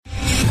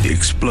The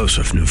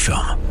explosive new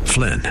film,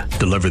 Flynn,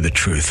 deliver the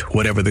truth,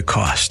 whatever the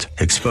cost,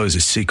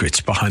 exposes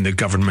secrets behind the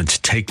government's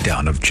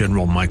takedown of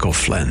General Michael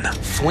Flynn.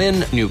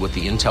 Flynn knew what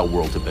the intel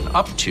world had been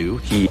up to.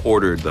 He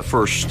ordered the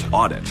first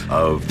audit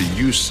of the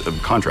use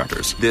of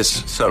contractors.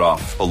 This set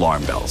off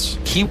alarm bells.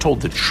 He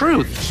told the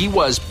truth. He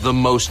was the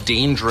most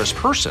dangerous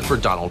person for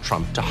Donald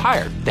Trump to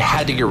hire. They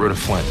had to get rid of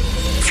Flynn.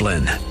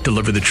 Flynn,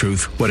 deliver the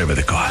truth, whatever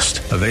the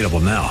cost. Available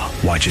now.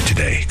 Watch it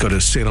today. Go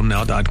to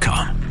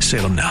salemnow.com.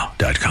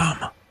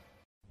 salemnow.com.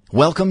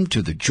 Welcome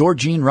to the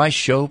Georgene Rice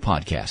Show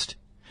podcast.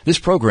 This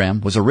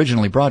program was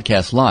originally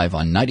broadcast live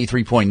on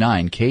 93.9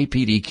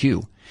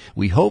 KPDQ.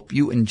 We hope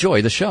you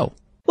enjoy the show.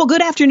 Well,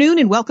 good afternoon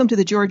and welcome to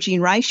the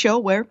Georgene Rice Show,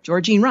 where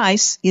Georgene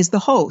Rice is the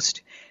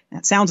host.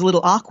 That sounds a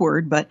little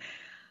awkward, but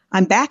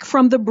I'm back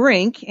from the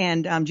brink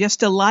and I'm just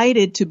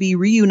delighted to be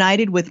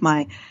reunited with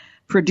my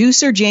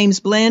producer, James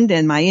Blend,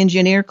 and my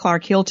engineer,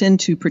 Clark Hilton,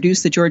 to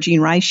produce the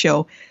Georgene Rice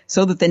Show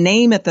so that the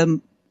name at the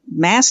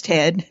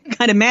masthead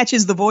kind of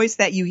matches the voice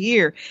that you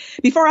hear.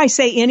 Before I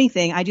say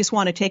anything, I just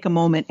want to take a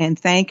moment and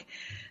thank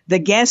the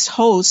guest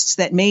hosts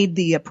that made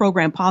the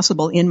program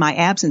possible in my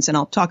absence, and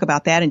I'll talk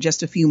about that in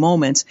just a few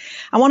moments.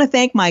 I want to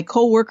thank my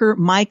coworker,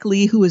 Mike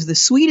Lee, who is the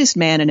sweetest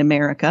man in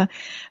America.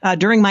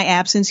 During my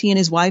absence, he and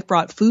his wife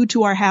brought food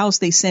to our house.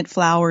 They sent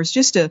flowers,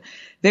 just a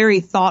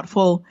very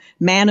thoughtful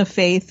man of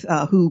faith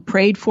who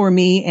prayed for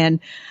me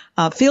and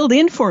filled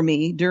in for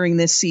me during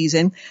this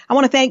season. I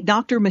want to thank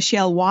Dr.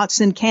 Michelle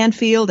Watson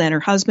Canfield and her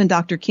husband,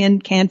 Dr. Ken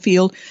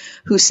Canfield,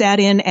 who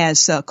sat in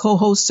as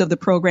co-hosts of the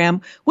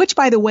program, which,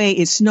 by the way,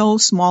 is no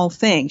small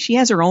thing. She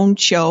has her own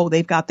show.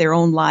 They've got their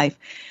own life.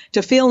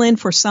 To fill in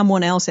for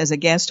someone else as a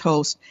guest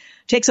host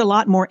takes a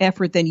lot more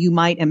effort than you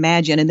might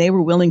imagine, and they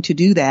were willing to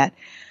do that.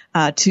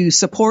 To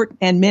support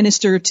and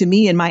minister to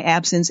me in my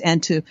absence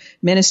and to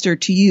minister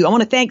to you. I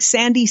want to thank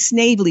Sandy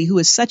Snavely, who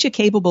is such a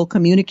capable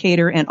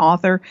communicator and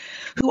author,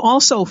 who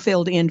also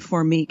filled in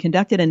for me,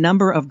 conducted a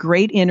number of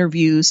great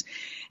interviews,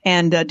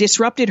 and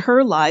disrupted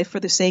her life for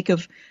the sake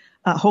of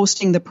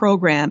hosting the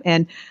program.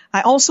 And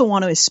I also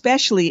want to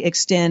especially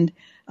extend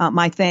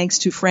my thanks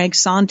to Frank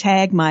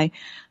Sontag, my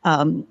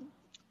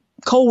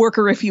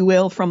co-worker, if you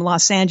will, from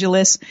Los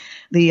Angeles,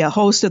 the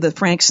host of the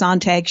Frank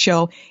Sontag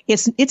Show.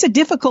 It's a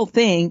difficult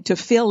thing to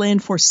fill in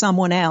for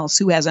someone else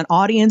who has an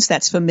audience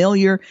that's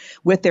familiar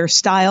with their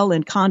style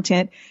and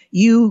content.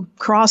 You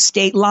cross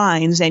state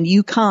lines and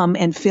you come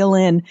and fill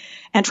in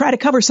and try to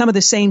cover some of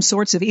the same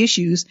sorts of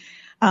issues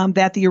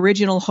that the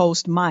original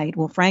host might.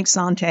 Well, Frank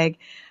Sontag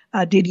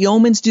did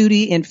yeoman's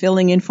duty in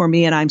filling in for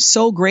me, and I'm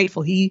so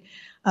grateful. He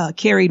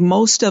carried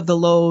most of the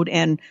load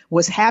and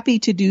was happy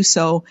to do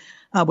so.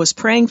 Was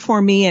praying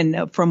for me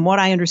and from what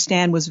I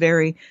understand was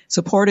very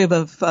supportive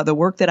of the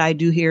work that I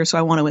do here. So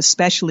I want to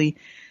especially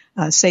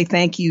say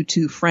thank you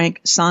to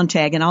Frank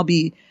Sontag, and I'll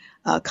be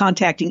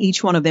contacting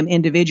each one of them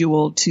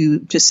individual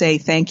to say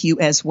thank you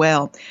as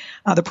well.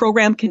 The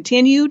program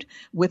continued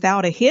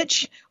without a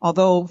hitch,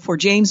 although for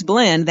James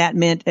Blend, that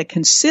meant a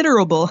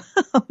considerable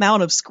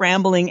amount of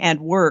scrambling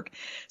and work.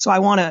 So I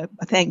want to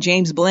thank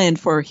James Blend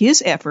for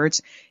his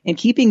efforts in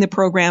keeping the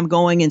program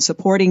going and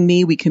supporting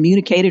me. We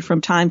communicated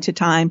from time to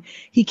time.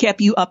 He kept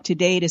you up to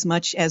date as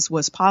much as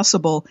was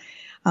possible.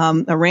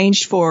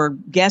 Arranged for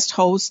guest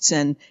hosts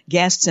and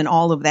guests and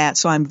all of that.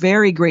 So I'm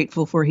very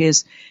grateful for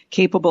his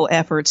capable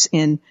efforts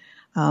in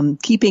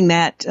keeping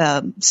that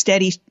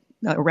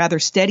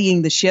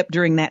steadying the ship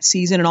during that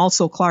season, and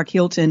also Clark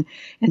Hilton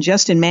and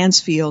Justin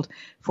Mansfield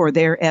for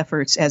their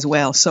efforts as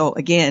well. So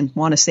again,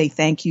 want to say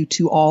thank you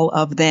to all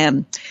of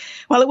them.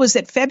 Well, it was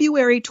at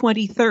February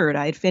 23rd.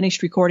 I had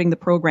finished recording the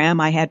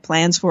program. I had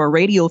plans for a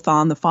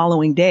radiothon the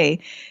following day.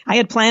 I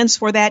had plans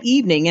for that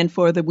evening and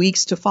for the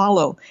weeks to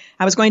follow.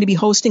 I was going to be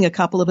hosting a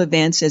couple of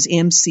events as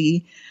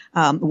MC,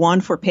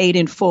 one for Paid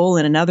in Full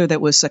and another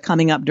that was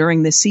coming up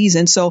during this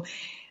season. So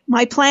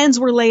my plans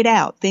were laid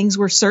out. Things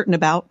were certain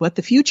about what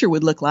the future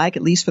would look like,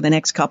 at least for the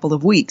next couple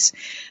of weeks.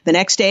 The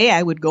next day,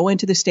 I would go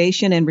into the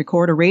station and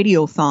record a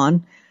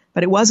radiothon,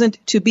 but it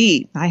wasn't to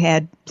be. I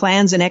had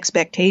plans and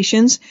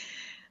expectations.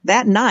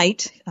 That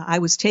night, I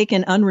was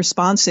taken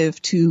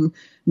unresponsive to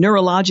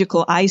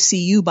neurological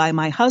ICU by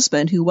my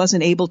husband, who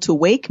wasn't able to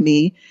wake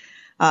me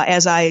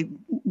as I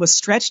was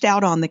stretched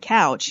out on the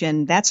couch.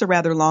 And that's a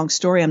rather long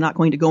story. I'm not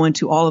going to go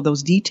into all of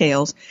those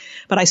details.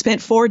 But I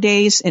spent 4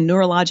 days in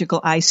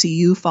neurological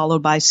ICU,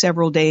 followed by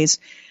several days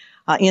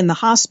in the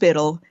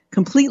hospital,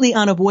 completely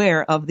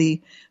unaware of the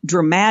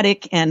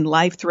dramatic and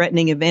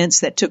life-threatening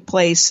events that took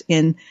place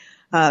in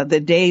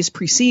the days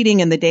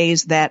preceding and the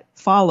days that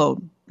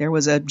followed. There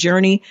was a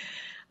journey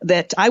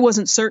that I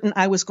wasn't certain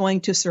I was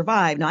going to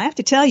survive. Now, I have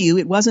to tell you,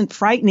 it wasn't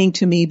frightening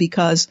to me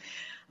because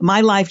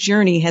my life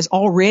journey has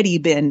already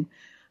been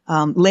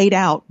laid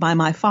out by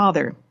my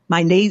Father.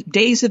 My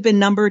days have been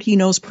numbered. He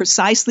knows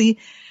precisely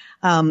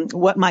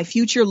what my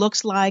future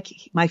looks like.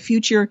 My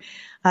future,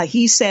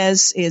 he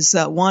says, is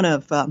one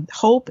of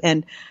hope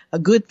and a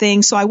good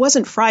thing. So I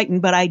wasn't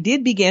frightened, but I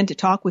did begin to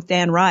talk with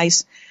Dan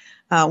Rice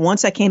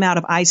once I came out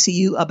of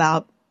ICU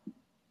about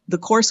the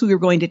course we were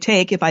going to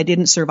take if I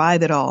didn't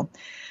survive it all.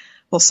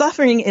 Well,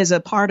 suffering is a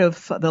part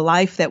of the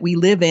life that we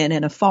live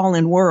in a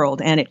fallen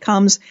world, and it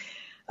comes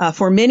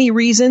for many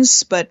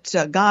reasons, but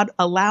God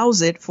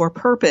allows it for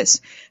purpose.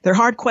 They're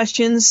hard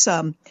questions,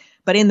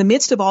 but in the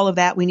midst of all of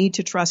that, we need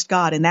to trust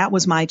God, and that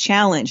was my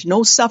challenge.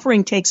 No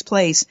suffering takes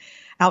place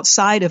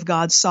outside of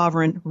God's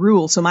sovereign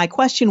rule. So my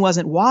question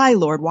wasn't, why,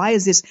 Lord? Why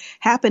is this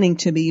happening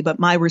to me? But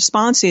my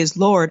response is,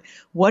 Lord,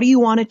 what do you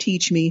want to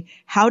teach me?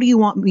 How do you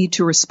want me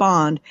to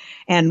respond?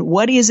 And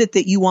what is it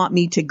that you want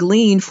me to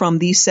glean from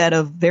these set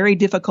of very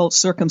difficult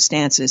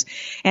circumstances?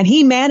 And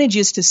he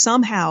manages to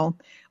somehow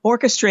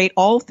orchestrate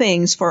all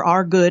things for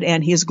our good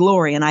and his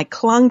glory. And I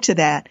clung to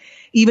that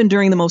even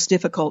during the most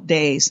difficult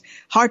days.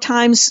 Hard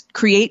times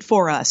create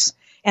for us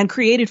and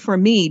created for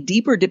me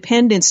deeper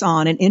dependence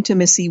on and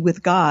intimacy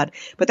with God.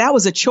 But that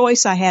was a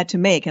choice I had to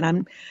make. And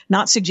I'm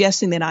not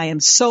suggesting that I am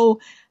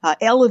so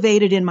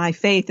elevated in my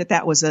faith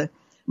that was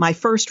my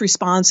first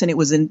response and it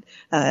was an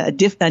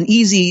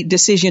easy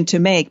decision to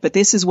make. But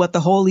this is what the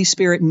Holy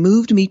Spirit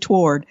moved me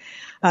toward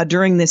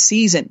during this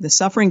season. The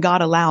suffering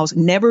God allows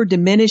never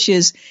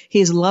diminishes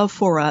his love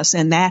for us,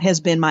 and that has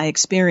been my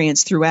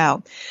experience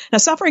throughout. Now,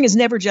 suffering is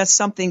never just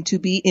something to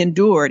be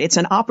endured. It's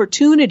an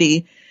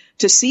opportunity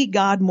to seek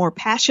God more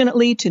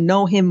passionately, to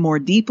know him more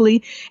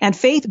deeply. And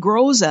faith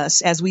grows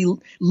us as we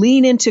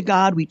lean into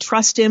God. We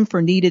trust him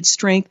for needed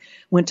strength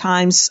when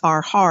times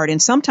are hard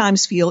and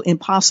sometimes feel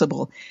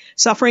impossible.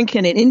 Suffering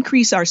can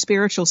increase our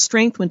spiritual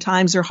strength when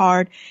times are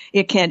hard.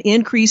 It can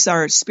increase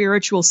our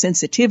spiritual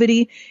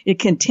sensitivity. It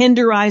can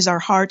tenderize our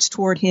hearts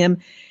toward him.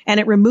 And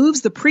it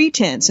removes the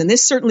pretense, and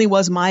this certainly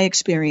was my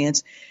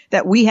experience,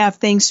 that we have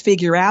things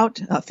figured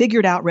out,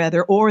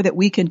 or that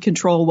we can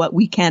control what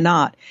we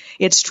cannot.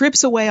 It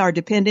strips away our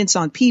dependence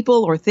on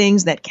people or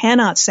things that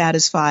cannot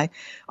satisfy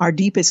our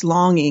deepest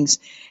longings,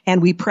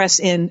 and we press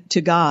in to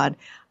God.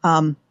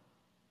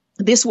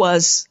 This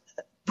was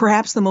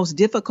perhaps the most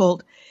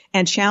difficult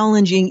and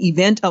challenging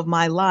event of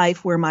my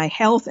life, where my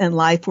health and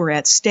life were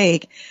at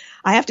stake.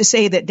 I have to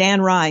say that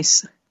Dan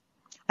Rice,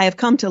 I have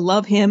come to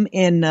love him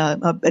in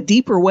a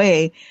deeper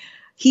way.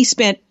 He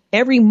spent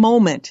every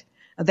moment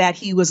that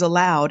he was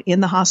allowed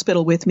in the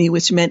hospital with me,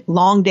 which meant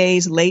long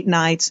days, late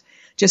nights,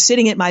 just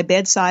sitting at my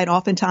bedside,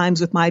 oftentimes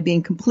with my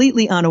being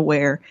completely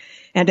unaware,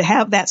 and to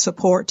have that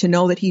support, to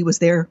know that he was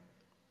there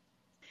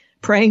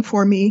praying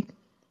for me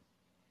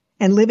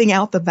and living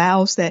out the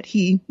vows that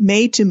he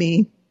made to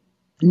me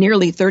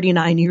nearly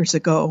 39 years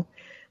ago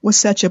was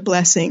such a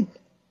blessing.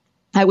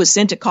 I was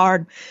sent a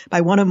card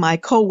by one of my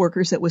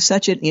coworkers that was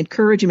such an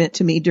encouragement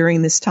to me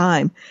during this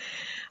time.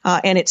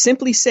 And it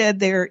simply said,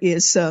 there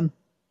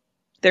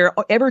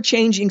are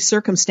ever-changing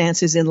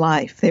circumstances in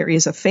life. There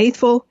is a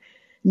faithful,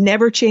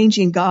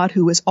 never-changing God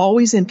who is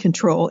always in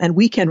control, and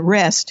we can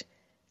rest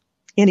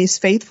in his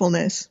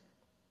faithfulness.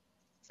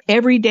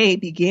 Every day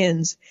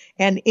begins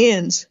and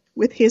ends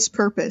with his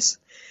purpose.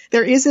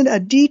 There isn't a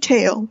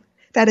detail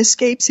that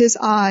escapes his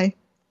eye,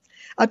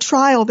 a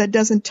trial that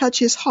doesn't touch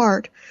his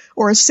heart,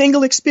 or a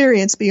single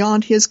experience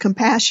beyond his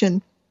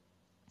compassion.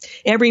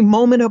 Every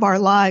moment of our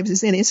lives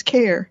is in his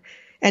care,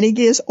 and he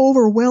gives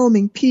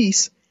overwhelming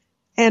peace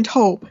and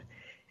hope.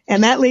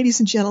 And that, ladies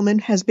and gentlemen,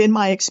 has been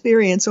my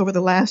experience over the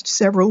last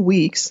several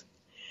weeks.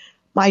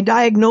 My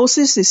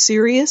diagnosis is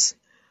serious,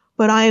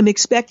 but I am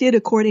expected,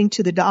 according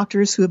to the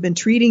doctors who have been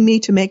treating me,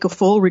 to make a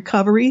full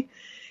recovery.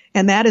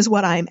 And that is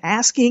what I'm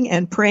asking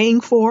and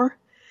praying for.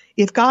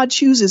 If God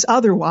chooses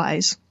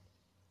otherwise,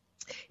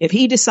 if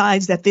he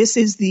decides that this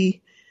is the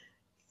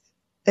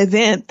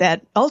event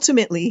that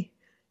ultimately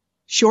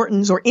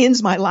shortens or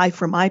ends my life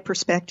from my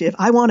perspective,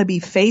 I want to be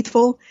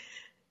faithful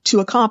to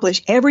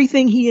accomplish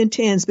everything he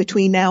intends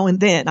between now and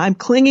then. I'm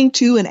clinging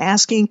to and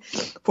asking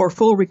for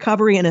full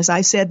recovery, and as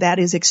I said, that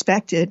is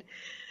expected.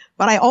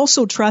 But I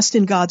also trust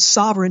in God's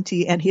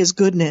sovereignty and his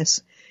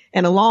goodness.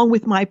 And along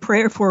with my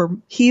prayer for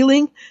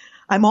healing,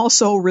 I'm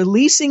also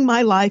releasing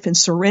my life and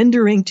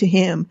surrendering to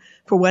him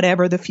for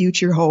whatever the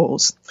future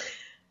holds.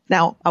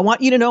 Now, I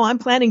want you to know I'm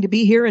planning to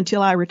be here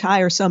until I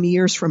retire some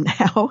years from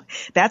now.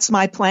 That's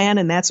my plan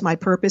and that's my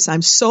purpose.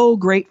 I'm so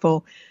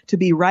grateful to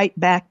be right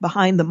back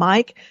behind the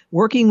mic,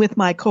 working with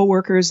my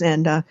coworkers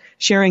and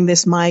sharing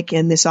this mic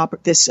and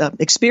this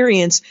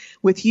experience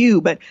with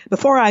you. But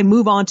before I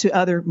move on to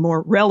other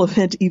more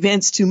relevant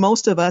events to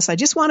most of us, I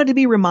just wanted to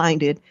be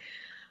reminded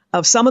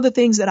of some of the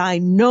things that I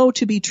know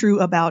to be true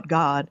about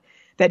God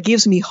that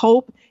gives me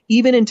hope,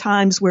 even in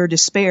times where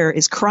despair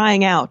is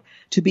crying out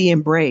to be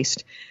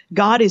embraced.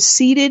 God is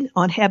seated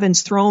on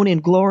heaven's throne in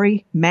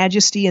glory,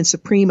 majesty, and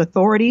supreme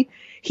authority.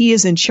 He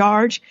is in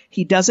charge.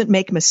 He doesn't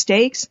make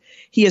mistakes.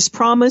 He has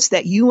promised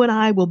that you and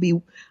I will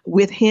be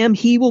with him.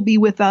 He will be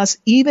with us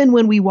even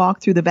when we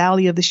walk through the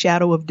valley of the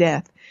shadow of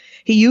death.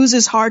 He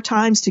uses hard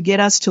times to get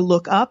us to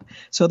look up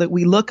so that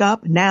we look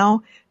up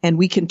now and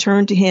we can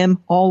turn to him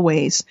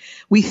always.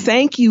 We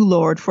thank you,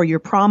 Lord, for your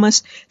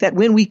promise that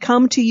when we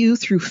come to you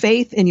through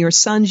faith in your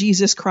Son,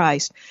 Jesus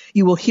Christ,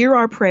 you will hear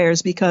our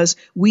prayers because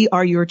we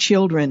are your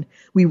children.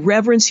 We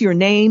reverence your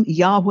name,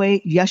 Yahweh,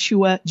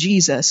 Yeshua,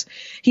 Jesus.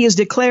 He has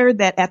declared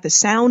that at the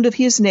sound of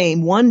his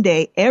name, one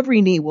day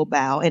every knee will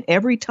bow and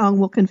every tongue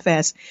will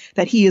confess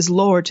that he is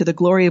Lord to the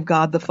glory of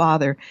God the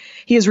Father.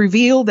 He has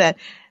revealed that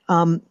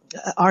his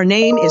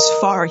name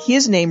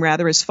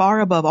is far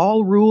above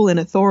all rule and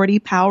authority,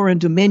 power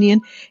and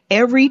dominion,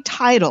 every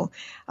title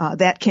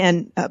that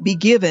can be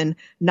given,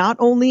 not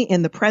only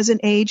in the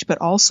present age, but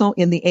also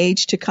in the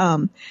age to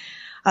come.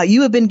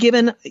 You have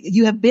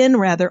been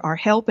our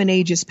help in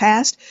ages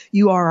past.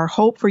 You are our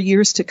hope for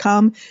years to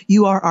come.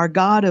 You are our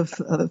God of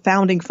the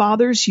founding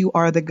fathers. You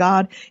are the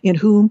God in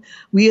whom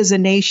we as a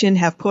nation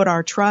have put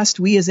our trust.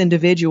 We as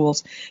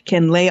individuals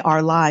can lay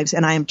our lives.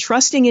 And I am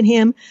trusting in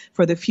him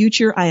for the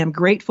future. I am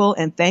grateful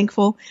and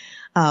thankful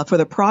for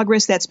the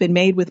progress that's been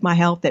made with my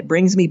health that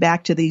brings me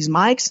back to these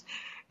mics.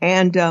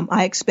 And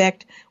I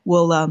expect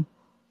will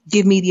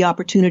give me the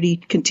opportunity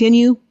to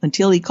continue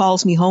until he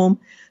calls me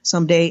home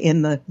someday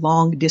in the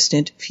long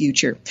distant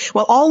future.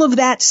 Well, all of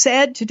that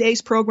said,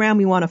 today's program,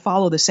 we want to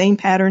follow the same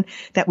pattern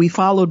that we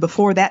followed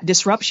before that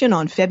disruption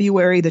on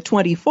February the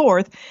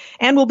 24th.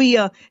 And we'll be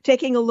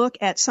taking a look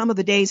at some of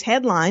the day's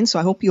headlines. So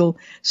I hope you'll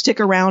stick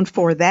around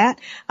for that.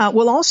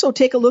 We'll also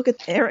take a look at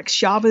the Derek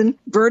Chauvin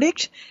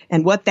verdict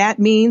and what that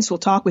means. We'll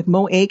talk with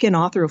Mo Aiken,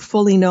 author of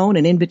Fully Known,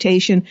 An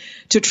Invitation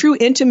to True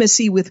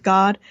Intimacy with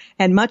God,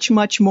 and much,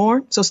 much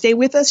more. So stay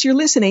with us. You're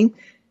listening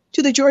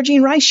to The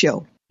Georgene Rice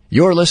Show.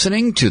 You're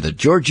listening to the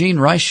Georgene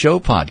Rice Show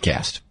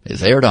podcast.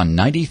 It's aired on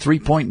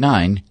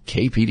 93.9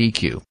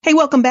 KPDQ. Hey,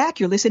 welcome back.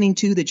 You're listening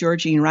to the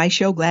Georgene Rice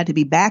Show. Glad to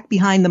be back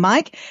behind the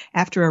mic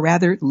after a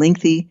rather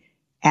lengthy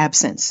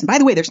absence. And by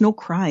the way, there's no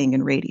crying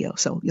in radio,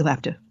 so you'll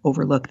have to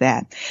overlook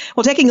that.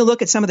 Well, taking a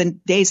look at some of the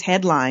day's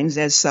headlines,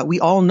 as we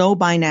all know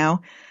by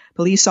now,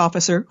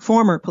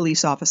 former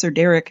police officer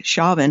Derek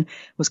Chauvin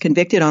was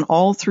convicted on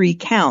all three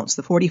counts.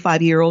 The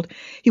 45-year-old,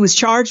 he was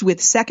charged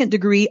with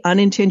second-degree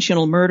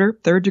unintentional murder,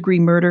 third-degree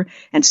murder,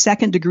 and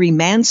second-degree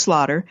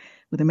manslaughter.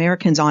 With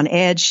Americans on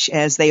edge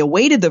as they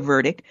awaited the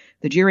verdict,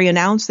 the jury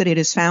announced that it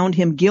has found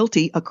him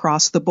guilty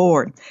across the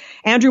board.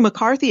 Andrew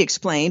McCarthy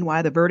explained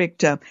why the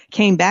verdict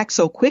came back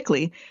so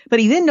quickly, but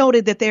he then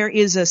noted that there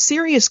is a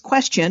serious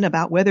question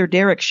about whether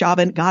Derek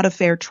Chauvin got a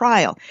fair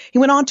trial. He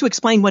went on to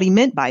explain what he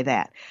meant by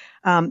that.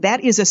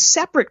 That is a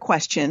separate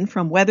question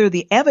from whether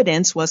the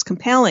evidence was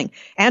compelling.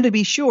 And to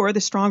be sure, the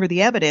stronger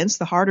the evidence,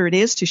 the harder it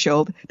is to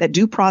show that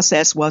due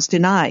process was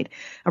denied.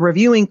 A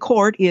reviewing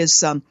court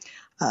is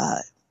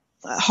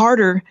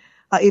harder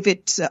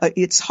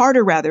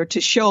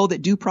to show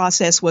that due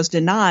process was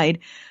denied.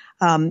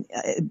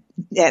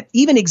 That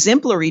even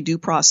exemplary due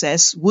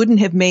process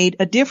wouldn't have made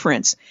a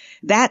difference.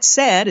 That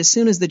said, as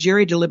soon as the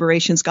jury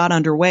deliberations got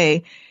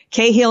underway,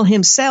 Cahill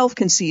himself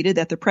conceded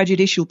that the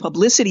prejudicial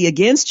publicity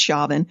against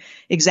Chauvin,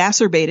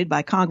 exacerbated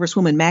by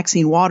Congresswoman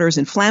Maxine Waters'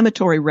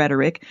 inflammatory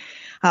rhetoric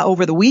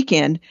over the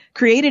weekend,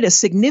 created a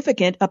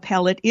significant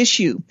appellate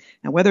issue.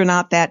 Now, whether or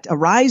not that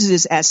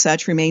arises as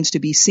such remains to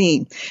be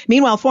seen.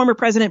 Meanwhile, former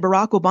President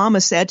Barack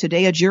Obama said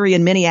today a jury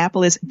in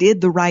Minneapolis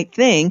did the right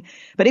thing.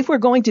 But if we're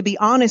going to be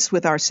honest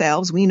with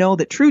ourselves, we know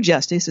that true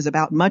justice is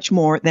about much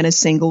more than a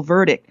single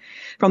verdict.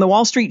 From the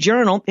Wall Street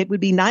Journal, it would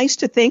be nice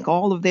to think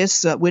all of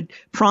this would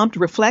prompt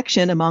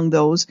reflection among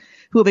those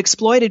who have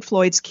exploited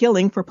Floyd's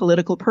killing for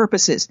political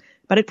purposes,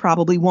 but it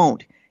probably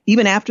won't.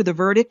 Even after the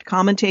verdict,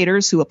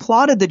 commentators who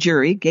applauded the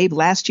jury gave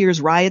last year's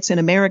riots in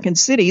American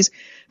cities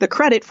the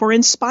credit for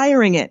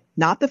inspiring it,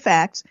 not the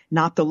facts,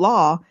 not the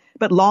law,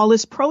 but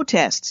lawless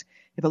protests.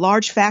 If a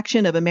large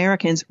faction of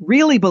Americans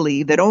really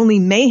believe that only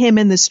mayhem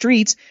in the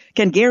streets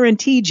can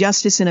guarantee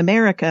justice in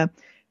America,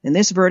 then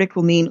this verdict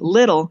will mean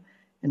little,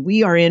 and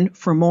we are in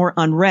for more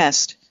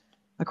unrest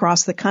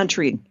across the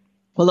country.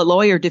 Well, a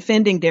lawyer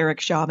defending Derek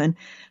Chauvin,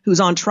 who's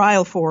on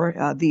trial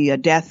for the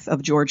death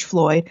of George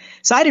Floyd,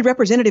 cited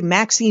Representative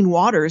Maxine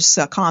Waters'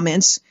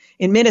 comments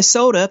in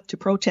Minnesota to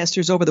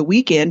protesters over the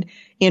weekend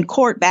in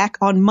court back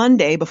on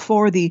Monday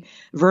before the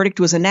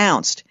verdict was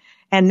announced.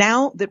 And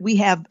now that we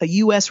have a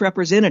U.S.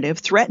 representative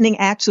threatening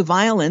acts of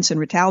violence and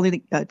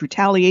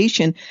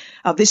retaliation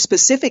of this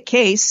specific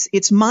case,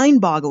 it's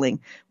mind-boggling.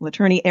 Well,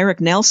 attorney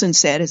Eric Nelson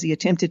said as he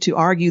attempted to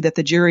argue that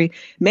the jury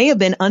may have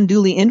been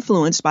unduly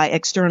influenced by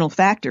external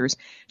factors.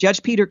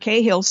 Judge Peter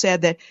Cahill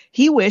said that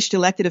he wished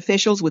elected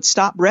officials would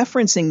stop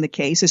referencing the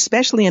case,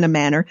 especially in a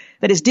manner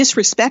that is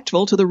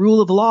disrespectful to the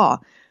rule of law,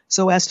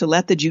 so as to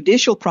let the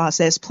judicial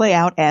process play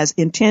out as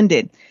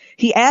intended.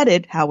 He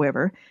added,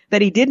 however,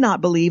 that he did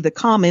not believe the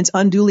comments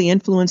unduly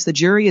influenced the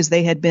jury as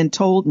they had been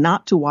told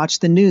not to watch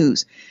the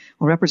news.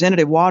 Well,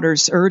 Representative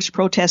Waters urged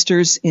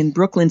protesters in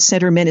Brooklyn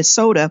Center,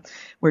 Minnesota,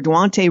 where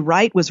Daunte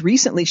Wright was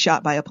recently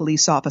shot by a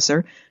police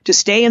officer, to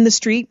stay in the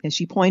street, as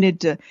she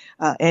pointed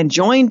out and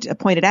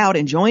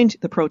joined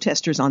the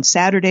protesters on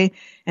Saturday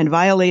and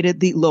violated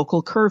the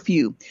local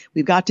curfew.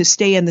 We've got to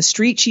stay in the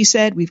street, she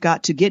said. We've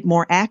got to get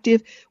more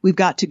active. We've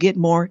got to get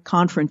more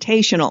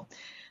confrontational.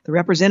 The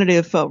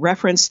representative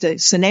referenced a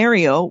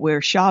scenario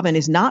where Chauvin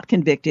is not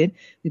convicted.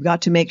 We've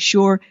got to make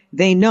sure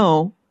they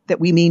know that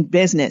we mean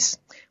business.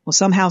 Well,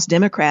 some House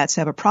Democrats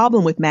have a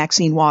problem with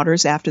Maxine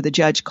Waters after the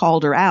judge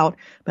called her out,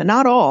 but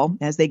not all,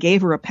 as they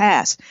gave her a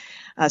pass.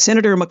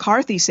 Senator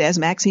McCarthy says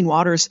Maxine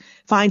Waters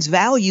finds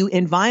value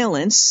in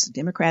violence.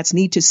 Democrats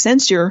need to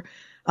censure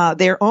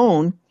their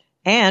own,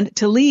 and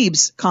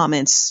Tlaib's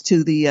comments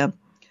to the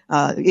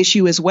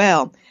issue as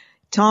well.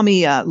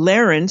 Tommy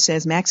Lahren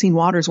says Maxine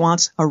Waters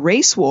wants a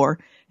race war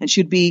and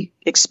should be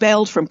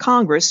expelled from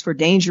Congress for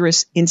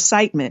dangerous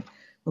incitement.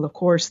 Well, of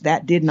course,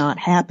 that did not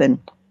happen.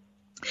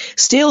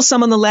 Still,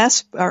 some on the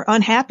left are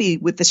unhappy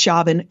with the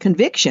Chauvin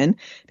conviction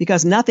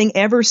because nothing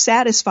ever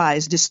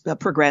satisfies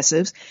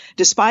progressives.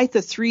 Despite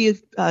the three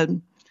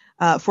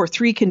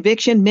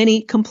conviction,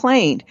 many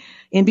complained.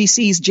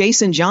 NBC's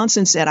Jason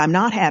Johnson said, "I'm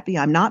not happy.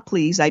 I'm not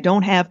pleased. I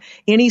don't have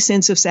any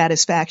sense of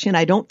satisfaction.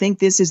 I don't think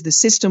this is the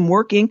system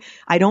working.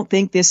 I don't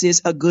think this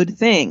is a good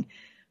thing."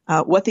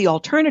 What the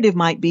alternative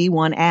might be,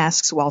 one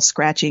asks while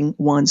scratching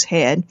one's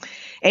head.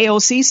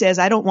 AOC says,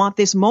 "I don't want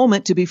this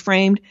moment to be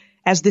framed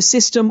as the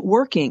system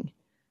working."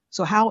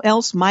 So how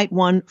else might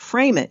one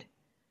frame it?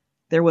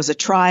 There was a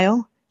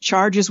trial,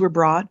 charges were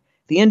brought,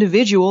 the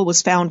individual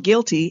was found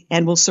guilty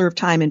and will serve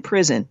time in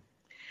prison.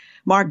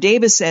 Mark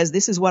Davis says,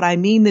 "This is what I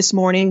mean this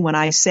morning when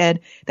I said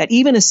that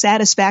even a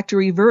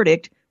satisfactory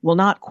verdict will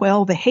not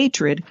quell the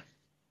hatred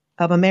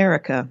of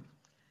America."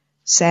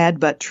 Sad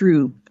but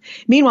true.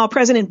 Meanwhile,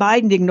 President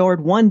Biden ignored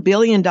 $1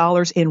 billion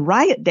in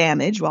riot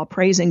damage while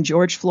praising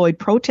George Floyd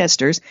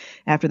protesters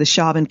after the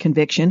Chauvin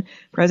conviction.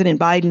 President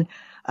Biden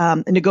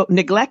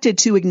neglected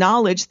to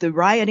acknowledge the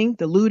rioting,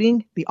 the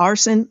looting, the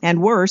arson,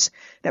 and worse,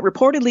 that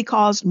reportedly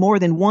caused more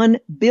than $1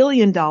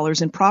 billion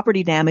in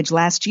property damage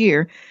last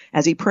year,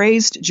 as he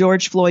praised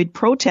George Floyd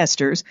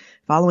protesters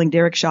following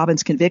Derek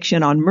Chauvin's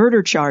conviction on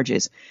murder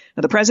charges.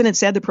 Now, the president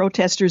said the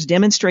protesters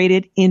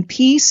demonstrated in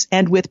peace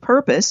and with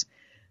purpose.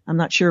 I'm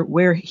not sure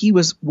where he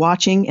was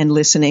watching and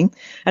listening,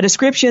 a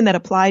description that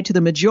applied to the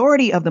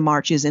majority of the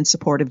marches in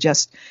support of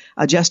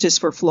justice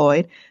for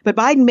Floyd. But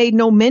Biden made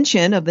no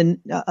mention of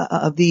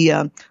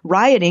the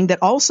rioting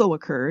that also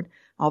occurred,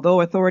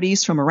 although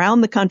authorities from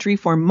around the country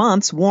for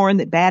months warned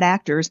that bad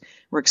actors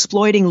were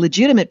exploiting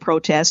legitimate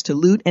protests to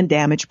loot and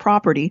damage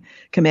property,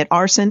 commit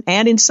arson,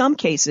 and in some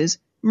cases,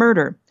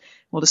 murder.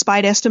 Well,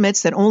 despite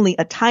estimates that only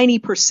a tiny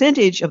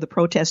percentage of the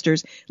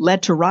protesters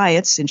led to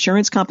riots,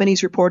 insurance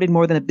companies reported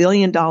more than $1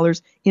 billion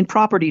in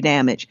property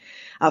damage.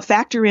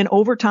 Factor in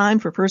overtime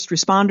for first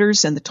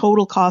responders, and the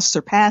total cost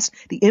surpassed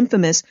the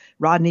infamous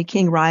Rodney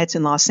King riots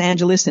in Los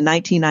Angeles in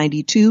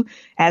 1992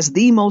 as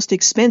the most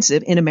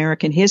expensive in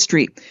American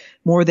history.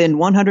 More than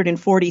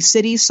 140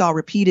 cities saw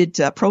repeated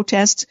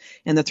protests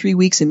in the 3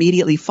 weeks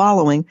immediately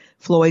following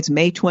Floyd's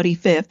May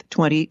 25th,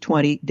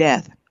 2020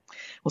 death.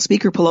 Well,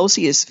 Speaker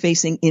Pelosi is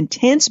facing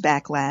intense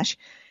backlash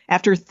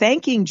after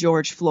thanking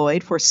George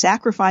Floyd for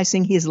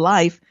sacrificing his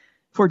life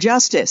for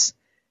justice.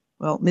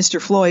 Well,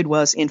 Mr. Floyd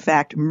was, in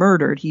fact,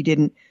 murdered. He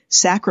didn't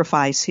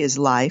sacrifice his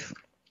life.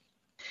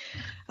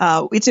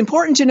 It's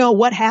important to know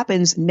what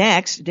happens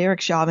next.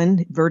 Derek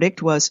Chauvin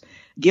verdict was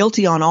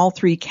guilty on all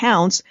 3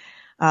 counts.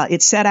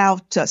 It set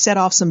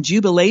off some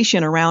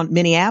jubilation around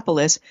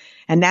Minneapolis.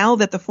 And now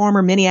that the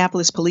former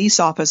Minneapolis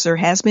police officer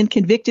has been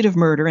convicted of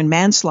murder and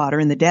manslaughter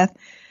in the death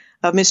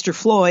of Mr.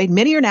 Floyd,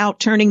 many are now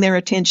turning their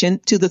attention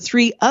to the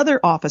 3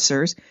 other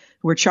officers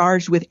who were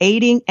charged with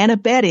aiding and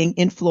abetting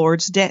in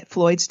Floyd's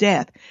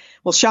death.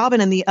 Well, Chauvin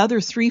and the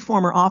other 3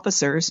 former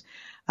officers,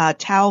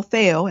 Tao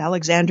Theo,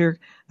 Alexander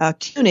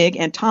Koenig,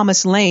 and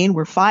Thomas Lane,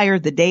 were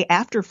fired the day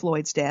after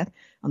Floyd's death,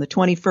 on the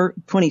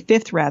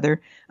 25th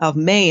of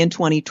May in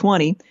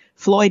 2020.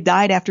 Floyd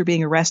died after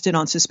being arrested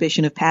on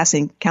suspicion of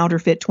passing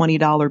counterfeit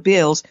 $20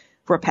 bills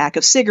for a pack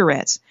of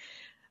cigarettes.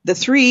 The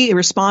 3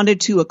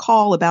 responded to a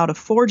call about a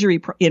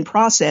forgery in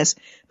process,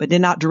 but did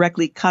not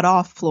directly cut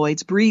off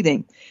Floyd's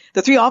breathing.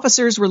 The 3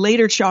 officers were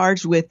later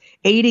charged with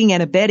aiding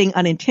and abetting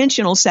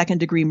unintentional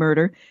second-degree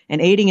murder and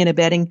aiding and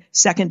abetting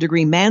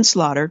second-degree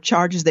manslaughter,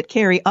 charges that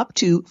carry up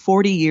to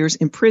 40 years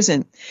in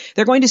prison.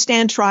 They're going to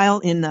stand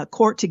trial in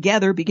court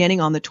together beginning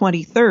on the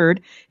 23rd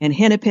in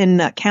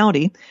Hennepin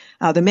County.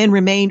 The men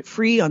remained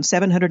free on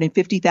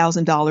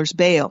 $750,000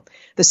 bail.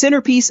 The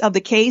centerpiece of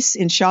the case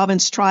in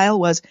Chauvin's trial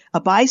was a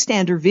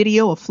bystander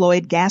video of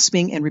Floyd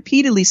gasping and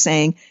repeatedly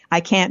saying, "I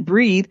can't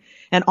breathe,"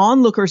 and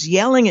onlookers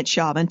yelling at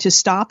Chauvin to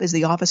stop as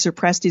the officer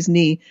pressed his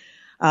knee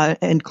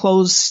and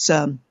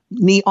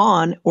knee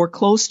on or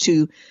close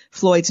to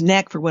Floyd's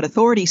neck for what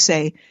authorities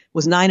say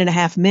was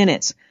 9.5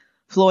 minutes.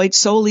 Floyd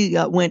solely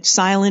went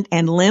silent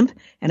and limp,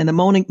 and in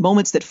the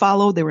moments that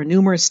followed, there were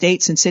numerous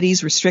states and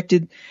cities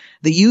restricted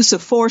the use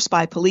of force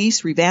by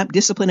police, revamped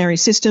disciplinary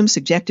systems,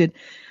 subjected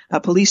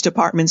police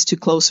departments to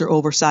closer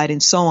oversight,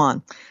 and so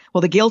on.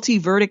 Well, the guilty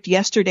verdict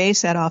yesterday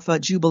set off a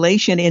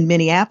jubilation in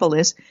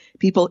Minneapolis.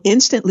 People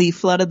instantly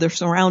flooded the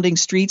surrounding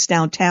streets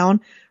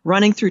downtown,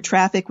 running through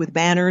traffic with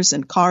banners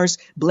and cars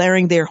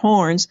blaring their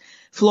horns.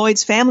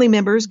 Floyd's family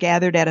members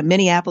gathered at a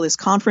Minneapolis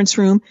conference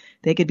room.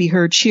 They could be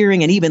heard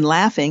cheering and even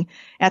laughing.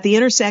 At the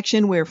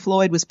intersection where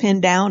Floyd was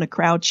pinned down, a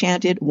crowd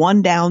chanted,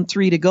 "One down,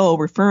 3 to go,"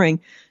 referring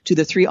to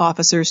the 3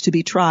 officers to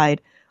be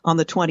tried on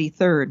the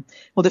 23rd.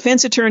 Well,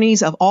 defense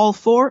attorneys of all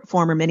 4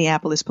 former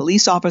Minneapolis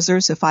police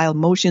officers have filed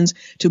motions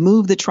to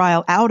move the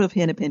trial out of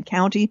Hennepin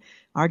County,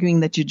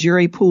 arguing that the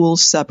jury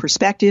pool's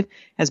perspective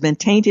has been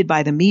tainted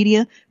by the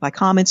media, by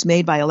comments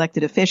made by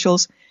elected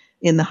officials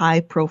in the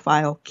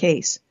high-profile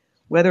case.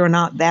 Whether or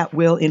not that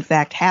will, in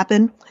fact,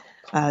 happen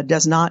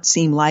does not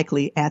seem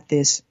likely at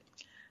this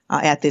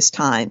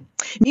time.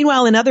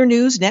 Meanwhile, in other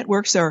news,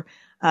 networks are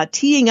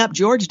teeing up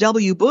George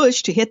W.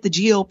 Bush to hit the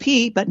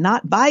GOP, but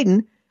not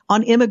Biden,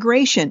 on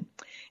immigration.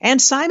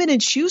 And Simon &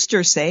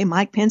 Schuster say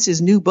Mike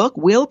Pence's new book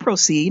will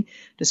proceed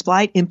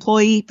despite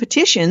employee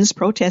petitions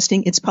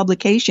protesting its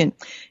publication.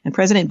 And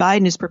President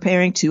Biden is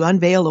preparing to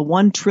unveil a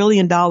 $1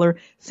 trillion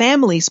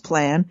families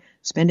plan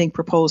spending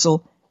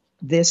proposal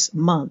this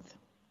month.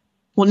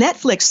 Well,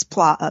 Netflix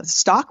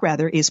stock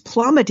is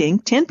plummeting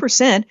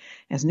 10%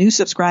 as new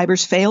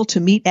subscribers fail to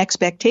meet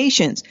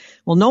expectations.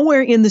 Well,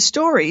 nowhere in the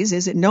stories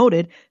is it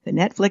noted that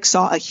Netflix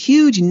saw a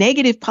huge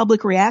negative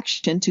public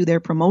reaction to their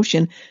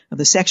promotion of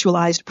the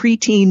sexualized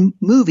preteen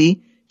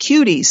movie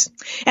Cuties.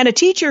 And a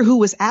teacher who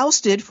was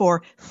ousted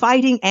for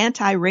fighting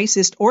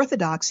anti-racist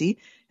orthodoxy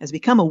has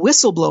become a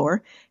whistleblower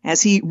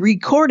as he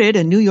recorded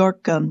a New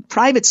York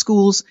private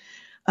school's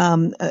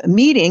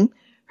meeting,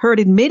 heard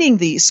admitting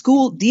the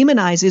school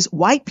demonizes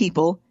white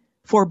people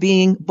for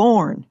being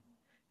born.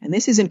 And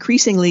this is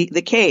increasingly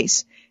the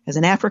case. As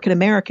an African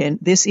American,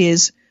 this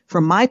is,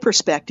 from my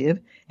perspective,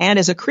 and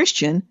as a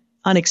Christian,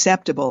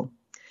 unacceptable.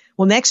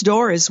 Well,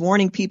 Nextdoor is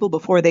warning people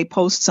before they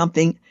post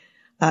something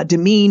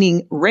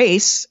demeaning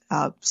race,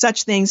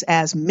 such things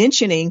as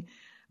mentioning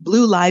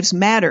Blue Lives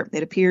Matter.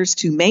 It appears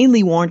to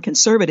mainly warn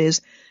conservatives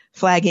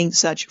flagging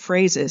such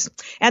phrases.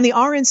 And the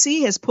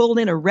RNC has pulled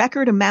in a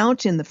record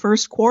amount in the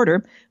first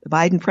quarter. The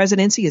Biden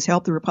presidency has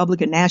helped the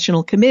Republican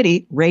National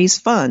Committee raise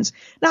funds.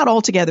 Not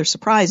altogether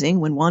surprising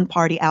when one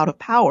party out of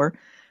power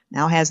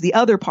now has the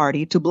other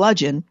party to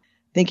bludgeon,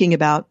 thinking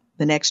about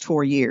the next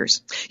 4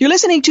 years. You're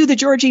listening to The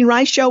Georgene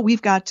Rice Show. We've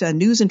got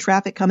news and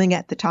traffic coming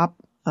at the top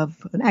of,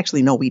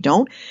 actually, no, we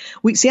don't.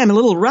 I'm a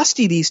little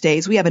rusty these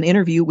days. We have an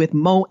interview with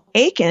Mo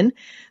Aiken.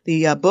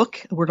 The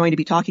book we're going to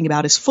be talking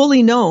about is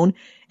Fully Known,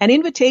 an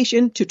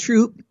invitation to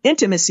true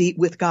intimacy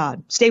with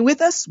God. Stay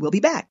with us. We'll be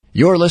back.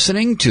 You're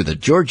listening to the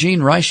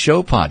Georgene Rice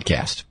Show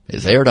podcast.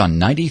 It's aired on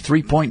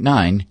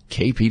 93.9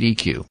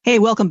 KPDQ. Hey,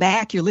 welcome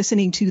back. You're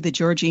listening to the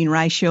Georgene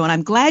Rice Show, and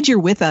I'm glad you're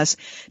with us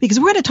because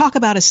we're going to talk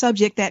about a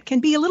subject that can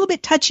be a little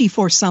bit touchy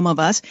for some of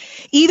us,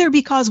 either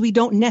because we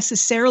don't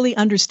necessarily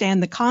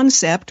understand the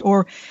concept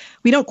or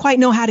we don't quite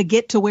know how to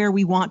get to where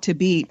we want to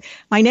be.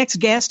 My next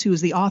guest, who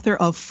is the author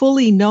of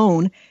Fully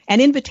Known,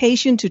 an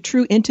invitation to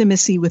true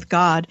intimacy with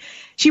God,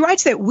 she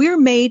writes that we're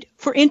made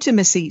for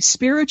intimacy,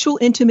 spiritual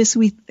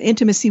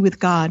intimacy with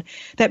God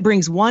that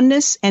brings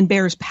oneness and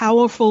bears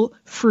powerful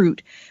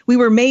fruit. We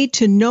were made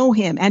to know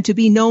Him and to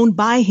be known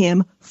by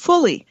Him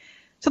fully.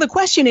 So the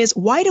question is,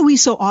 why do we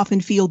so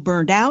often feel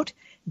burned out,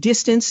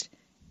 distanced,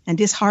 and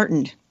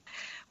disheartened?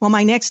 Well,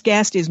 my next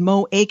guest is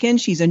Mo Aiken.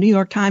 She's a New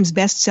York Times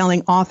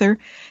best-selling author.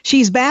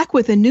 She's back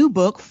with a new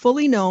book,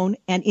 Fully Known,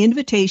 an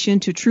invitation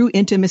to true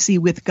intimacy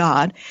with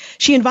God.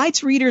 She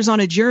invites readers on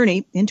a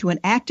journey into an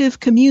active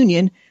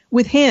communion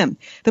with Him.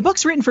 The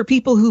book's written for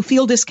people who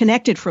feel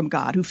disconnected from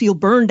God, who feel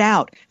burned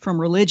out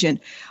from religion,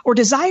 or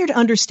desire to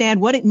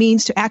understand what it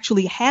means to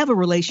actually have a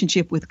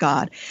relationship with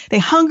God. They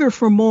hunger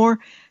for more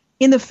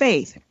in the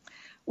faith.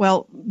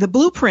 Well, the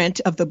blueprint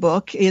of the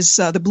book is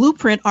the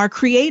blueprint our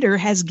Creator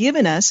has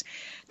given us,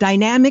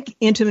 dynamic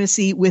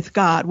intimacy with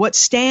God. What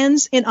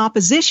stands in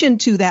opposition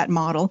to that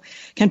model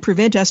can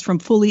prevent us from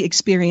fully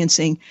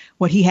experiencing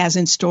what He has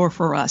in store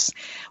for us.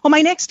 Well,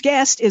 my next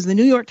guest is the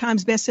New York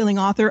Times bestselling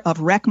author of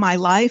Wreck My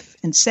Life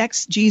and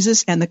Sex,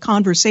 Jesus, and the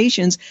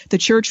Conversations, The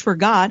Church for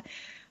God,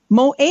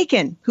 Mo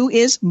Aiken, who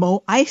is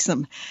Mo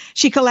Isom.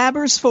 She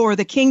collaborates for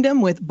The Kingdom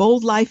with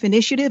Bold Life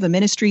Initiative, a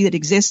ministry that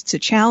exists to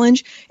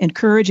challenge,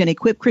 encourage, and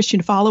equip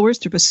Christian followers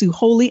to pursue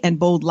holy and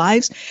bold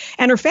lives.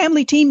 And her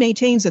family team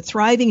maintains a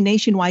thriving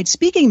nationwide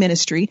speaking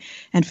ministry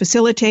and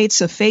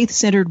facilitates a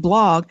faith-centered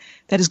blog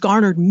that has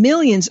garnered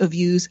millions of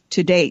views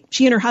to date.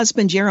 She and her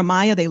husband,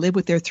 Jeremiah, they live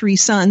with their 3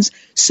 sons,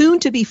 soon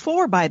to be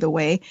 4, by the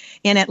way,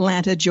 in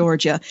Atlanta,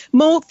 Georgia.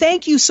 Mo,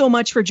 thank you so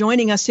much for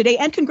joining us today,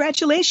 and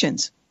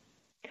congratulations.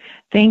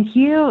 Thank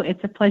you. It's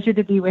a pleasure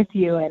to be with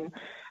you, and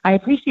I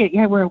appreciate it.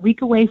 Yeah, we're a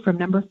week away from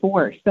number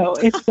 4, so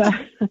it's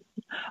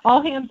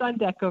all hands on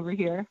deck over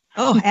here.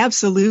 Oh,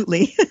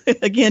 absolutely.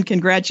 Again,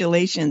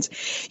 congratulations.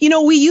 You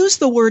know, we use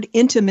the word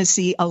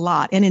intimacy a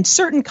lot, and in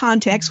certain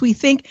contexts, we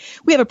think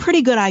we have a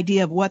pretty good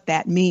idea of what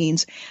that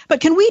means. But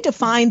can we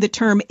define the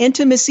term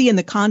intimacy in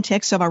the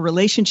context of our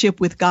relationship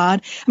with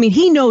God? I mean,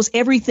 he knows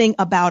everything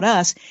about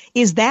us.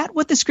 Is that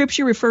what the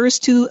scripture refers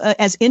to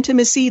as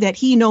intimacy, that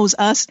he knows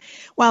us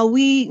while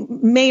we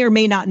may or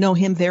may not know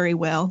him very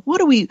well?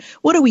 What are we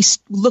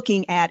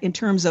looking at in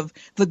terms of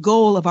the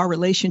goal of our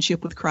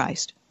relationship with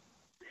Christ?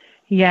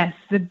 Yes,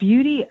 the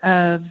beauty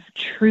of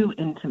true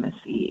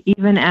intimacy,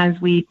 even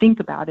as we think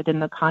about it in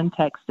the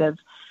context of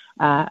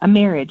a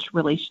marriage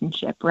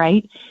relationship,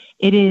 right?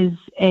 It is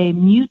a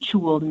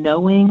mutual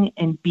knowing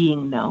and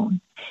being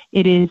known.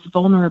 It is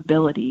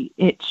vulnerability.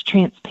 It's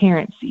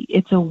transparency.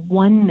 It's a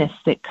oneness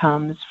that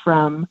comes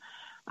from,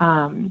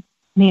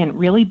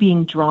 really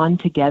being drawn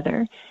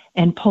together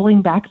and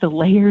pulling back the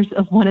layers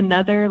of one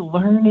another,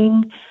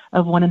 learning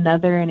of one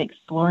another and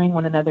exploring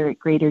one another at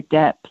greater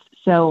depth.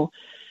 So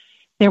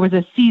there was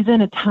a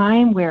season, a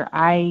time where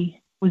I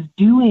was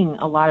doing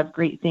a lot of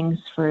great things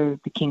for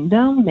the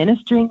kingdom,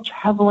 ministering,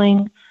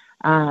 traveling,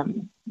 a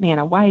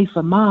wife,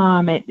 a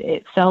mom.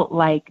 It felt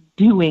like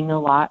doing a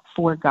lot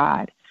for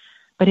God.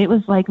 But it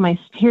was like my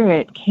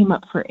spirit came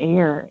up for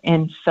air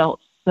and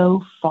felt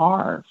so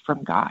far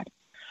from God,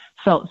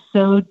 felt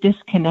so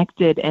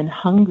disconnected and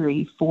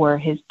hungry for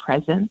his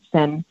presence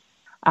and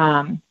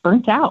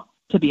burnt out,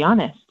 to be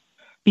honest,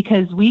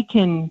 because we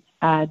can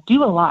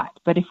do a lot,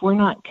 but if we're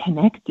not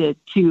connected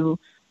to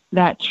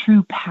that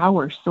true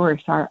power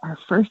source, our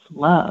first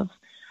love,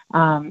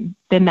 then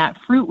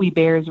that fruit we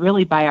bear is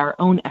really by our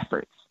own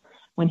efforts.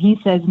 When he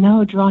says,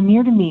 no, draw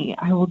near to me,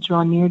 I will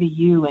draw near to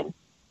you, and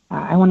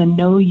I want to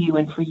know you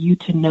and for you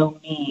to know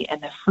me,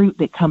 and the fruit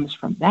that comes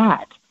from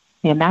that,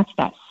 and that's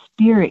that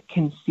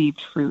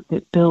spirit-conceived fruit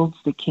that builds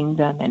the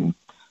kingdom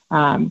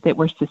and that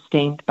we're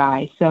sustained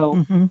by.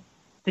 So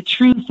the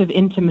truth of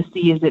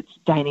intimacy is it's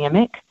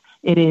dynamic.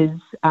 It is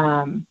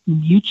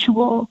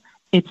mutual.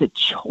 It's a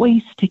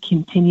choice to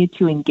continue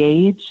to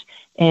engage,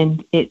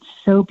 and it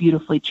so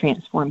beautifully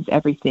transforms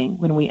everything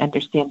when we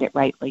understand it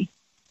rightly.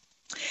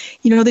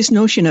 You know, this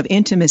notion of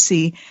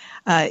intimacy,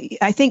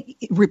 I think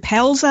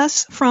repels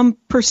us from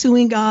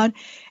pursuing God,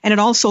 and it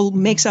also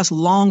makes us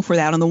long for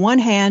that. On the one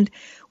hand,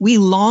 we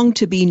long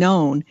to be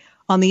known.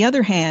 On the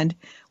other hand,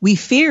 we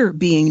fear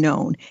being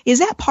known. Is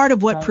that part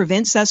of what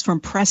prevents us from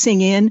pressing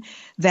in,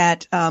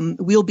 that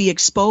we'll be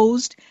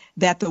exposed,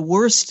 that the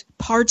worst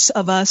parts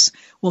of us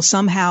will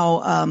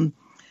somehow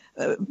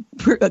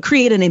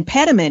create an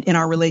impediment in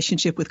our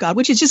relationship with God,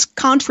 which is just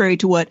contrary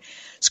to what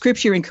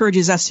Scripture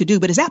encourages us to do?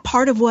 But is that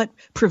part of what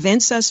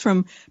prevents us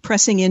from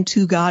pressing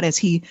into God as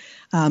he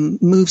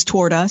moves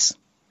toward us?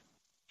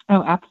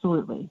 Oh,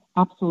 absolutely.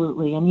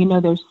 Absolutely. And, you know,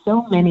 there's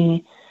so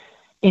many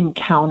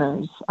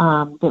encounters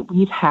that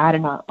we've had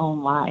in our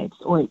own lives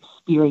or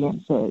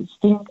experiences.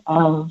 Think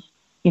of,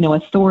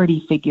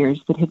 authority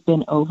figures that have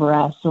been over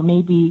us, or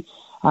maybe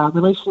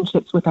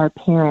relationships with our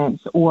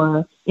parents,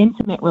 or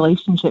intimate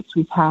relationships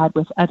we've had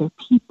with other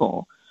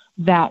people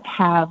that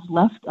have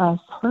left us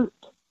hurt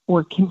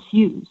or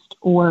confused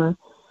or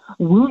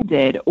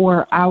wounded,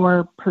 or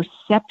our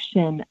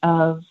perception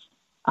of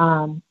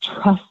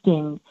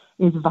trusting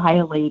is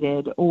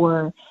violated,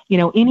 or,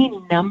 any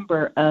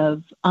number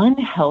of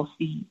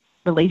unhealthy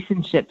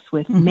relationships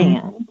with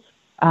man,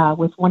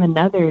 with one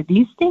another.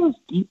 These things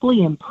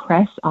deeply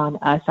impress on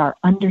us our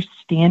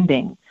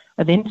understanding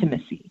of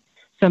intimacy.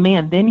 So,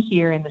 then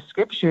here in the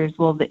scriptures,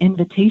 well, the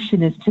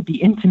invitation is to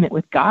be intimate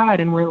with God.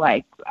 And we're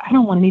like, I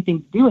don't want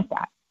anything to do with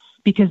that,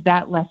 because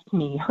that left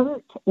me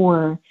hurt,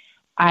 or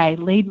I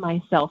laid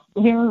myself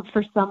bare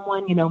for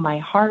someone, my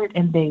heart,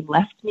 and they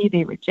left me,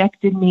 they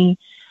rejected me.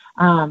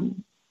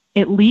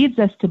 It leads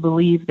us to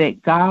believe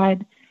that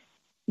God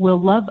will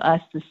love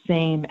us the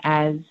same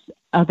as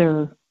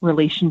other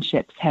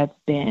relationships have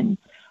been.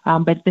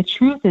 But the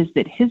truth is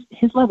that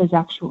his love is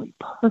actually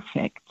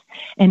perfect,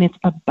 and it's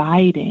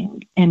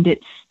abiding, and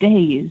it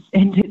stays,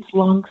 and it's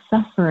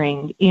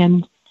long-suffering,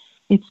 and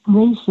it's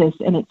gracious,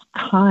 and it's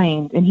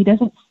kind, and he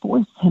doesn't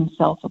force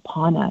himself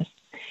upon us.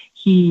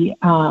 He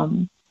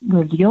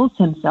reveals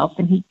himself,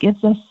 and he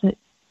gives us a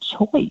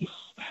choice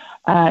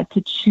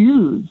to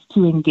choose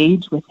to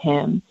engage with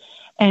him.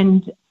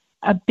 And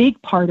a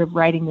big part of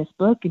writing this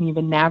book, and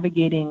even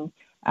navigating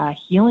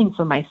healing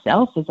for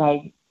myself as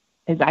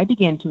I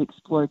began to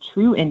explore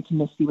true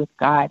intimacy with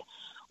God,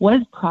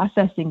 was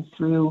processing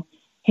through,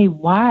 hey,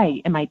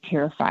 why am I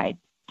terrified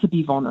to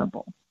be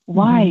vulnerable?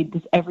 Why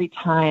does every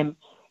time,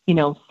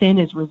 sin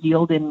is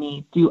revealed in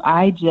me, do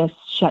I just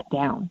shut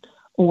down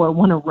or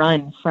want to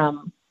run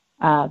from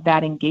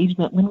that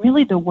engagement, when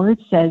really the Word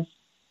says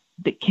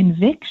that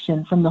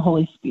conviction from the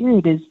Holy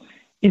Spirit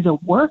is a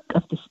work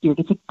of the Spirit.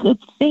 It's a good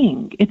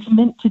thing. It's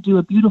meant to do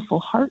a beautiful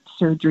heart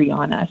surgery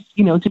on us,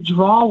 to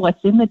draw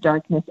what's in the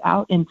darkness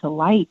out into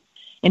light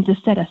and to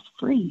set us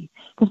free.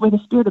 Because where the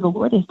Spirit of the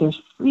Lord is,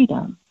 there's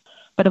freedom.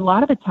 But a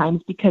lot of the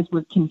times, because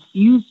we're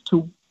confused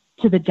to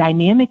the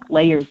dynamic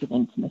layers of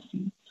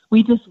intimacy,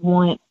 We just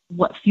want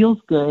what feels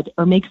good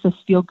or makes us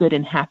feel good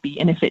and happy.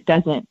 And if it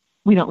doesn't,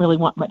 we don't really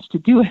want much to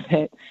do with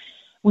it.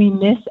 We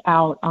miss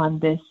out on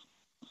this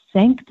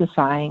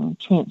sanctifying,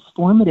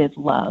 transformative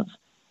love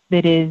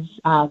that is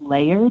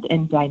layered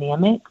and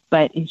dynamic,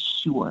 but is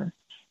sure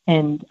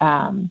and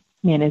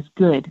is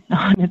good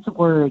on its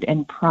word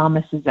and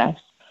promises us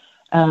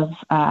of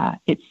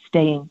its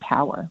staying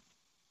power.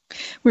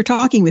 We're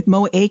talking with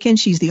Mo Aiken.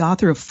 She's the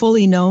author of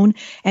Fully Known,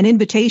 An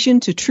Invitation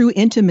to True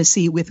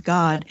Intimacy with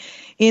God.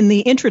 In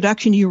the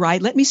introduction, you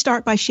write, "Let me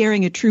start by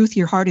sharing a truth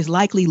your heart is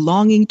likely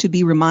longing to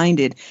be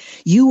reminded.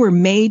 You were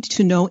made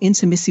to know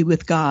intimacy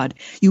with God.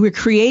 You were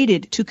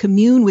created to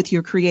commune with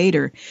your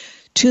Creator,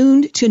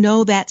 tuned to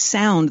know that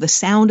sound, the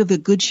sound of the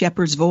Good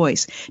Shepherd's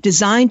voice,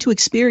 designed to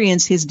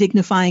experience His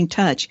dignifying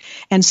touch,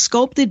 and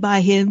sculpted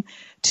by Him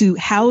to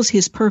house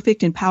His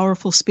perfect and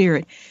powerful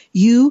Spirit.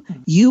 You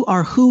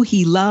are who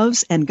He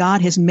loves, and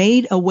God has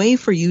made a way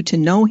for you to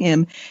know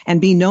Him and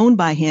be known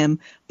by Him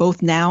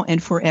both now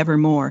and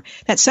forevermore."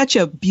 That's such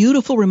a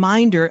beautiful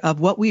reminder of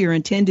what we are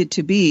intended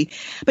to be.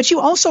 But you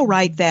also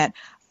write that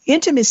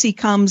intimacy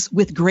comes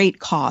with great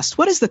cost.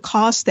 What is the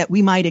cost that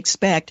we might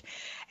expect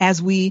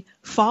as we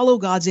follow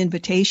God's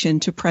invitation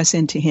to press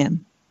into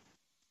Him?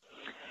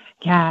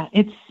 Yeah,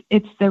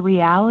 it's the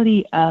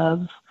reality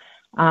of,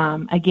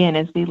 again,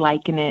 as we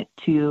liken it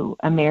to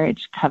a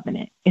marriage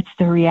covenant, it's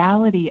the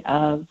reality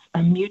of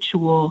a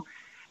mutual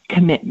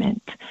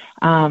commitment.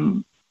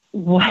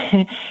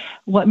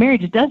 What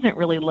marriage doesn't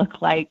really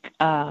look like,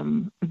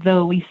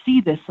 though we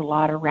see this a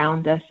lot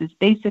around us, is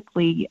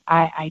basically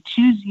I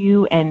choose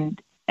you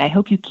and I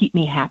hope you keep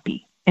me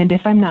happy. And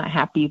if I'm not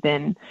happy,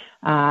 then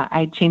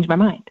I change my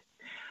mind.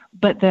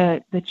 But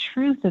the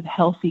truth of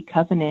healthy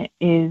covenant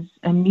is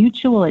a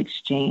mutual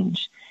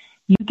exchange.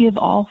 You give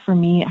all for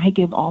me, I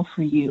give all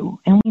for you.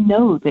 And we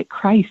know that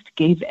Christ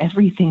gave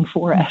everything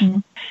for us. Mm-hmm.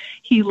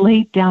 He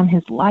laid down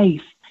His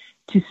life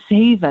to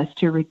save us,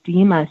 to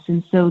redeem us.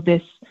 And so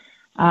this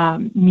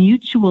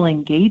mutual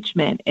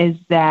engagement is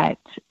that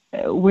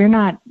we're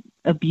not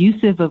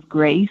abusive of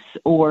grace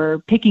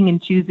or picking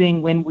and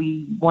choosing when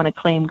we want to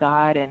claim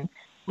God and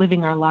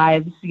living our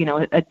lives,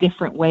 a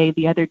different way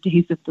the other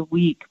days of the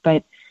week.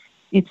 But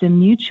it's a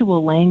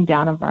mutual laying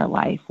down of our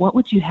life. What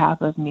would you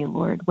have of me,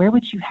 Lord? Where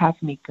would you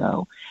have me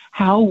go?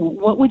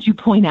 What would you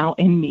point out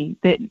in me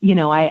that,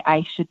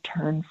 I should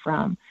turn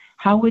from?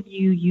 How would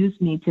you use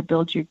me to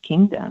build your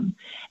kingdom?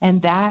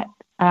 And that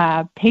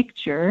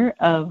picture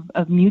of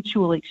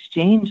mutual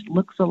exchange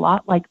looks a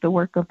lot like the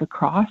work of the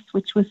cross,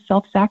 which was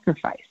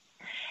self-sacrifice.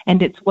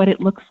 And it's what it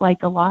looks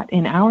like a lot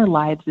in our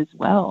lives as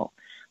well.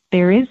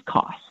 There is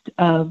cost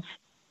of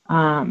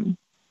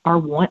our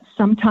wants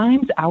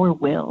sometimes, our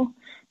will,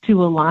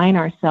 to align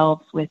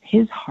ourselves with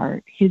His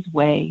heart, His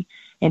way,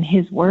 and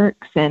His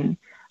works. And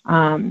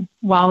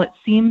while it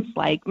seems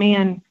like,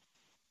 man,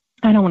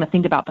 I don't want to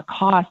think about the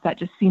cost, that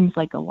just seems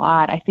like a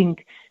lot, I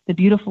think the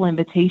beautiful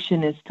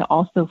invitation is to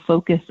also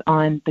focus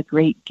on the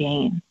great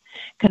gain.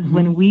 Because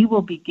when we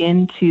will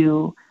begin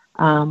to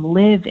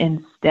live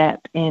in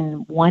step,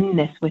 in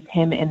oneness with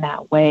Him in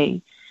that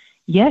way,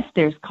 yes,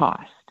 there's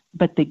cost,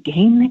 but the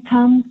gain that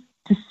comes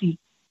to see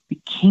the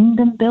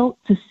kingdom built,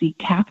 to see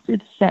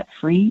captives set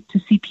free, to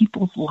see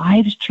people's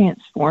lives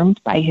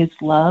transformed by His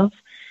love,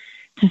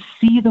 to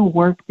see the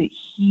work that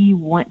He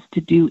wants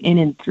to do in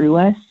and through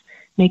us,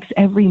 makes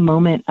every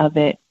moment of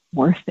it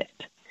worth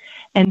it.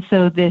 And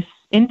so this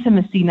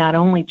intimacy not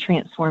only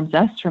transforms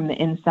us from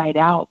the inside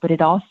out, but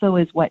it also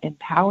is what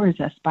empowers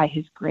us by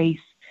His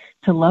grace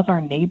to love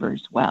our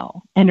neighbors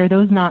well. And are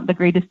those not the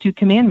greatest two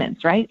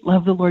commandments, right?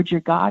 Love the Lord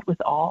your God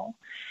with all,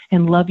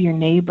 and love your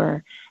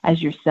neighbor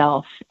as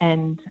yourself.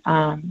 And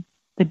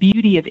the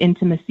beauty of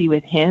intimacy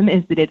with Him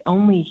is that it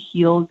only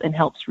heals and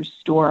helps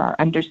restore our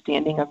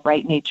understanding of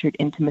right-natured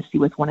intimacy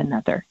with one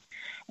another.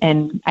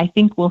 And I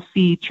think we'll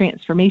see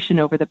transformation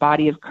over the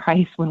body of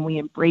Christ when we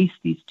embrace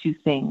these two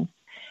things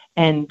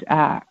and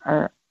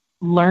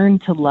learn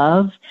to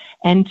love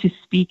and to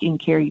speak and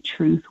carry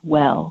truth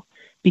well,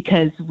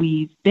 because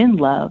we've been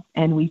loved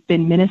and we've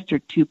been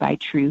ministered to by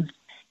truth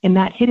in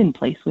that hidden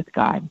place with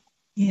God.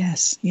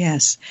 Yes,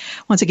 yes.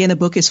 Once again, the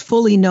book is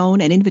Fully Known,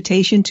 An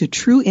Invitation to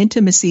True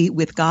Intimacy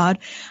with God.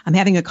 I'm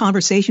having a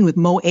conversation with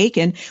Mo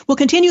Aiken. We'll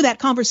continue that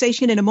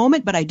conversation in a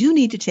moment, but I do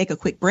need to take a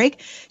quick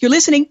break. You're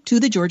listening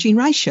to The Georgene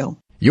Rice Show.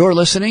 You're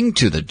listening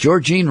to the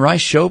Georgene Rice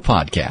Show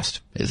podcast.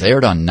 It's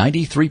aired on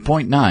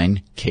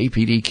 93.9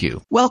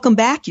 KPDQ. Welcome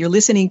back. You're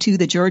listening to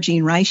the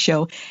Georgene Rice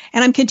Show,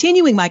 and I'm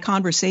continuing my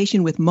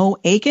conversation with Mo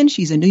Aiken.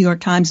 She's a New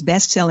York Times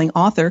best-selling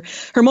author.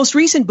 Her most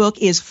recent book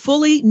is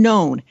Fully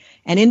Known,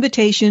 An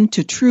Invitation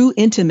to True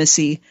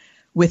Intimacy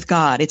with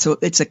God.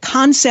 It's a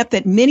concept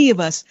that many of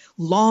us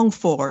long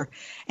for,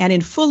 and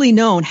in Fully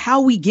Known,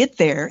 how we get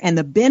there and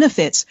the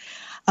benefits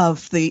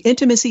of the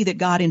intimacy that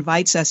God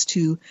invites us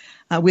to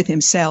with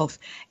Himself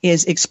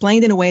is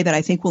explained in a way that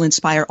I think will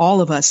inspire all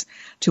of us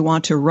to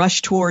want to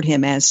rush toward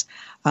Him as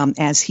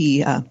as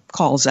he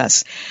calls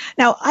us.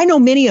 Now, I know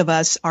many of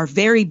us are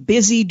very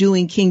busy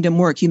doing kingdom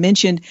work. You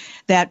mentioned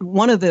that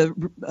one of the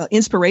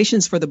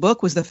inspirations for the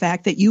book was the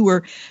fact that you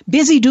were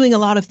busy doing a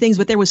lot of things,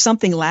 but there was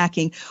something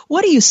lacking.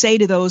 What do you say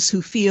to those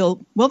who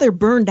feel, well, they're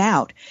burned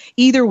out,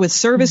 either with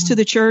service to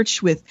the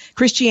church, with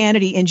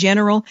Christianity in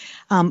general,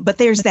 but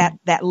there's that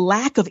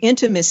lack of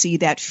intimacy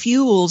that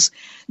fuels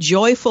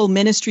joyful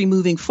ministry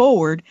moving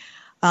forward,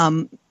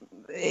 and,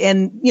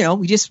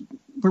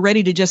 we're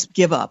ready to just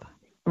give up.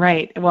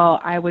 Right.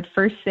 Well, I would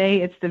first say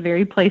it's the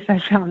very place I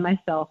found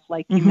myself,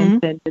 like you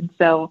mentioned. And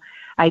so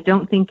I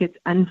don't think it's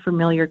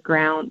unfamiliar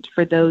ground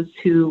for those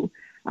who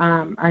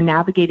are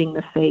navigating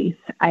the faith.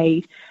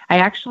 I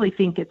actually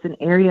think it's an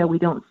area we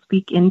don't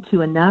speak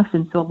into enough.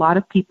 And so a lot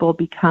of people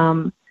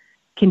become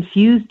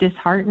confused,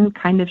 disheartened,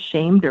 kind of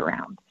shamed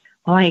around.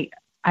 Well,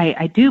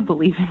 I do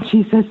believe in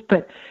Jesus,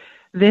 but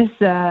this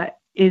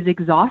is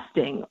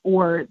exhausting,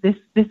 or this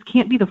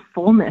can't be the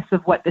fullness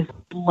of what this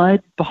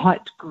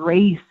blood-bought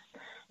grace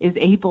is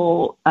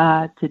able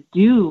to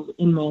do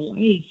in my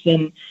life.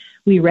 And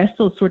we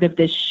wrestle sort of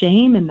this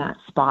shame in that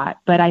spot.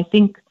 But I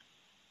think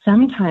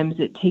sometimes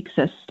it takes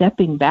us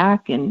stepping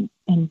back and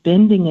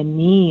bending a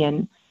knee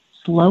and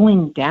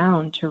slowing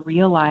down to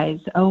realize,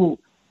 oh,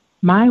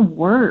 my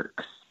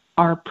works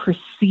are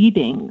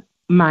preceding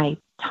my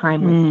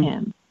time with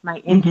him, my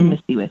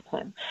intimacy with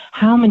him.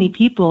 How many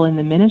people in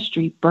the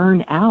ministry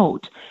burn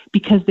out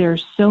because there are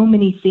so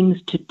many things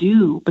to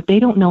do, but they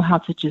don't know how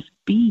to just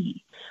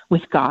be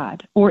with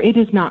God, or it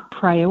is not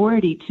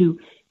priority to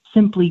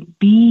simply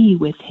be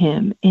with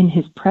him in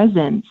his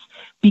presence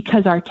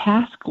because our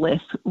task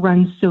list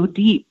runs so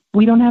deep.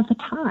 We don't have the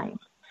time.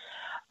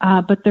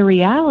 But the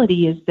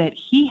reality is that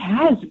he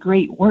has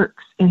great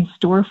works in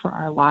store for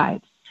our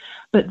lives,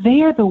 but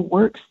they are the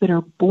works that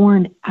are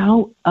born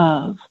out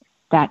of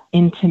that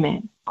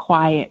intimate,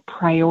 quiet,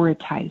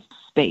 prioritized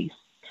space.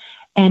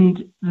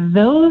 And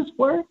those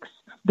works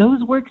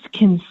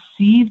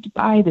conceived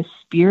by the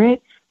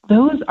Spirit,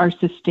 those are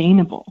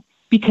sustainable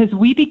because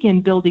we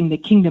begin building the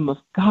kingdom of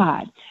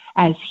God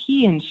as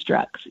he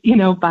instructs,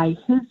 by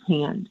his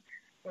hand,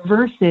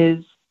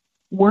 versus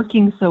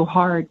working so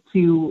hard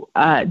to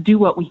do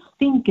what we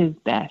think is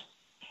best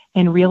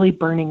and really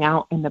burning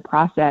out in the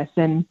process.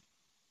 And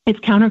it's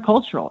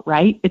countercultural,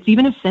 right? It's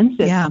even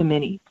offensive to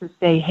many to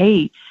say,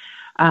 hey,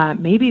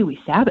 maybe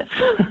we Sabbath,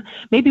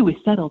 maybe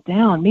we settle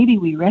down, maybe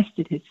we rest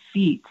at his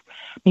feet,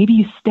 maybe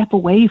you step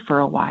away for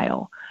a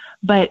while.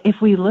 But if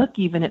we look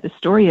even at the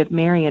story of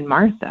Mary and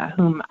Martha,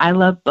 whom I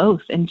love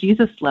both, and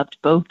Jesus loved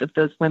both of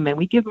those women,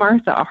 we give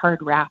Martha a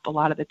hard rap a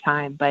lot of the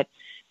time, but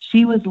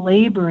she was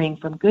laboring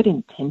from good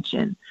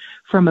intention,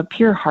 from a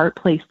pure heart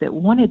place that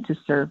wanted to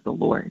serve the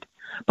Lord.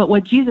 But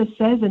what Jesus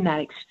says in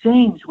that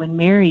exchange, when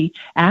Mary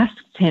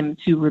asks him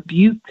to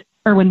rebuke,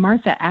 or when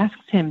Martha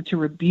asks him to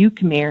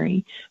rebuke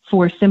Mary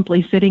for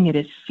simply sitting at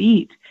his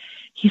feet,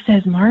 he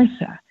says,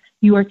 Martha,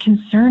 you are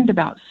concerned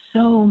about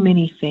so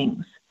many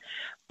things.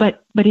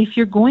 But if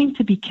you're going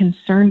to be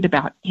concerned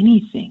about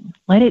anything,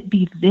 let it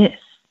be this.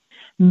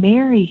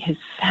 Mary has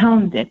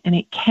found it, and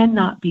it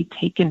cannot be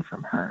taken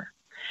from her.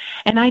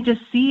 And I just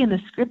see in the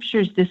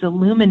scriptures this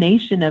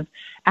illumination of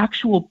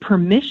actual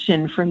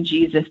permission from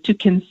Jesus to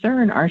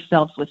concern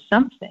ourselves with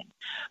something.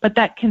 But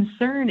that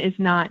concern is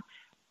not,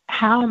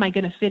 how am I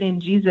going to fit in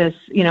Jesus?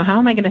 How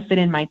am I going to fit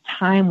in my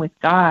time with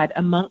God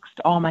amongst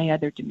all my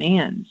other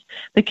demands?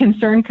 The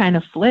concern kind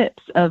of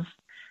flips of,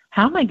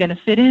 how am I going to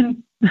fit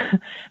in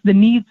the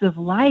needs of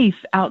life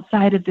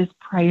outside of this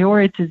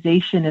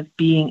prioritization of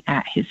being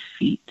at his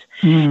feet?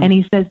 And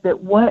he says that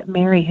what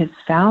Mary has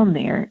found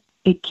there,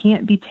 it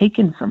can't be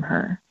taken from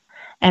her.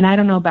 And I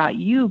don't know about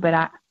you,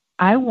 but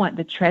I want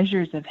the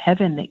treasures of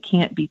heaven that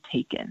can't be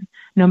taken,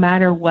 no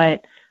matter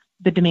what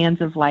the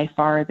demands of life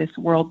are, this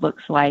world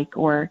looks like,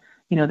 or,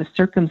 the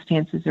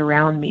circumstances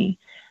around me.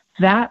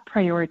 That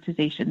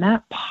prioritization,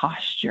 that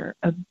posture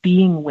of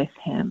being with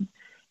him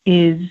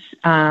is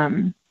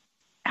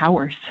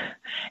ours,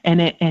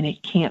 and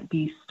it can't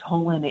be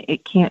stolen.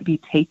 It can't be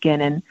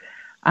taken.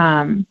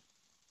 And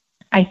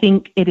I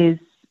think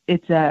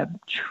it's a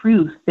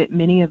truth that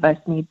many of us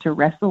need to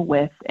wrestle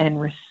with and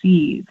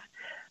receive,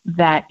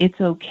 that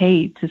it's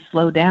okay to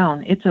slow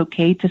down. It's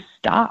okay to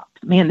stop.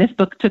 Man, this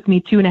book took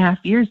me 2.5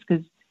 years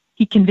because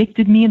he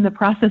convicted me in the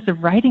process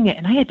of writing it,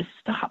 and I had to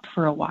stop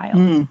for a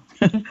while.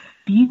 Just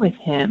be with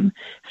him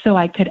so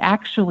I could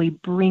actually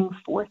bring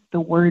forth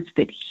the words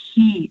that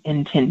he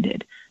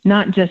intended,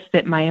 not just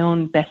that my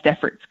own best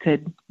efforts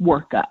could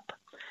work up.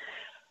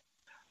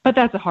 But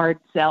that's a hard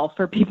sell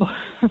for people,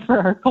 for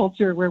our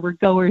culture where we're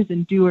goers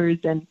and doers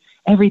and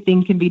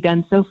everything can be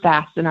done so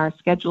fast and our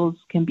schedules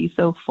can be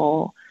so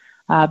full.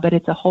 But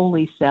it's a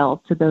holy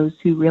sell to those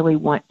who really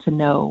want to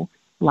know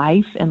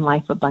life and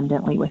life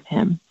abundantly with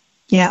him.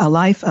 Yeah, a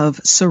life of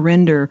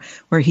surrender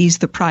where he's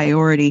the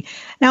priority.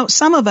 Now,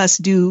 some of us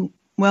do,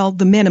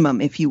 the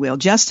minimum, if you will,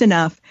 just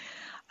enough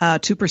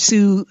to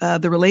pursue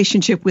the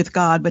relationship with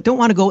God, but don't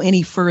want to go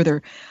any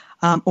further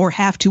or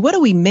have to. What do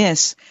we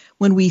miss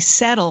when we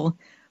settle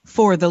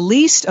for the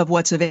least of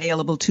what's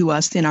available to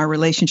us in our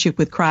relationship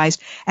with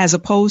Christ, as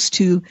opposed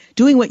to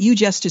doing what you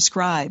just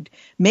described,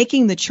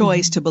 making the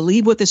choice to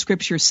believe what the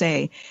scriptures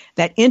say,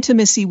 that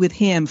intimacy with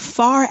him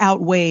far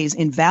outweighs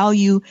in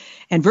value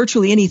and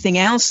virtually anything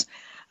else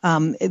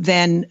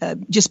than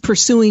just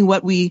pursuing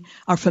what we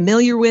are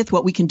familiar with,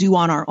 what we can do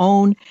on our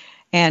own.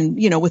 And,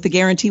 with the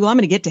guarantee, well, I'm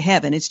going to get to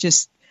heaven. It's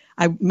just,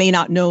 I may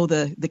not know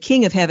the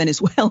King of heaven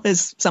as well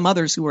as some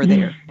others who are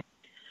there.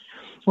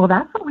 Well,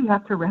 that's what we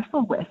have to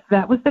wrestle with.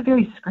 That was the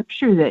very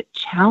scripture that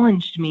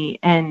challenged me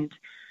and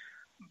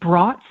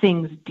brought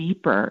things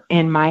deeper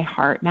in my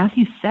heart.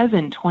 Matthew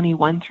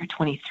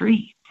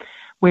 7:21-23,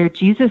 where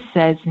Jesus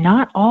says,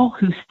 "Not all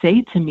who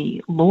say to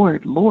me,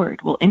 'Lord,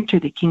 Lord,' will enter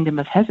the kingdom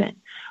of heaven.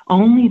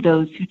 Only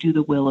those who do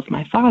the will of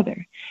my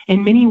Father.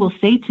 And many will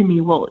say to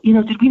me, 'Well,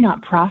 did we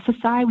not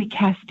prophesy? We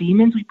cast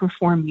demons, we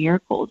perform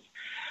miracles.'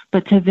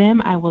 But to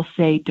them I will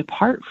say,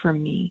 'Depart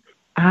from me.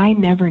 I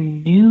never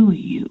knew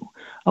you.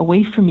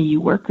 Away from me,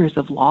 you workers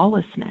of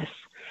lawlessness.'"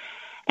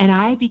 And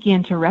I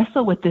began to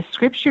wrestle with this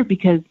scripture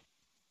because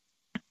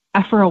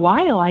for a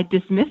while I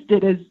dismissed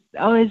it as,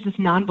 it's just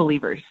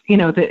non-believers,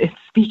 that it's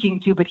speaking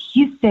to. But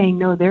he's saying,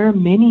 no, there are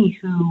many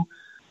who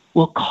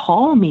will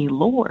call me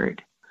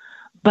Lord.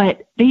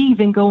 But they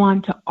even go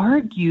on to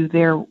argue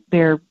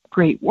their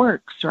great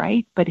works,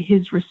 right? But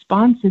his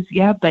response is,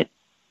 yeah, but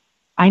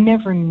I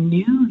never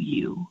knew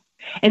you.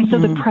 And so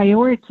the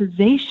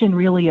prioritization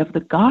really of the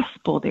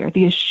gospel there,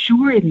 the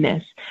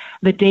assuredness,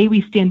 the day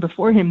we stand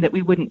before him, that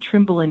we wouldn't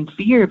tremble in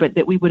fear, but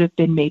that we would have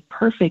been made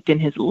perfect in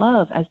his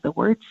love, as the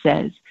word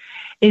says,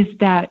 is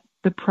that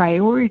the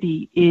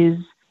priority is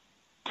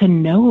to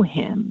know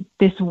him.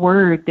 This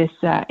word,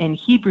 in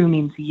Hebrew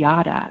means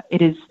yada.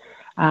 It is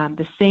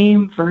the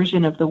same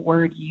version of the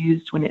word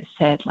used when it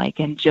said,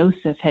 and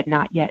Joseph had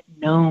not yet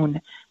known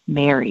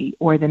Mary,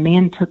 or the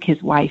man took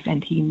his wife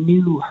and he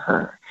knew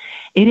her.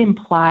 It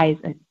implies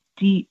a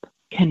deep,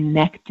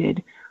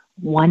 connected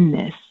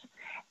oneness.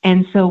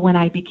 And so when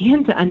I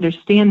began to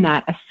understand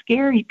that, a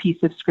scary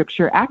piece of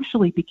scripture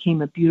actually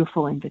became a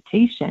beautiful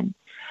invitation.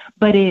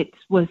 But it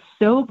was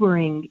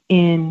sobering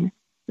in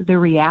the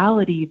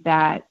reality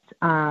that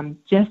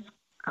just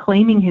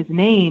claiming his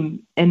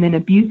name and then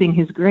abusing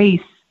his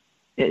grace,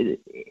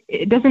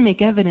 it doesn't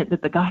make evident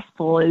that the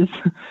gospel is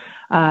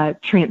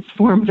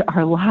transformed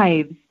our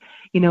lives.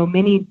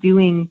 Many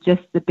doing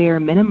just the bare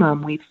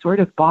minimum. We've sort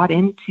of bought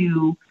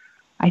into,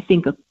 I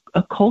think,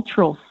 a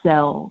cultural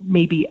sell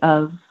maybe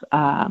of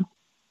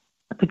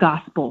the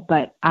gospel.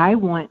 But I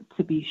want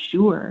to be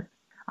sure.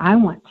 I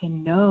want to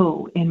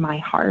know in my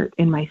heart,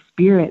 in my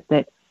spirit,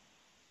 that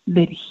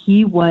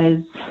he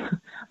was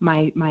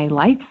my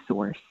life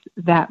source,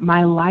 that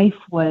my life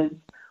was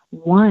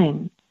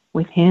one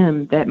with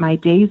him, that my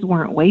days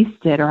weren't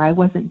wasted or I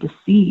wasn't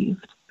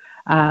deceived,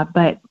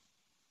 but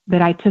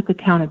that I took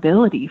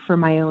accountability for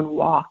my own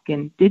walk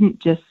and didn't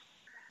just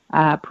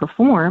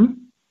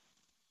perform,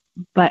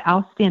 but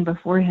I'll stand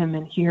before him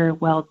and hear,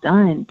 "Well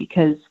done,"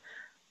 because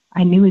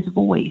I knew his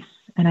voice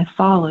and I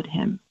followed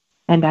him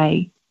and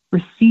I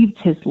received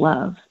his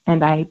love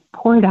and I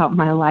poured out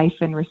my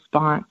life in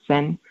response.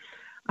 And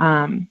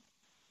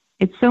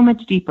it's so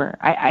much deeper.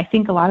 I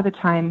think a lot of the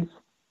times,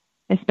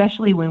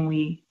 especially when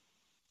we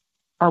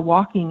are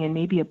walking in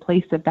maybe a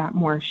place of that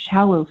more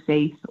shallow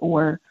faith,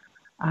 or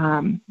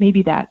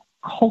maybe that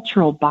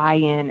cultural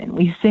buy-in, and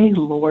we say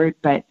Lord,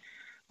 but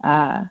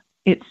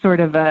it's sort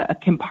of a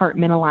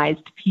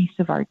compartmentalized piece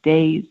of our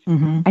days.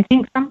 I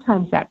think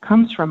sometimes that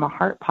comes from a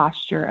heart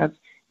posture of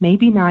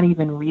maybe not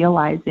even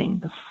realizing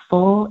the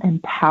full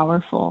and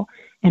powerful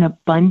and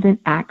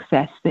abundant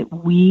access that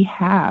we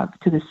have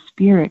to the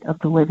Spirit of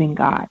the living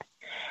God.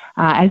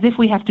 As if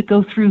we have to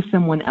go through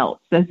someone else,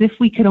 as if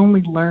we could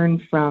only learn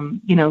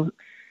from,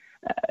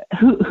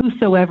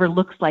 whosoever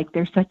looks like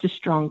they're such a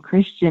strong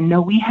Christian.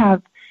 No, we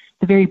have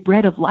the very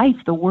bread of life,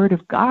 the Word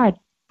of God,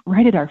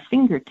 right at our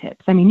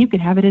fingertips. I mean, you can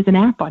have it as an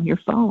app on your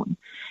phone.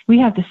 We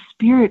have the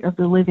Spirit of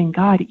the living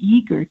God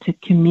eager to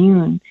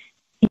commune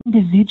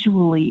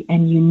individually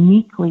and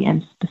uniquely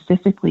and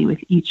specifically with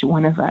each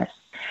one of us.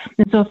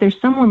 And so if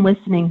there's someone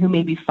listening who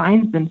maybe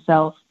finds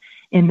themselves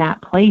in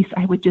that place,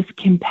 I would just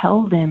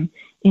compel them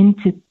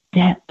into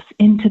depths,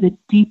 into the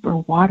deeper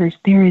waters.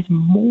 There is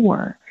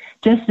more.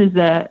 Just as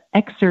the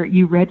excerpt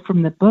you read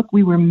from the book,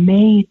 we were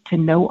made to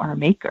know our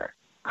Maker,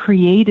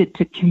 created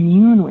to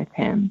commune with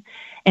him.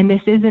 And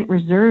this isn't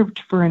reserved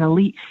for an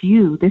elite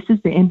few. This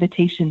is the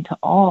invitation to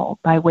all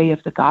by way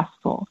of the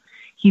gospel.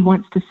 He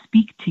wants to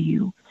speak to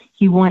you.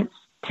 He wants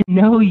to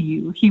know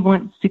you. He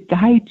wants to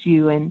guide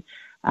you and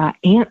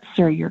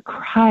answer your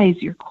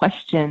cries, your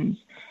questions.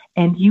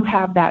 And you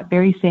have that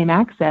very same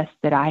access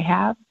that I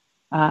have,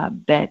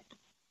 that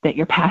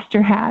your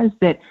pastor has,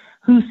 that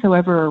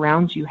whosoever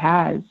around you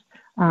has.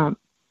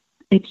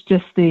 It's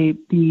just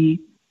the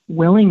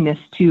willingness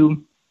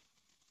to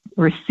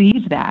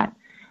receive that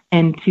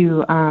and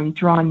to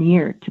draw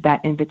near to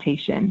that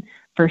invitation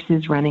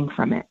versus running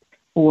from it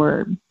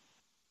or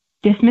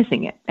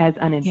dismissing it as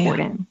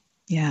unimportant.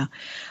 Yeah.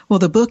 Well,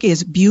 the book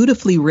is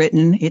beautifully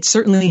written. It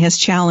certainly has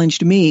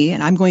challenged me,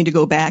 and I'm going to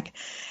go back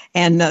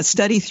and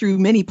study through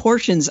many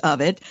portions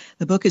of it.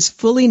 The book is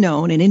Fully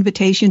Known, An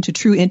Invitation to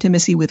True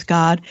Intimacy with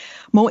God.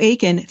 Mo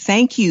Aiken,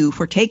 thank you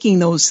for taking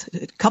those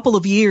couple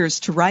of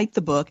years to write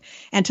the book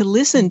and to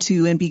listen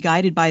to and be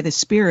guided by the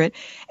Spirit.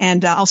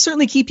 And I'll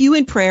certainly keep you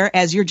in prayer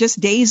as you're just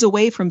days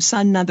away from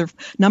son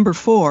number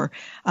 4.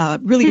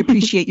 Really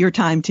appreciate your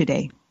time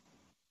today.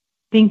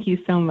 Thank you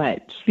so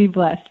much. Be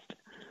blessed.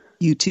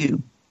 You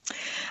too.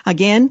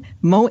 Again,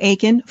 Mo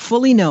Aiken,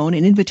 Fully Known,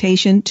 An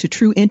Invitation to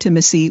True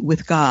Intimacy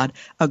with God.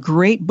 A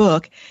great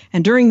book.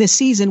 And during this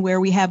season where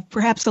we have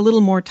perhaps a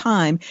little more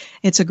time,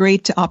 it's a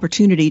great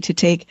opportunity to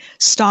take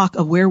stock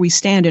of where we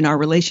stand in our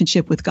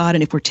relationship with God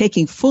and if we're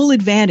taking full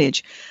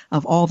advantage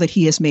of all that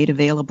He has made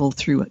available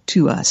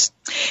to us.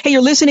 Hey,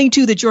 you're listening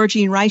to The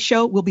Georgene Rice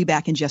Show. We'll be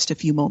back in just a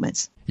few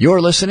moments.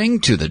 You're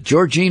listening to The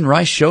Georgene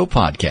Rice Show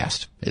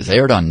podcast. It's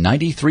aired on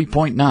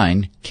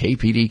 93.9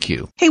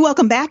 KPDQ. Hey,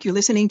 welcome back. You're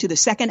listening to the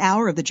second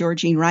hour of The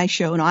Georgene Rice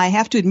Show. And I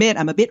have to admit,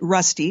 I'm a bit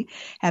rusty,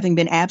 having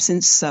been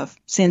absent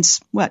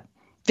since,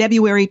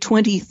 February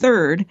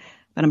 23rd.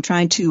 But I'm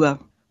trying to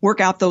work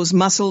out those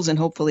muscles, and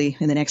hopefully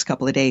in the next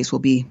couple of days we'll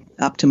be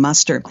up to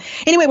muster.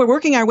 Anyway, we're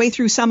working our way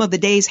through some of the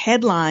day's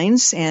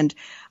headlines, and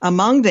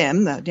among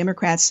them, the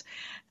Democrats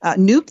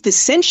nuked the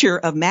censure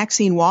of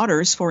Maxine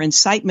Waters for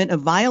incitement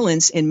of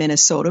violence in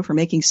Minnesota for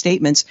making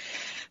statements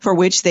for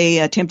which they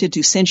attempted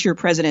to censure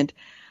President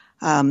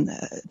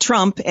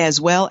Trump, as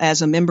well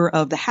as a member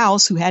of the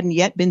House who hadn't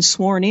yet been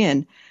sworn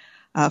in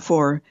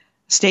for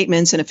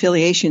statements and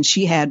affiliations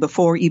she had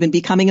before even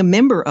becoming a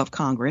member of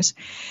Congress.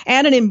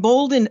 And an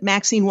emboldened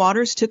Maxine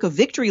Waters took a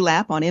victory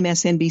lap on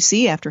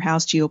MSNBC after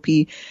House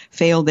GOP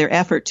failed their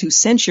effort to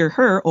censure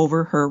her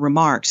over her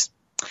remarks.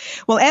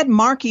 Well, Ed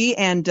Markey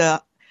and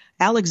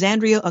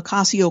Alexandria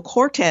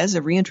Ocasio-Cortez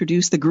have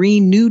reintroduced the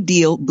Green New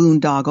Deal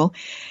boondoggle,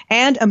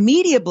 and a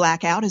media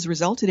blackout has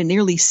resulted in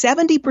nearly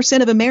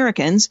 70% of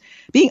Americans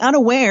being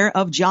unaware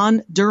of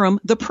John Durham,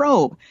 the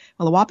probe.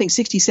 Well, a whopping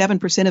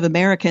 67% of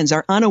Americans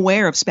are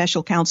unaware of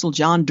Special Counsel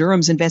John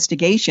Durham's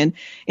investigation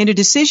into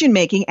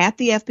decision-making at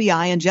the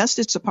FBI and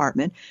Justice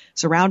Department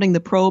surrounding the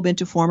probe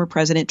into former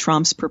President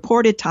Trump's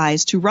purported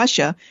ties to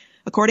Russia,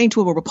 according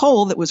to a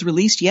poll that was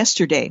released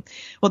yesterday.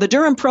 Well, the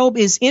Durham probe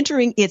is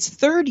entering its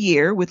third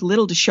year with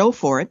little to show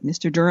for it.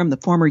 Mr. Durham, the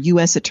former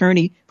U.S.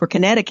 Attorney for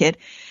Connecticut,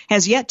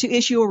 has yet to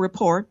issue a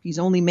report. He's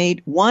only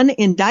made one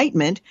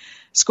indictment,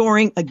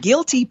 scoring a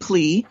guilty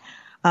plea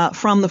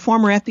from the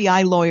former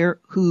FBI lawyer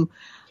who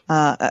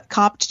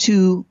copped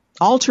to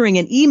altering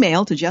an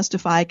email to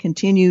justify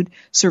continued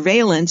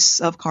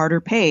surveillance of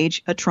Carter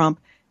Page, a Trump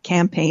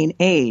campaign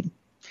aide.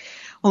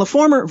 Well, a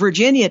former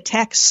Virginia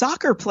Tech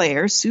soccer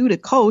player sued a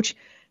coach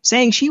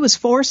saying she was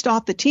forced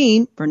off the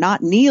team for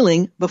not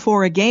kneeling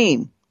before a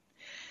game.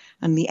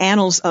 In the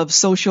annals of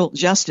social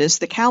justice,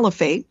 the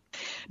caliphate,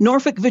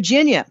 Norfolk,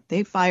 Virginia,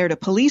 they fired a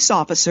police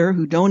officer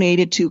who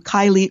donated to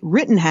Kylie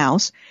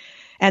Rittenhouse,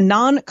 and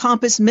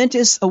non-compos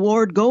mentis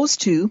award goes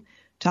to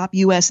top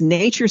U.S.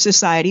 Nature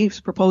Society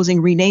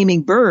proposing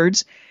renaming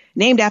birds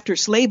named after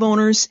slave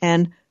owners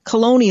and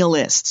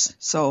colonialists.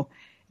 So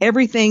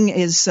everything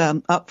is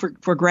up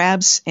for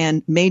grabs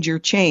and major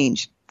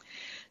change.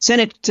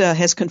 Senate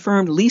has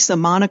confirmed Lisa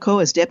Monaco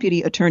as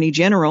Deputy Attorney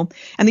General,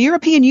 and the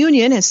European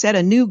Union has set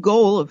a new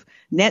goal of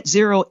net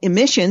zero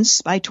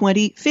emissions by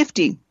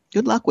 2050.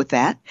 Good luck with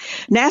that.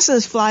 NASA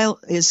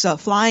is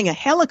flying a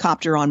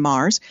helicopter on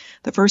Mars,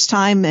 the first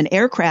time an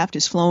aircraft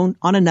is flown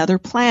on another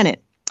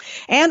planet.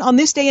 And on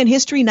this day in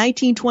history,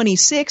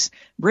 1926,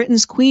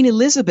 Britain's Queen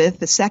Elizabeth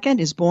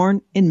II is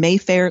born in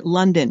Mayfair,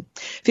 London.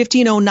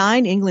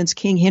 1509, England's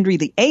King Henry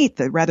VIII,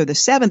 the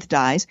 7th,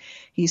 dies.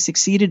 He's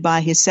succeeded by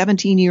his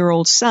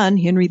 17-year-old son,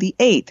 Henry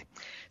VIII.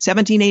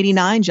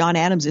 1789, John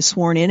Adams is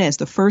sworn in as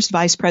the first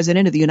Vice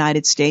President of the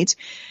United States.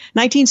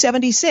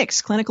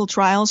 1976, clinical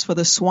trials for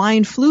the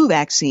swine flu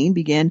vaccine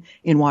begin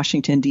in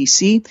Washington,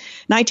 D.C.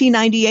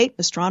 1998,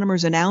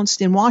 astronomers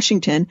announced in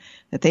Washington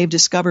that they've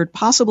discovered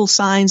possible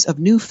signs of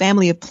new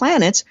family of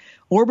planets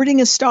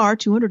orbiting a star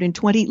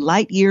 220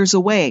 light years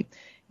away. It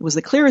was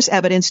the clearest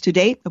evidence to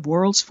date of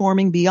worlds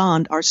forming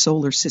beyond our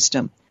solar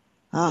system.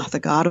 The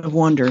God of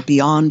wonder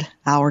beyond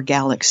our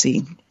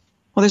galaxy.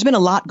 Well, there's been a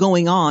lot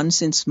going on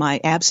since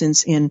my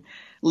absence in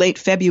late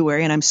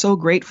February, and I'm so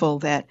grateful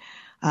that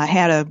I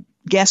had a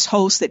guest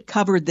host that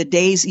covered the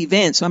day's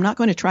events. So I'm not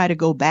going to try to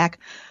go back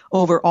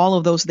over all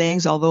of those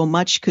things, although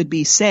much could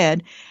be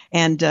said.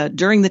 And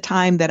during the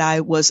time that I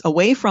was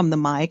away from the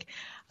mic,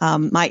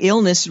 my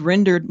illness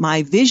rendered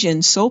my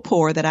vision so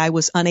poor that I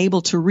was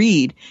unable to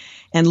read,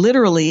 and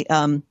literally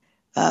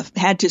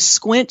had to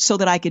squint so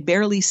that I could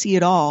barely see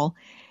it all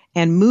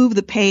and move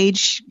the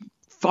page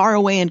far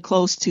away and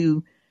close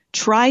to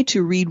try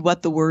to read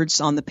what the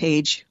words on the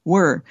page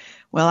were.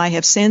 Well, I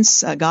have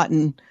since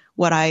gotten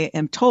what I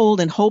am told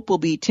and hope will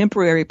be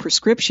temporary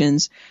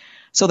prescriptions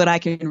so that I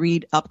can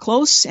read up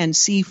close and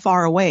see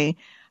far away.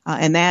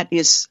 And that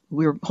is,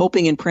 we're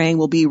hoping and praying,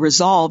 will be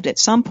resolved at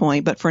some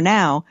point. But for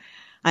now,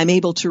 I'm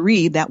able to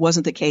read. That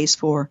wasn't the case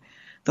for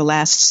the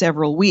last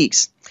several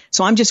weeks.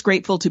 So I'm just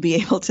grateful to be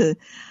able to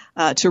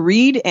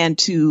read and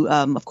to,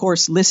 of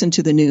course, listen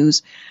to the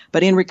news.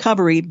 But in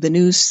recovery, the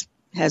news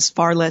has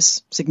far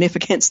less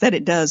significance than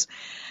it does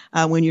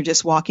when you're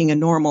just walking a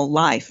normal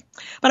life.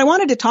 But I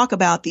wanted to talk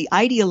about the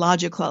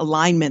ideological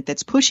alignment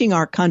that's pushing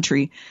our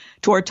country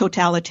toward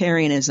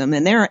totalitarianism.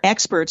 And there are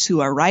experts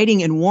who are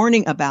writing and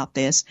warning about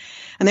this.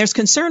 And there's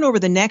concern over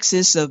the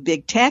nexus of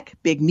big tech,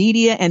 big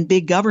media, and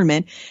big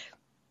government,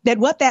 that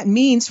what that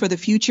means for the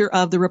future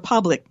of the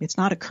republic. It's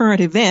not a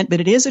current event, but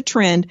it is a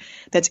trend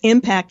that's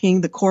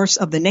impacting the course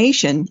of the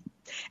nation.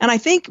 And I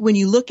think when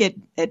you look at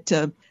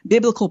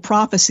biblical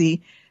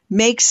prophecy,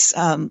 makes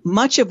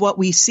much of what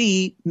we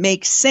see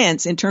make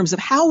sense in terms of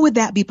how would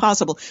that be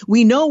possible?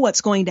 We know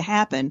what's going to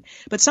happen,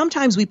 but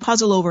sometimes we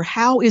puzzle over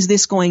how is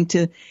this going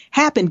to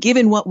happen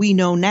given what we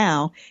know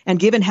now and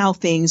given how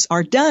things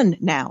are done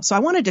now. So I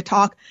wanted to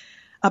talk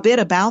a bit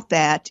about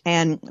that.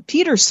 And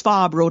Peter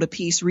Svab wrote a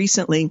piece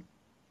recently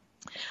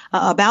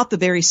about the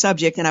very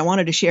subject, and I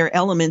wanted to share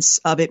elements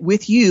of it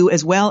with you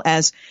as well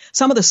as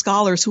some of the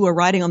scholars who are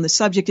writing on the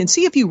subject and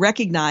see if you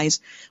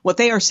recognize what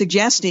they are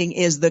suggesting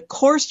is the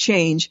course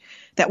change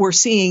that we're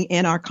seeing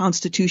in our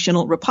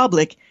constitutional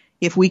republic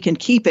if we can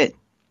keep it.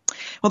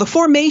 Well, the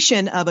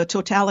formation of a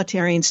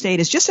totalitarian state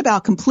is just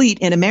about complete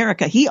in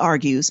America, he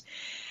argues,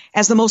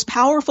 as the most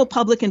powerful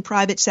public and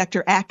private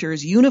sector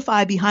actors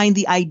unify behind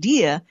the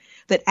idea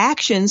that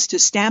actions to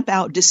stamp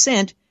out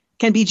dissent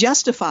can be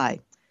justified.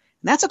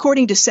 That's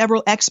according to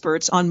several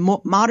experts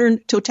on modern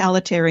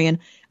totalitarian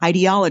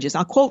ideologies.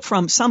 I'll quote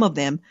from some of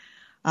them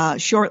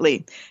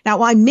shortly. Now,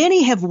 while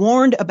many have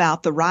warned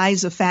about the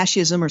rise of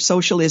fascism or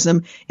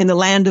socialism in the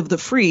land of the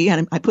free,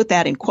 and I put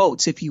that in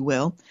quotes, if you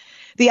will,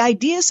 the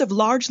ideas have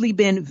largely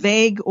been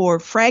vague or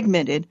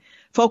fragmented,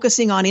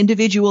 focusing on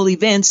individual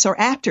events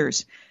or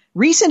actors.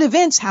 Recent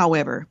events,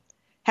 however,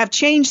 have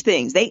changed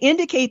things. They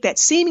indicate that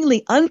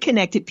seemingly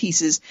unconnected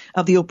pieces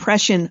of the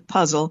oppression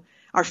puzzle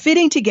are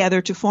fitting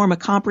together to form a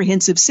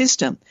comprehensive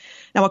system.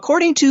 Now,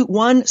 according to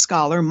one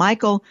scholar,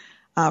 Michael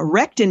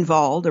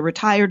Rechtenwald, a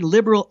retired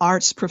liberal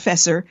arts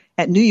professor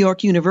at New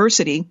York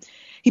University,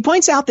 he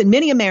points out that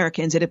many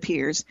Americans, it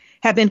appears,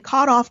 have been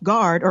caught off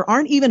guard or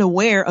aren't even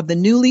aware of the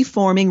newly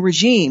forming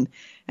regime,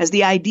 as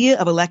the idea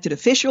of elected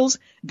officials,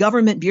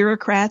 government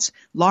bureaucrats,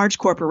 large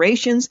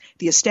corporations,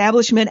 the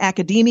establishment,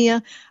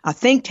 academia,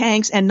 think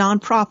tanks and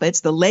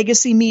nonprofits, the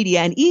legacy media,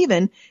 and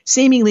even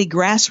seemingly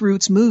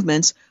grassroots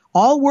movements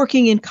all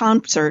working in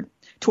concert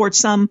towards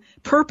some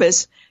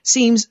purpose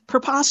seems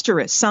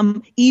preposterous,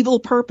 some evil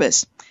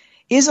purpose.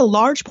 Is a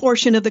large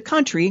portion of the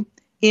country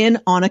in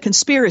on a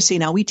conspiracy?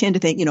 Now, we tend to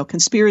think,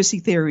 conspiracy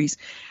theories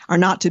are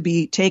not to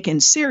be taken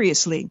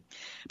seriously.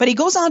 But he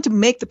goes on to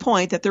make the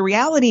point that the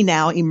reality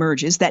now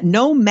emerges that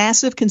no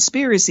massive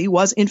conspiracy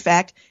was in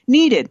fact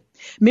needed,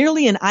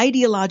 merely an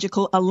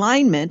ideological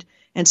alignment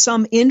and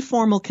some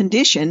informal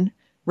condition,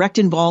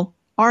 Rechtenwald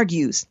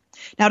argues.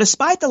 Now,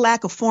 despite the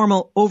lack of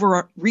formal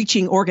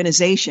overreaching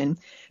organization,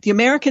 the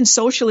American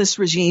socialist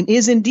regime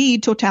is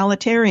indeed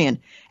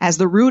totalitarian, as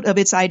the root of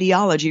its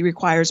ideology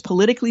requires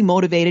politically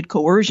motivated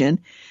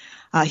coercion.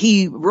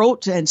 He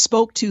wrote and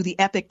spoke to the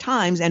Epoch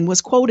Times and was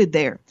quoted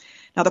there.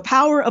 Now, the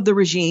power of the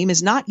regime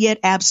is not yet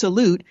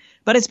absolute,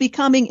 but it's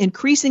becoming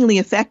increasingly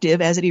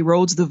effective as it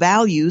erodes the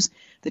values,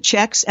 the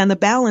checks, and the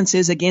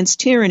balances against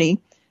tyranny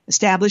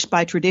established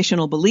by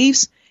traditional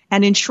beliefs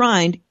and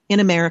enshrined in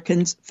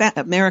America's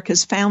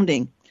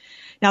founding.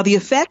 Now, the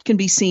effect can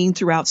be seen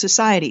throughout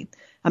society.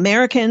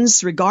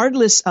 Americans,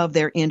 regardless of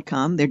their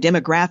income, their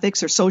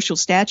demographics, or social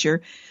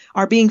stature,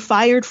 are being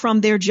fired from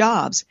their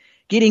jobs,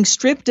 getting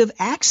stripped of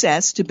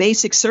access to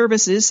basic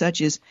services such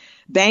as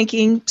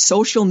banking,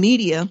 social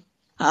media,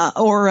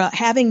 or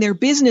having their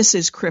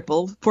businesses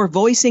crippled for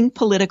voicing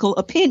political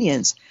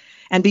opinions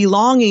and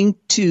belonging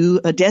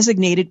to a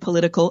designated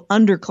political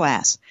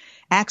underclass.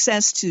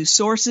 Access to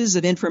sources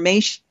of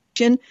information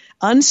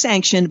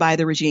unsanctioned by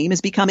the regime is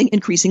becoming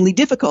increasingly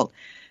difficult.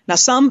 Now,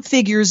 some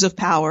figures of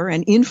power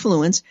and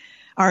influence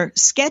are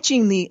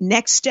sketching the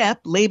next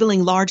step,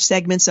 labeling large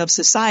segments of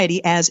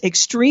society as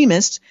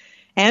extremists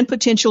and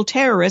potential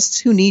terrorists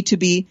who need to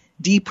be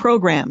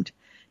deprogrammed.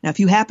 Now, if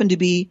you happen to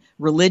be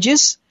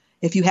religious,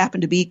 if you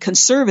happen to be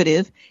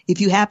conservative,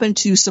 if you happen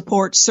to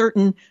support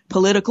certain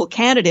political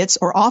candidates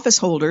or office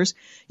holders,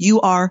 you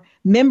are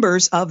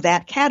members of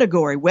that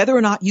category, whether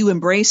or not you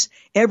embrace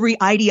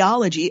every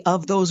ideology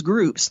of those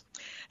groups.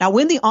 Now,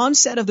 when the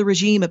onset of the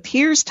regime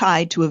appears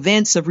tied to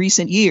events of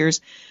recent years,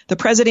 the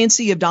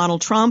presidency of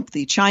Donald Trump,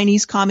 the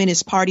Chinese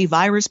Communist Party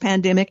virus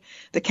pandemic,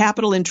 the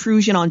Capitol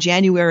intrusion on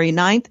January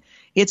 9th,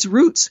 its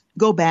roots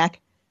go back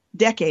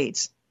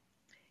decades.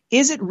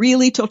 Is it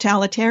really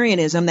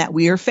totalitarianism that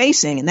we are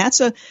facing? And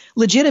that's a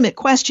legitimate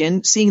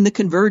question, seeing the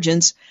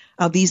convergence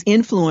of these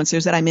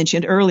influencers that I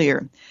mentioned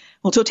earlier.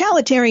 Well,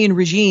 totalitarian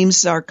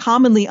regimes are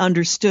commonly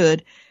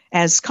understood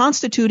as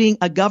constituting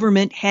a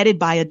government headed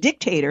by a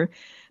dictator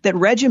that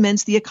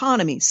regiments the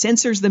economy,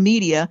 censors the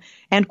media,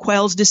 and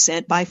quells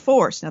dissent by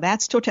force. Now,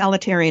 that's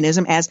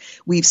totalitarianism as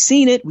we've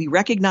seen it, we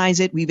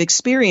recognize it, we've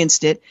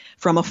experienced it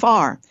from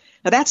afar.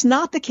 Now, that's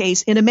not the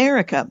case in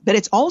America, but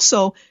it's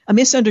also a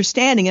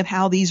misunderstanding of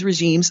how these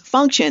regimes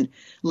function.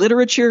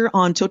 Literature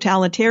on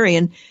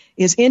totalitarian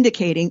is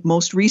indicating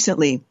most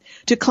recently.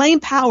 To claim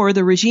power,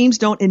 the regimes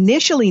don't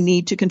initially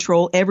need to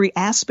control every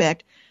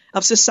aspect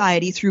of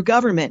society through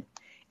government.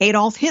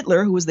 Adolf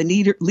Hitler, who was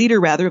the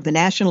leader of the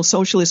National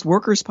Socialist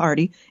Workers'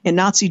 Party in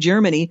Nazi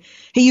Germany,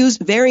 he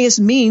used various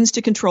means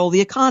to control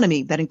the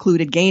economy that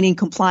included gaining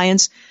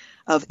compliance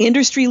of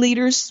industry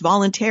leaders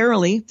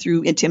voluntarily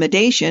through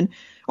intimidation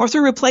or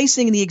through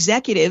replacing the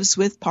executives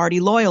with party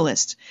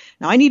loyalists.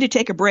 Now, I need to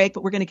take a break,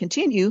 but we're going to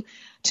continue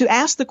to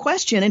ask the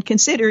question and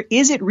consider,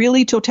 is it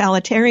really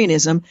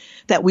totalitarianism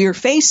that we are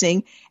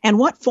facing, and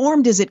what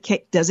form does it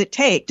take?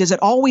 Does it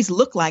always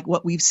look like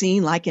what we've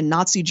seen, like in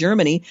Nazi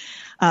Germany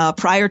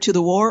prior to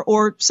the war,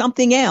 or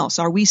something else?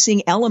 Are we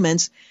seeing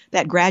elements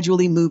that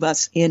gradually move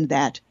us in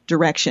that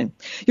direction?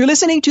 You're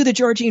listening to The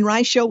Georgene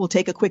Rice Show. We'll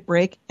take a quick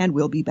break, and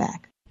we'll be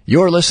back.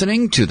 You're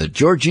listening to the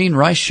Georgene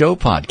Rice Show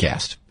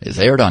podcast. It's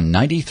aired on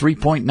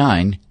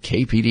 93.9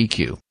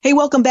 KPDQ. Hey,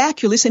 welcome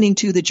back. You're listening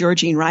to the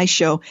Georgene Rice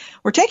Show.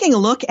 We're taking a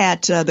look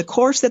at the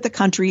course that the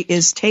country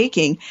is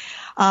taking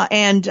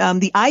and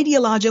the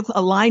ideological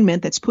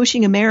alignment that's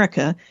pushing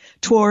America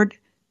toward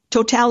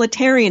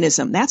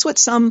totalitarianism. That's what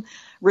some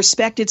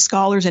respected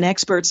scholars and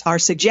experts are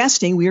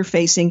suggesting we are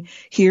facing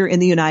here in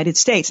the United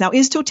States. Now,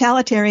 is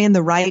totalitarian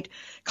the right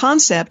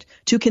concept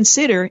to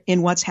consider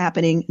in what's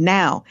happening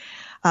now?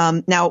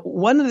 Now,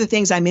 one of the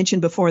things I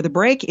mentioned before the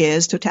break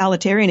is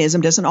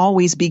totalitarianism doesn't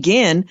always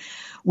begin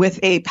with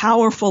a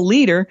powerful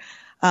leader.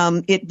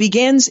 It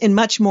begins in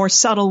much more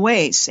subtle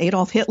ways.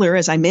 Adolf Hitler,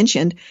 as I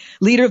mentioned,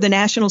 leader of the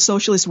National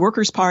Socialist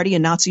Workers' Party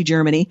in Nazi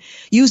Germany,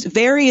 used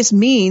various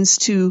means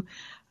to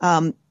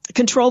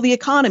control the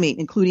economy,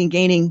 including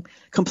gaining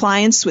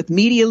compliance with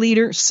media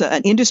leaders,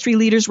 industry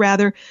leaders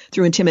rather,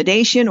 through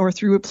intimidation or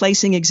through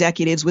replacing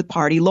executives with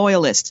party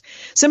loyalists.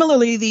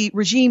 Similarly, the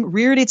regime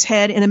reared its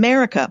head in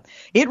America.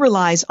 It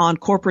relies on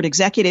corporate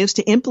executives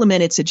to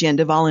implement its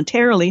agenda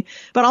voluntarily,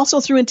 but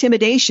also through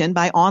intimidation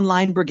by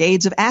online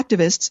brigades of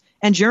activists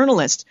and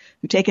journalists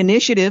who take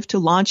initiative to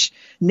launch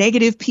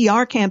negative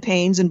PR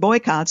campaigns and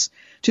boycotts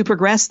to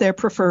progress their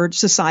preferred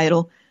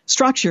societal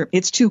structure.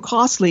 It's too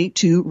costly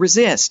to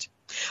resist.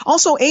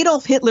 Also,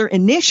 Adolf Hitler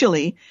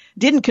initially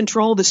didn't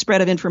control the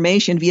spread of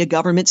information via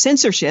government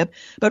censorship,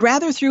 but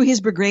rather through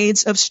his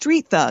brigades of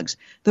street thugs,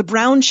 the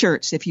brown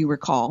shirts, if you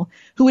recall,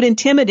 who would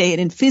intimidate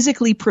and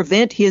physically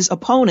prevent his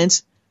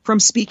opponents from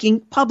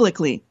speaking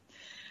publicly.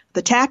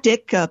 The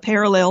tactic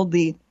paralleled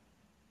the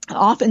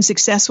often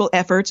successful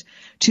efforts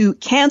to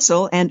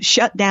cancel and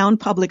shut down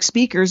public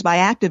speakers by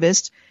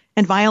activists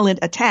and violent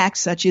attacks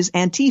such as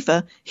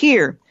Antifa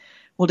here.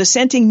 Well,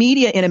 dissenting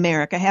media in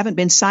America haven't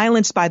been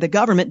silenced by the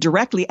government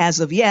directly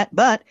as of yet,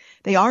 but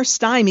they are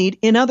stymied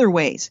in other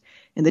ways.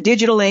 In the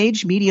digital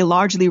age, media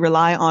largely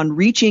rely on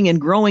reaching and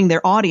growing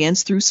their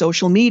audience through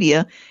social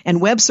media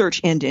and web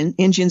search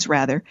engines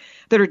that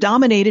are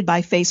dominated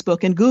by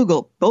Facebook and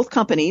Google. Both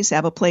companies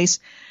have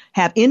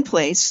in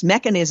place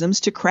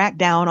mechanisms to crack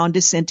down on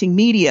dissenting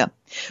media.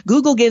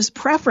 Google gives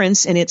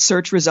preference in its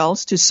search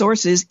results to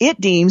sources it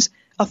deems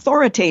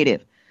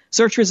authoritative.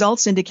 Search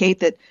results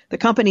indicate that the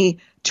company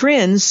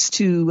trends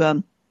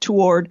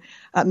toward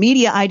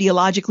media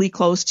ideologically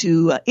close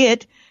to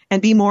it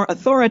and be more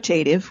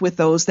authoritative with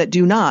those that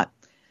do not.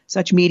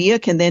 Such media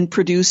can then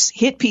produce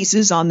hit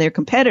pieces on their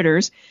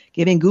competitors,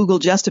 giving Google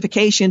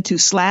justification to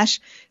slash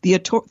the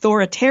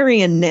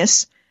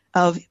authoritarianness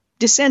of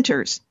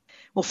dissenters.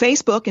 Well,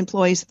 Facebook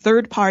employs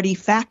third-party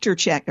fact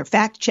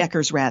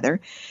checkers,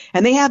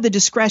 and they have the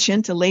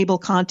discretion to label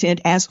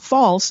content as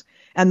false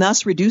and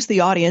thus reduce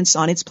the audience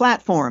on its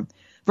platform.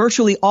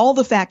 Virtually all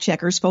the fact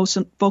checkers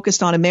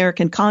focused on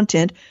American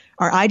content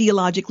are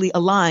ideologically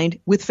aligned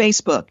with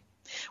Facebook.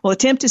 Well,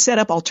 attempts to set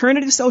up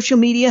alternative social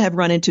media have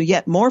run into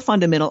yet more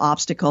fundamental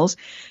obstacles,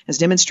 as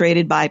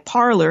demonstrated by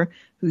Parler,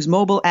 whose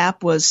mobile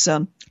app was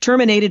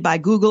terminated by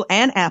Google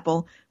and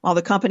Apple while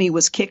the company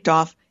was kicked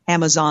off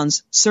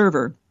Amazon's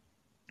server.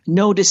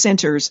 No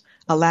dissenters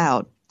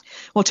allowed.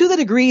 Well, to the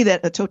degree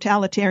that a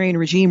totalitarian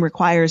regime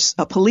requires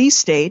a police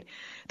state,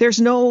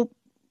 there's no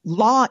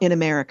law in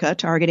America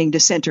targeting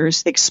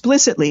dissenters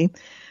explicitly,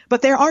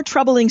 but there are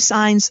troubling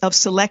signs of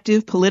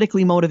selective,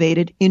 politically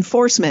motivated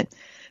enforcement.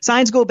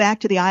 Signs go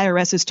back to the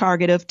IRS's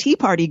target of Tea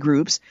Party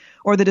groups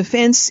or the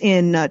defense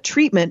in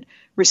treatment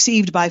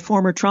received by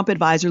former Trump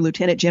advisor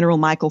Lieutenant General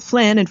Michael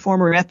Flynn and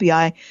former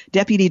FBI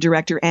Deputy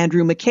Director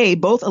Andrew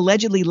McCabe, both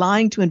allegedly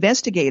lying to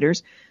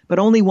investigators, but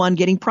only one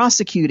getting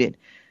prosecuted.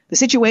 The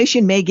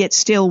situation may get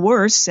still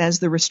worse as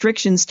the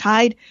restrictions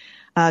tied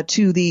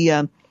to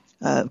the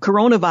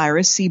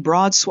coronavirus see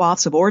broad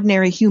swaths of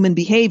ordinary human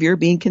behavior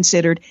being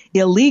considered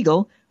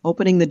illegal,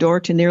 opening the door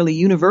to nearly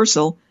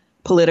universal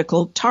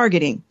political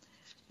targeting.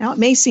 Now, it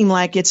may seem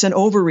like it's an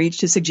overreach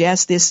to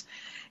suggest this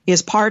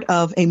is part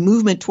of a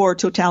movement toward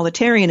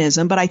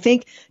totalitarianism, but I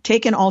think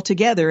taken all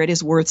together, it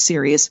is worth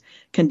serious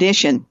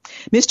condition.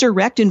 Mr.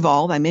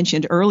 Rechtenwald, I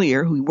mentioned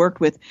earlier, who worked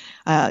with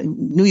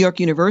New York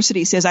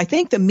University, says, I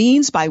think the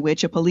means by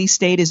which a police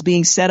state is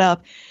being set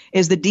up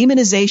is the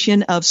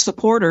demonization of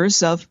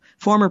supporters of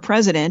former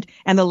president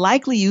and the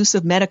likely use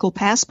of medical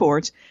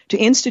passports to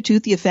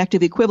institute the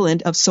effective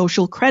equivalent of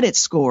social credit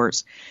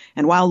scores.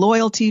 And while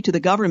loyalty to the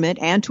government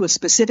and to a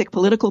specific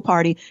political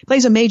party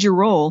plays a major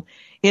role,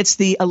 it's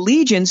the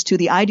allegiance to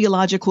the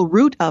ideological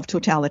root of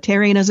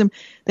totalitarianism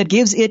that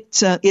gives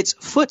it its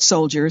foot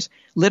soldiers.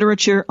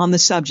 Literature on the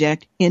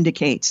subject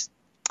indicates.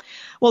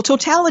 Well,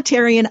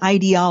 totalitarian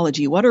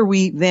ideology, what are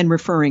we then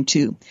referring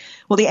to?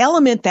 Well, the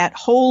element that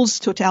holds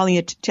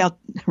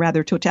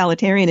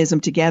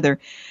totalitarianism together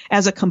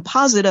as a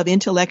composite of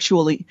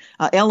intellectual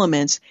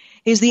elements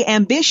is the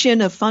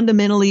ambition of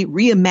fundamentally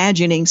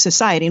reimagining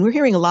society. And we're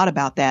hearing a lot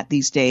about that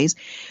these days.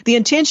 The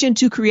intention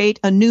to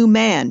create a new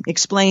man,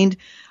 explained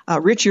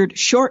Richard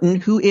Shorten,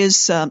 who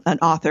is an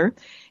author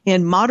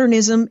in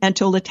Modernism and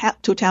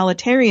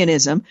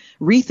Totalitarianism,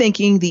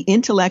 Rethinking the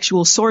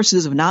Intellectual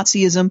Sources of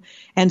Nazism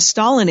and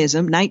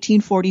Stalinism,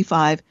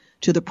 1945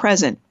 to the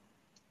present.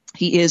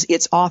 He is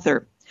its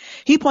author.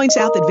 He points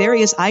out that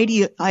various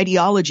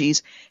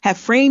ideologies have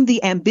framed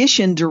the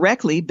ambition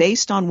directly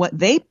based on what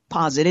they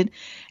posited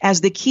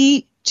as the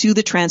key to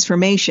the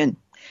transformation.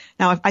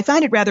 Now, I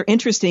find it rather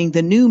interesting.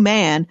 The new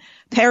man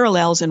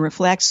parallels and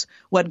reflects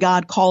what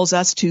God calls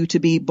us to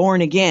be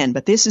born again.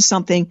 But this is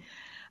something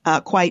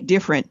quite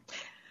different.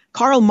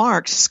 Karl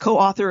Marx,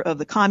 co-author of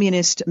the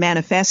Communist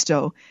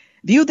Manifesto,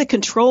 viewed the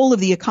control of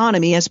the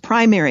economy as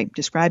primary,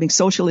 describing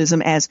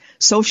socialism as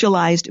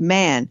socialized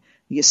man,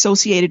 the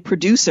associated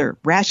producer,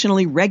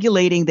 rationally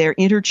regulating their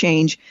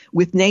interchange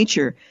with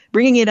nature,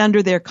 bringing it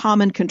under their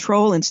common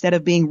control instead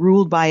of being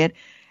ruled by it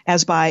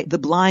as by the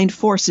blind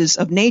forces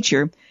of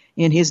nature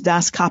in his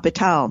Das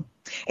Kapital.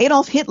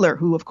 Adolf Hitler,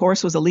 who of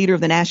course was a leader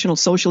of the National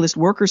Socialist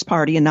Workers'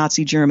 Party in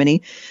Nazi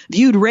Germany,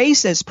 viewed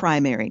race as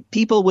primary.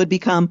 People would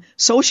become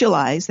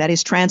socialized, that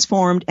is,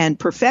 transformed and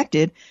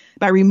perfected,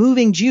 by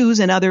removing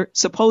Jews and other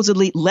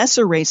supposedly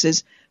lesser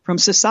races from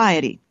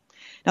society.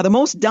 Now, the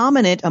most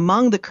dominant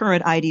among the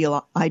current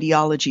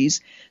ideologies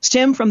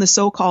stem from the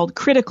so-called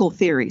critical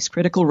theories,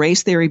 critical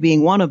race theory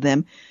being one of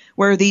them,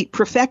 where the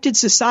perfected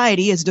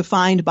society is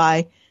defined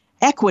by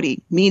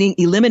equity, meaning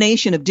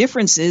elimination of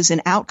differences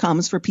in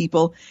outcomes for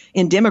people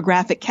in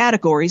demographic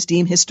categories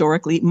deemed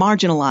historically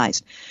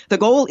marginalized. The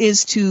goal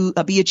is to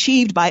be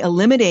achieved by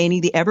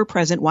eliminating the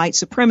ever-present white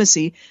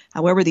supremacy,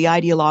 however the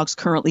ideologues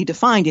currently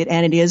defined it,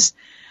 and it is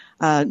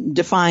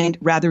defined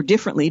rather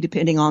differently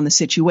depending on the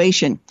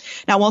situation.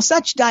 Now, while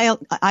such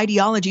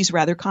ideologies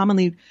rather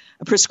commonly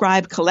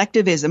prescribe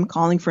collectivism,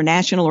 calling for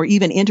national or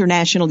even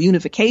international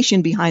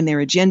unification behind their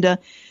agenda,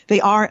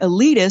 they are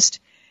elitist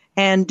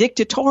and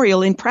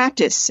dictatorial in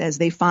practice, as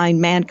they find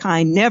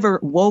mankind never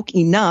woke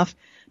enough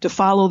to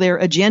follow their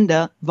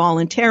agenda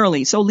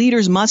voluntarily. So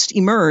leaders must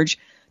emerge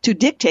to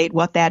dictate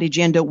what that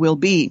agenda will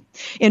be.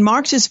 In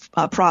Marx's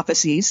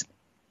prophecies,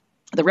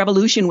 the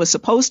revolution was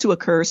supposed to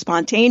occur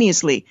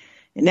spontaneously.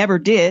 It never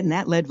did, and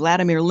that led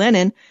Vladimir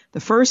Lenin,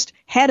 the first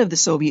head of the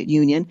Soviet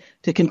Union,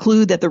 to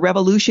conclude that the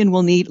revolution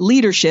will need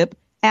leadership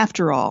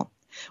after all.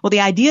 Well,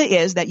 the idea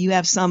is that you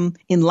have some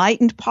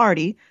enlightened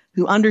party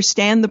who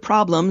understand the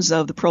problems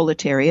of the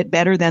proletariat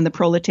better than the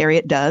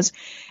proletariat does,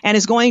 and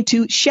is going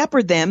to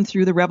shepherd them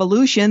through the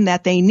revolution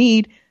that they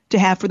need to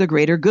have for the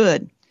greater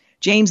good.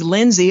 James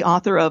Lindsay,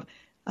 author of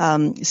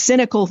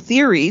Cynical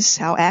Theories,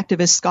 How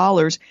Activist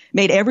Scholars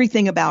Made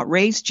Everything About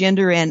Race,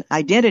 Gender, and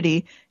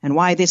Identity, and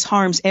Why This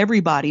Harms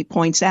Everybody,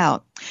 points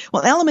out.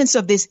 Well, elements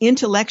of this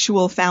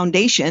intellectual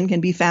foundation can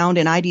be found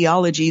in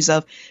ideologies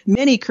of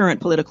many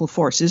current political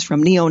forces,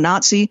 from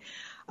neo-Nazi,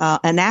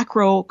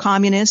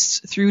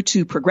 anarcho-communists through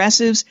to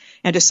progressives,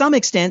 and to some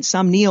extent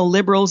some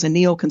neoliberals and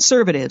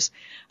neoconservatives,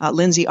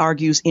 Lindsay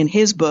argues in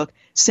his book,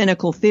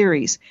 Cynical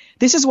Theories.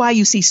 This is why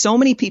you see so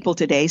many people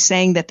today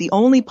saying that the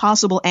only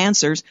possible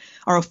answers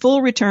are a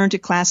full return to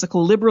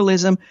classical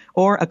liberalism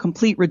or a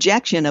complete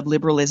rejection of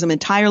liberalism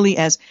entirely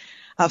as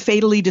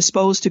fatally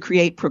disposed to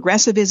create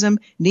progressivism,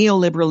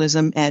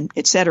 neoliberalism, and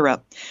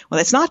etc. Well,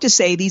 that's not to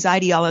say these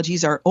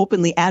ideologies are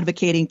openly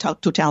advocating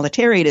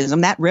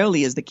totalitarianism. That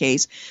rarely is the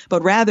case,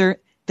 but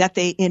rather that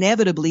they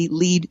inevitably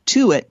lead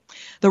to it.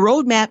 The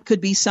roadmap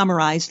could be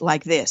summarized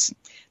like this.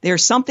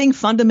 There's something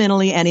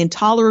fundamentally and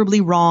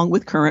intolerably wrong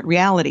with current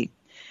reality.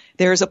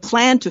 There is a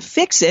plan to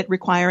fix it,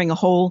 requiring a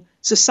whole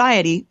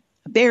society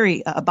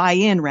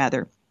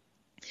buy-in.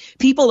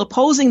 People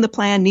opposing the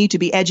plan need to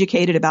be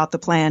educated about the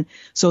plan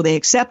so they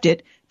accept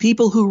it.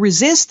 People who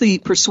resist the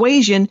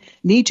persuasion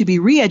need to be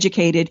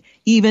re-educated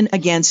even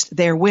against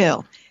their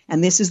will.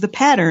 And this is the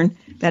pattern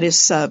that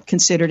is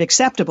considered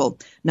acceptable.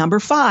 Number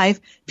 5,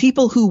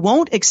 people who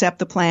won't accept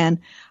the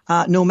plan,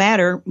 no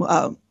matter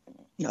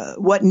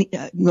what,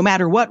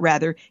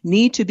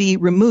 need to be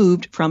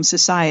removed from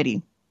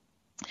society.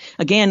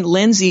 Again,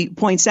 Lindsay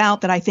points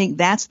out that I think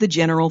that's the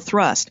general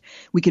thrust.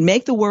 We can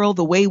make the world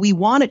the way we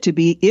want it to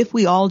be if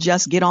we all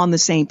just get on the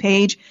same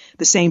page,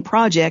 the same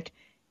project.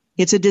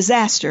 It's a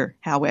disaster,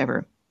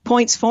 however.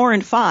 Points 4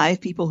 and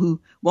 5, people who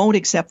won't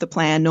accept the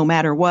plan no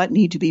matter what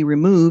need to be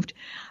removed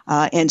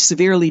and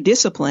severely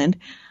disciplined,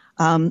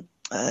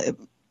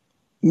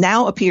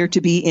 now appear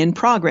to be in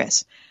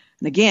progress.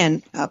 And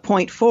again,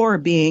 point 4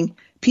 being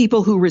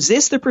people who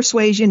resist the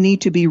persuasion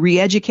need to be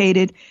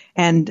re-educated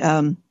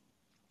and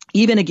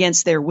even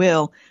against their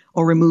will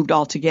or removed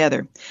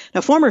altogether.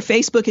 Now, former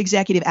Facebook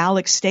executive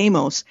Alex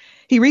Stamos,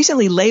 he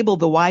recently labeled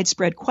the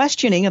widespread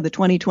questioning of the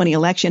 2020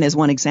 election as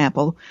one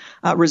example,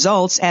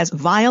 results as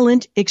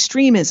violent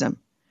extremism,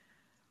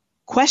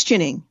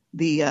 questioning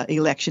the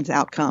election's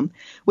outcome,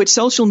 which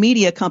social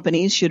media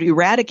companies should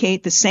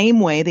eradicate the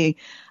same way they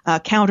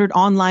countered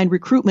online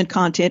recruitment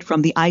content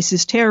from the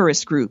ISIS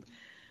terrorist group.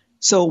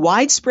 So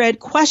widespread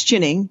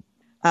questioning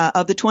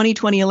of the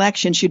 2020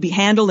 election should be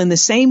handled in the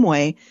same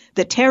way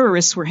that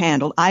terrorists were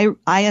handled.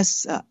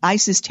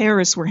 ISIS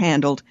terrorists were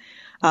handled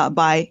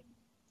by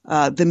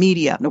the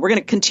media. Now, we're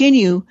going to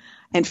continue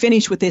and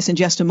finish with this in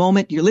just a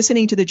moment. You're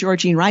listening to The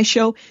Georgene Rice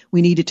Show.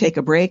 We need to take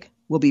a break.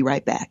 We'll be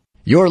right back.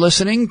 You're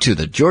listening to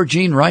The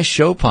Georgene Rice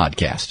Show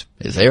podcast.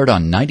 It's aired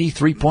on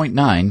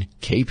 93.9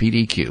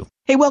 KPDQ.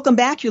 Hey, welcome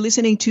back. You're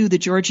listening to The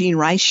Georgene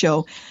Rice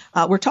Show.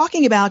 We're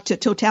talking about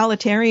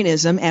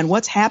totalitarianism and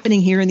what's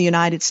happening here in the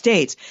United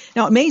States.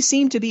 Now, it may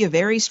seem to be a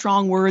very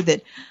strong word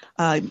that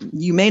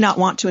you may not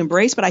want to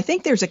embrace, but I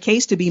think there's a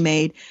case to be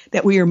made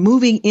that we are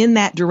moving in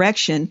that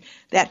direction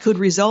that could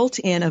result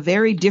in a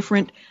very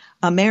different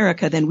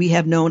America than we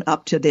have known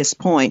up to this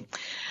point.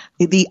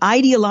 The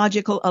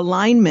ideological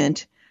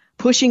alignment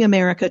pushing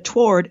America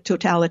toward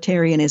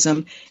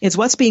totalitarianism is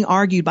what's being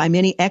argued by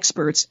many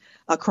experts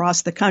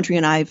across the country,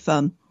 and I've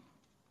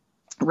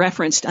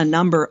referenced a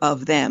number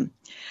of them.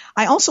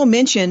 I also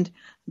mentioned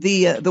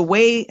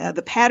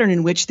the pattern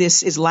in which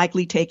this is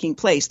likely taking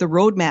place, the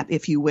roadmap,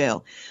 if you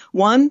will.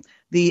 One,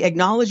 the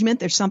acknowledgement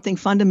there's something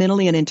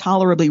fundamentally and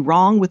intolerably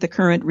wrong with the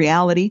current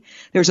reality.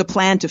 There's a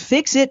plan to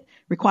fix it,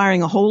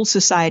 requiring a whole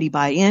society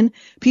buy-in.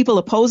 People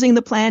opposing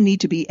the plan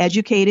need to be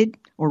educated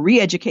or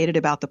re-educated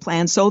about the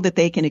plan so that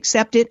they can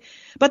accept it,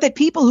 but that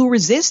people who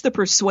resist the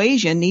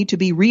persuasion need to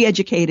be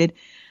re-educated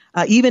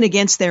even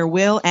against their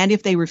will, and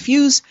if they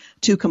refuse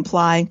to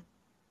comply,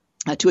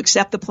 to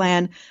accept the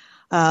plan,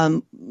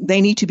 they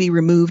need to be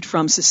removed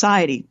from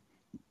society.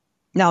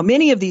 Now,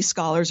 many of these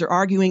scholars are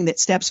arguing that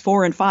steps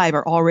 4 and 5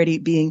 are already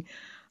being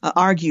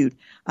argued.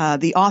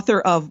 The author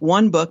of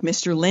one book,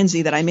 Mr.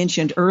 Lindsay, that I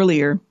mentioned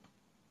earlier,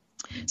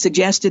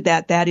 suggested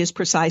that that is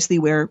precisely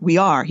where we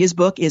are. His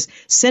book is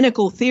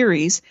Cynical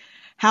Theories,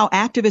 How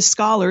Activist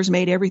Scholars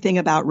Made Everything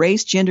About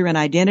Race, Gender, and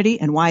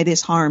Identity, and Why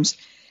This Harms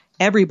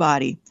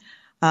Everybody.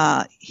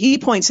 He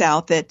points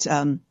out that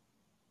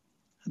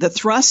the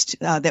thrust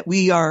that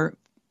we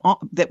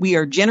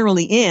are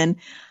generally in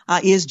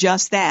is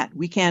just that.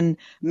 We can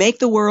make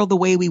the world the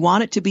way we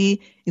want it to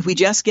be if we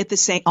just get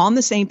on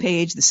the same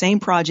page, the same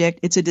project.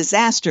 It's a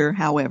disaster,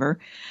 however,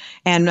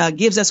 and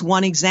gives us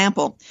one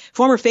example.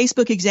 Former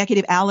Facebook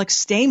executive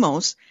Alex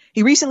Stamos,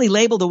 he recently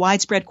labeled the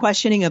widespread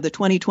questioning of the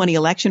 2020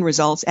 election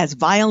results as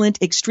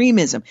violent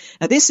extremism.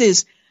 Now, this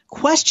is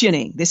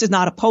questioning. This is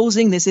not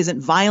opposing. This isn't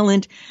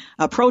violent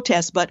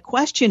protest, but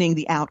questioning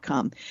the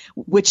outcome,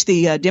 which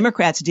the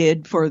Democrats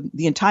did for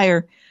the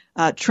entire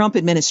Trump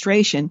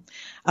administration.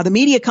 The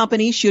media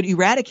companies should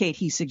eradicate,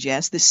 he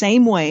suggests, the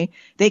same way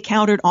they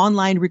countered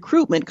online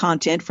recruitment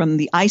content from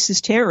the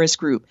ISIS terrorist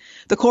group.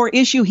 The core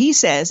issue, he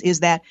says, is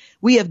that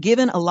we have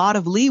given a lot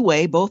of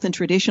leeway, both in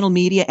traditional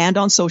media and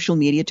on social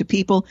media, to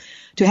people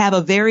to have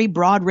a very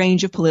broad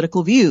range of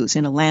political views.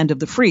 In a land of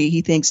the free,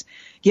 he thinks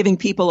giving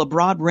people a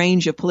broad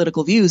range of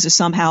political views is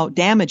somehow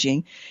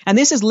damaging. And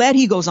this has led,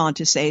 he goes on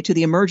to say, to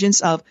the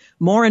emergence of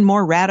more and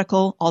more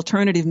radical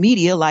alternative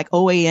media like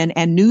OAN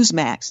and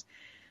Newsmax.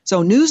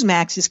 So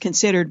Newsmax is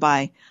considered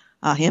by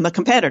him, a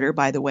competitor,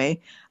 by the way,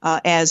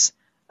 as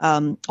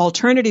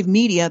alternative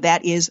media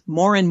that is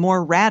more and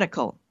more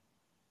radical.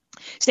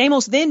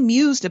 Stamos then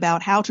mused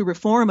about how to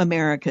reform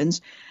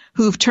Americans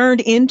who've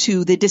turned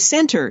into the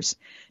dissenters.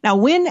 Now,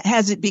 when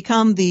has it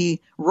become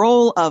the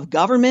role of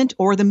government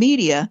or the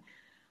media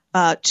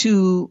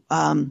to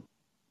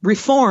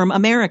reform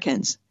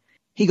Americans?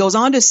 He goes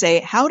on to say,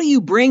 how do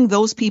you bring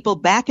those people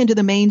back into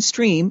the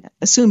mainstream,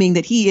 assuming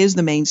that he is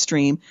the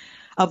mainstream,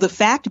 of the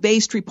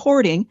fact-based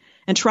reporting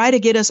and try to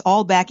get us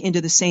all back into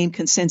the same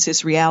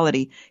consensus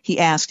reality, he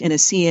asked in a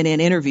CNN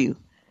interview.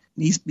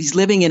 He's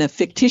living in a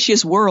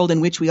fictitious world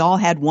in which we all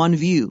had one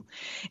view.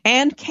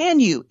 And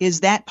can you?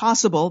 Is that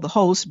possible? The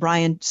host,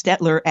 Brian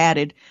Stetler,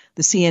 added,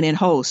 the CNN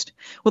host.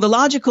 Well,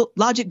 the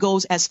logic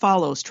goes as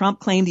follows. Trump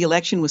claimed the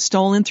election was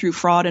stolen through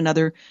fraud and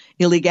other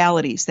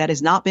illegalities. That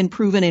has not been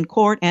proven in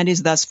court and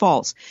is thus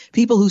false.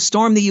 People who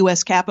stormed the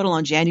U.S. Capitol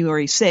on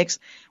January 6th,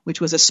 which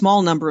was a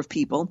small number of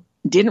people,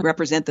 didn't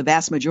represent the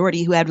vast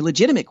majority who had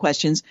legitimate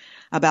questions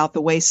about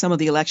the way some of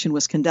the election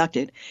was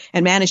conducted,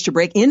 and managed to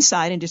break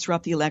inside and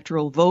disrupt the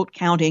electoral vote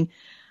counting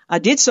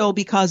did so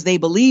because they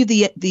believe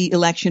the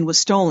election was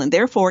stolen.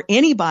 Therefore,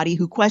 anybody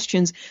who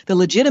questions the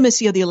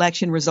legitimacy of the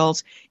election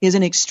results is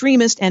an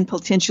extremist and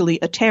potentially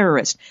a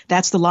terrorist.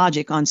 That's the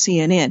logic on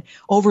CNN,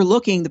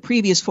 overlooking the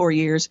previous 4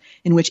 years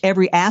in which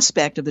every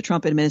aspect of the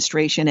Trump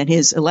administration and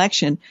his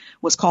election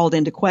was called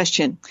into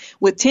question.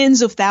 With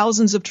tens of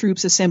thousands of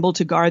troops assembled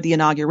to guard the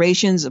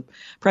inaugurations of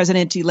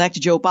President-elect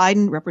Joe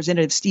Biden,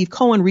 Representative Steve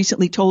Cohen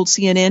recently told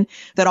CNN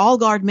that all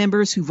Guard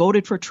members who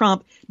voted for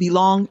Trump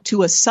belong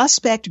to a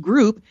suspect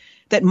group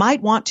that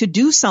might want to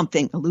do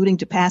something, alluding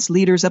to past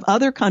leaders of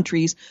other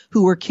countries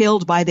who were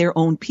killed by their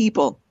own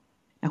people.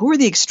 Now, who are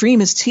the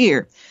extremists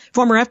here?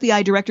 Former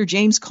FBI Director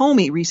James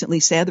Comey recently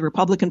said the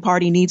Republican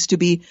Party needs to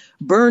be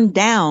burned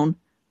down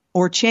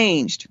or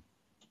changed.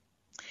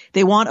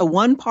 They want a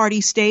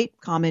one-party state,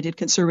 commented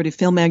conservative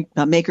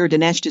filmmaker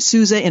Dinesh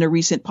D'Souza in a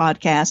recent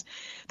podcast.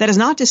 That is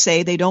not to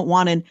say they don't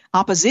want an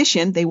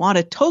opposition. They want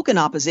a token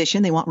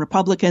opposition. They want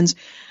Republicans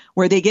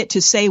where they get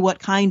to say what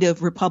kind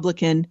of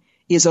Republican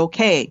is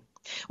okay.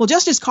 Well,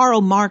 just as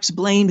Karl Marx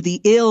blamed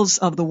the ills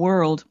of the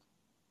world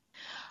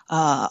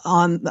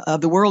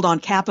on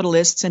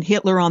capitalists and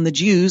Hitler on the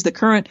Jews, the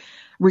current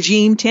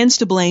regime tends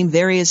to blame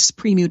various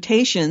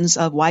permutations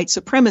of white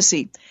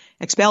supremacy.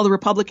 Expel the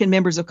Republican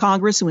members of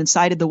Congress who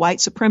incited the white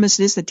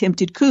supremacist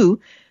attempted coup.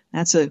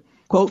 That's a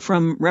quote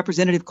from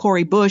Representative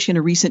Cori Bush in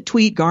a recent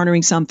tweet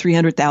garnering some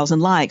 300,000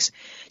 likes.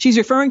 She's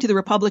referring to the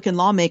Republican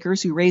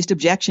lawmakers who raised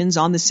objections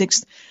on the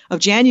 6th of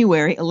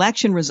January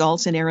election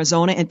results in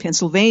Arizona and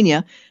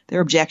Pennsylvania.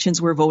 Their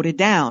objections were voted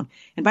down.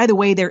 And by the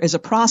way, there is a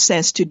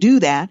process to do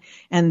that,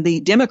 and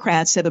the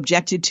Democrats have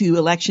objected to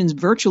elections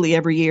virtually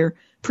every year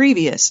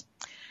previous.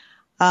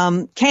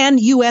 Can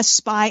U.S.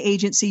 spy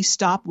agencies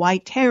stop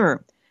white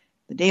terror?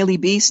 The Daily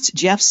Beast's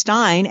Jeff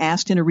Stein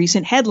asked in a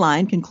recent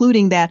headline,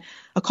 concluding that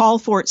a call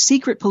for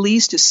secret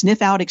police to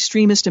sniff out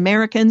extremist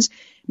Americans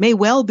may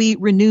well be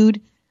renewed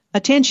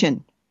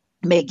attention,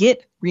 may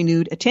get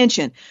renewed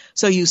attention.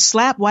 So you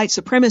slap white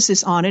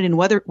supremacists on it, and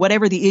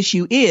whatever the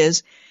issue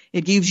is,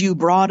 it gives you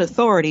broad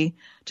authority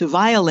to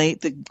violate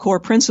the core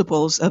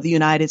principles of the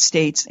United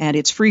States and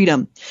its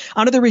freedom.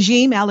 Under the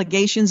regime,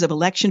 allegations of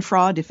election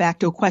fraud de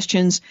facto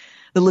questions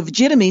the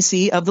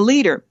legitimacy of the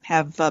leader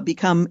have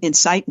become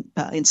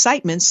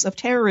incitements of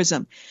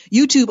terrorism.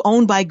 YouTube,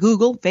 owned by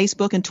Google,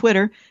 Facebook, and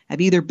Twitter,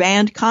 have either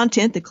banned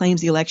content that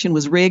claims the election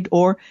was rigged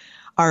or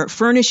are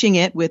furnishing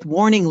it with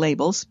warning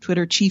labels.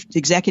 Twitter chief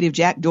executive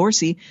Jack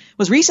Dorsey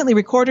was recently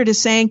recorded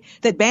as saying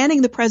that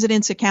banning the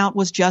president's account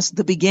was just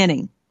the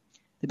beginning.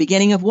 The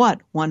beginning of what,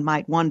 one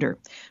might wonder?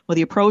 Well,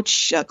 the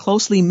approach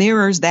closely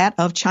mirrors that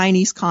of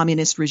Chinese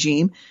communist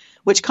regime,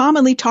 which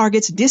commonly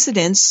targets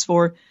dissidents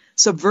for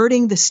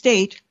subverting the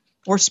state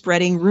or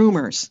spreading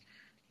rumors.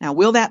 Now,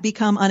 will that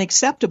become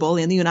unacceptable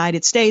in the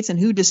United States, and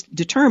who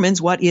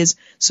determines what is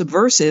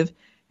subversive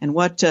and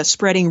what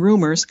spreading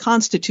rumors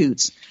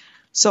constitutes?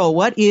 So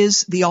what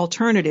is the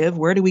alternative?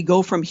 Where do we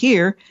go from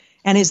here?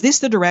 And is this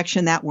the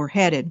direction that we're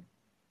headed?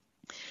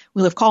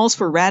 Well, if calls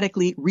for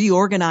radically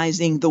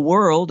reorganizing the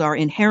world are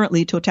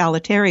inherently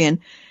totalitarian,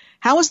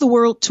 how is the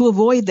world to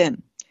avoid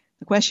them?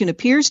 The question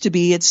appears to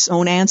be its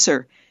own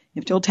answer.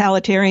 If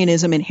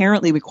totalitarianism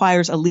inherently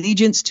requires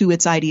allegiance to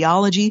its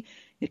ideology,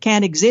 it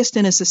can't exist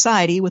in a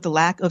society with a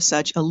lack of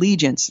such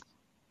allegiance.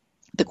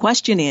 The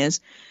question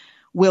is,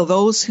 will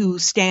those who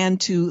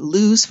stand to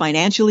lose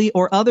financially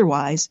or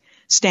otherwise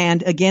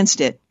stand against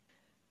it?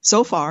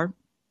 So far,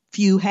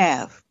 few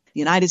have. The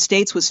United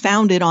States was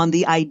founded on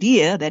the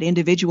idea that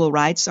individual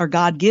rights are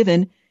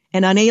God-given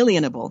and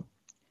unalienable.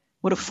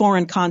 What a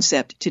foreign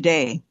concept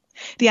today.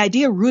 The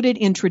idea rooted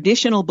in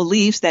traditional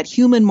beliefs that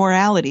human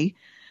morality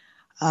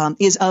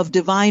is of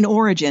divine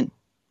origin,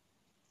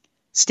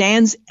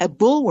 stands a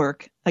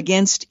bulwark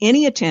against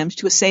any attempt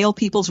to assail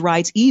people's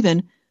rights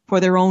even for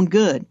their own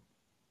good.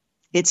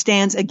 It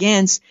stands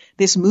against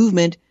this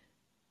movement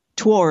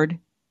toward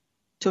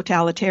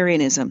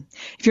totalitarianism.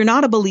 If you're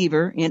not a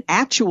believer in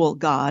actual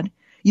God,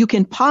 you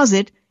can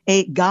posit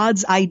a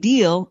God's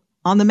ideal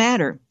on the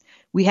matter.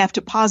 We have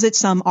to posit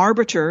some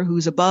arbiter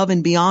who's above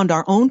and beyond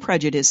our own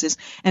prejudices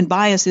and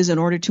biases in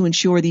order to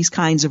ensure these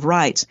kinds of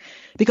rights.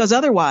 Because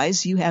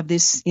otherwise, you have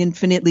this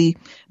infinitely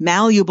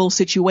malleable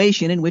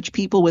situation in which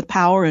people with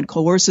power and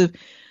coercive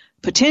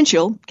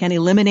potential can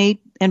eliminate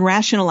and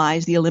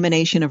rationalize the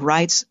elimination of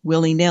rights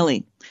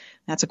willy-nilly.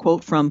 That's a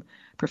quote from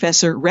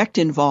Professor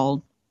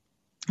Rechtenwald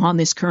on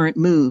this current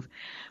move.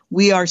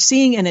 We are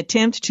seeing an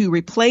attempt to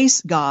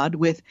replace God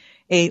with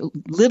a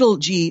little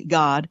g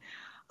God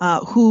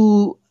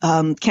who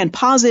can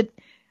posit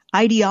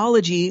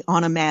ideology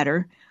on a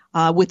matter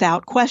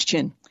without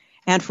question.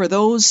 And for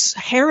those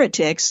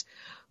heretics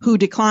who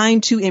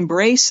decline to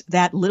embrace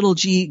that little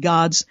g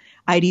God's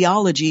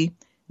ideology,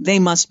 they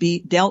must be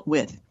dealt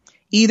with,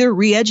 either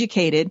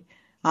re-educated,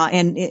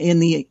 and in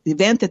the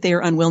event that they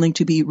are unwilling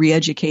to be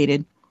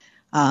re-educated,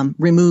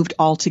 removed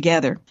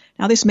altogether.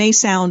 Now, this may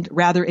sound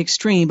rather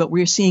extreme, but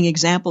we're seeing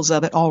examples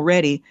of it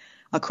already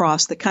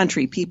across the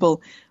country.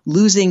 People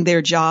losing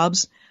their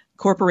jobs,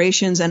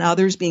 corporations and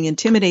others being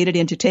intimidated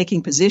into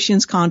taking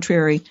positions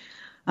contrary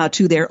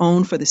to their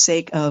own for the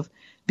sake of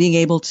being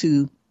able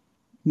to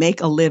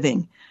make a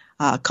living.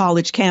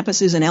 College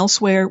campuses and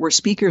elsewhere where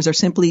speakers are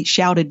simply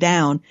shouted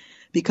down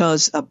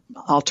because an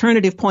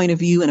alternative point of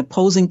view, an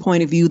opposing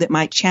point of view that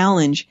might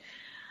challenge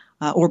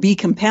or be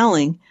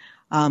compelling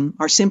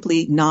are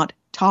simply not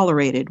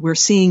tolerated. We're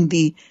seeing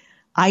the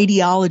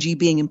ideology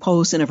being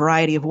imposed in a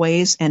variety of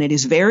ways, and it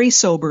is very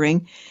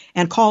sobering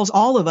and calls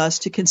all of us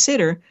to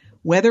consider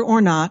whether or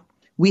not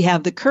we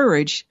have the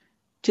courage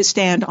to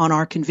stand on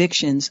our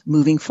convictions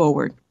moving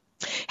forward.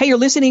 Hey, you're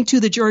listening to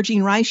The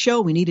Georgene Rice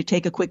Show. We need to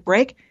take a quick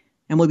break,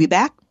 and we'll be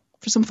back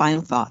for some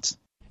final thoughts.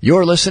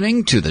 You're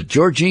listening to The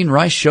Georgene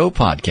Rice Show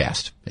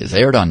podcast. It's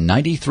aired on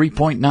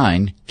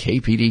 93.9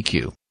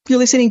 KPDQ. You're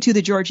listening to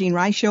The Georgene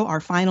Rice Show, our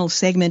final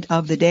segment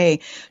of the day.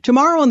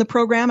 Tomorrow on the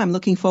program, I'm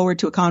looking forward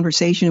to a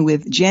conversation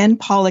with Jen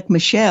Pollock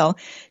Michelle.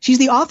 She's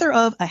the author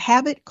of A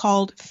Habit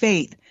Called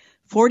Faith,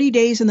 40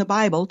 Days in the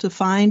Bible to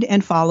Find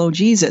and Follow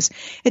Jesus.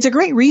 It's a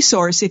great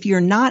resource if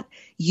you're not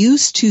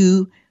used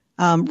to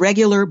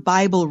regular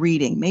Bible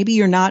reading. Maybe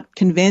you're not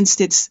convinced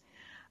it's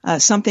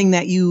something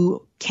that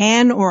you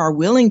can or are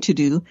willing to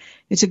do.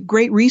 It's a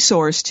great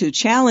resource to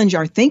challenge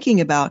our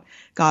thinking about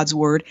God's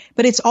Word,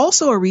 but it's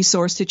also a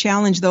resource to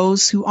challenge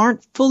those who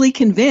aren't fully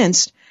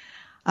convinced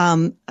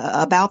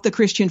about the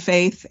Christian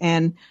faith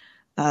and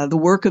the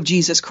work of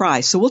Jesus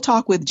Christ. So we'll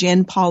talk with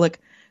Jen Pollock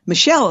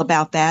Michelle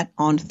about that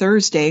on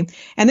Thursday.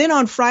 And then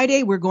on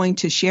Friday, we're going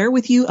to share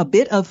with you a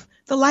bit of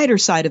the lighter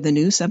side of the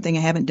news, something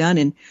I haven't done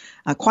in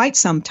quite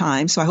some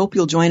time. So I hope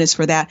you'll join us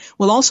for that.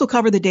 We'll also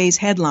cover the day's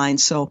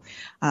headlines. So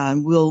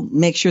we'll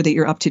make sure that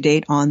you're up to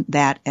date on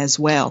that as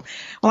well.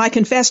 Well, I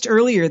confessed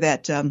earlier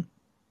that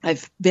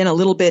I've been a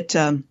little bit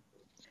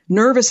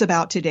nervous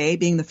about today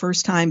being the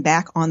first time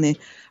back on the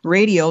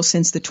radio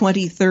since the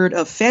 23rd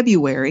of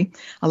February.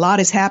 A lot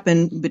has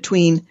happened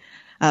between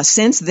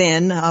since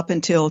then up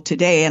until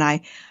today, and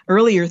I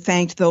earlier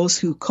thanked those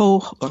who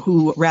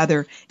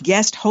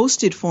guest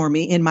hosted for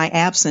me in my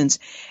absence,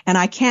 and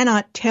I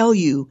cannot tell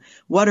you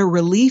what a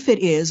relief it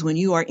is when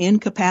you are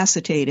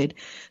incapacitated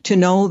to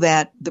know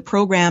that the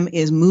program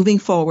is moving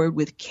forward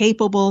with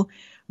capable,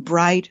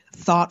 bright,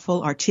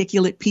 thoughtful,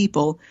 articulate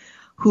people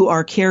who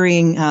are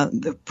carrying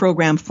the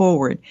program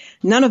forward.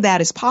 None of that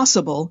is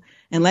possible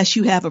unless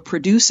you have a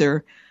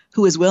producer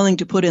who is willing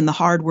to put in the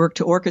hard work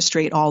to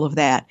orchestrate all of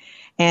that.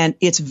 And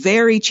it's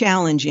very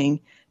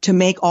challenging to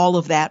make all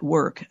of that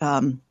work.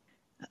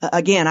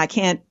 Again,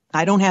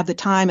 I don't have the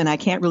time, and I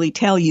can't really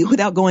tell you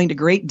without going to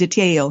great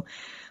detail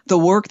the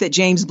work that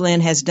James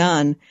Blend has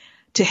done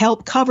to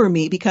help cover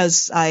me,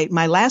 because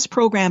my last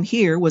program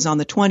here was on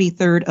the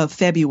 23rd of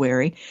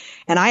February,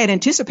 and I had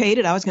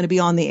anticipated I was going to be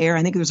on the air.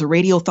 I think there was a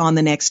radiothon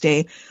the next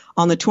day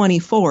on the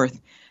 24th.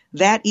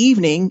 That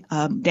evening,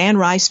 Dan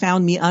Rice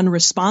found me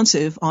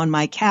unresponsive on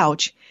my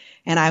couch,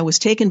 and I was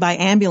taken by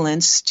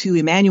ambulance to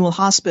Emmanuel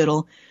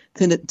Hospital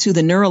to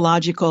the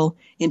neurological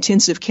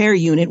intensive care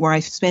unit, where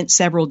I spent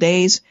several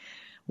days,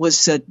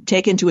 was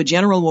taken to a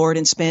general ward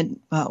and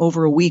spent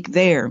over a week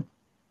there.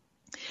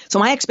 So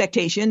my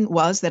expectation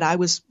was that I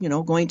was,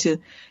 going to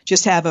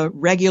just have a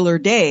regular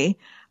day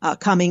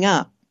coming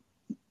up,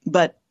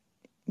 but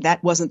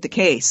that wasn't the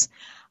case.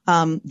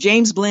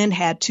 James Blend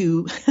had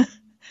to,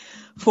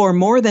 for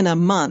more than a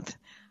month,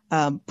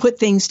 put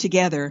things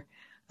together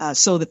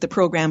so that the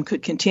program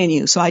could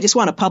continue. So I just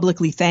want to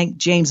publicly thank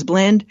James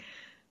Blend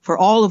for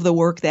all of the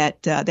work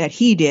that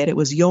he did. It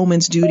was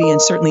yeoman's duty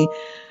and certainly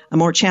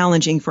more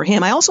challenging for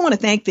him. I also want to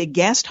thank the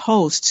guest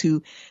hosts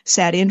who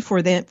sat in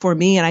for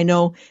me, and I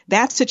know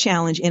that's a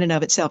challenge in and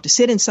of itself to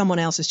sit in someone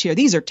else's chair.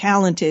 These are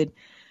talented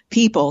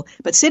people,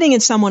 but sitting in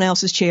someone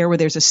else's chair where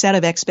there's a set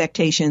of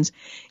expectations,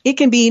 it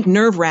can be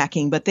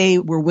nerve-wracking, but they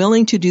were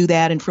willing to do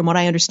that. And from what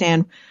I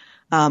understand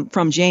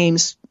from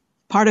James,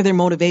 part of their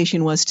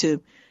motivation was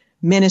to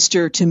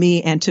minister to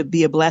me and to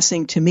be a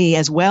blessing to me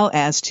as well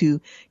as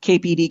to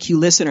KPDQ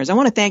listeners. I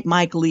want to thank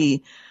Mike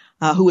Lee,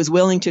 who was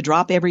willing to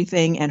drop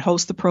everything and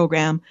host the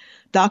program,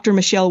 Dr.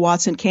 Michelle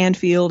Watson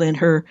Canfield and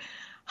her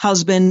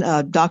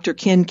husband, Dr.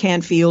 Ken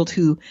Canfield,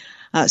 who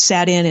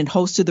sat in and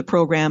hosted the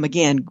program.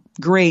 Again,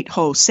 great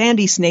host.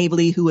 Sandy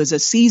Snavely, who is a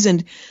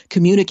seasoned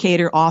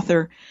communicator,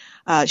 author,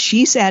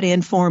 she sat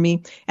in for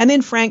me. And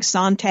then Frank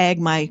Sontag,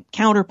 my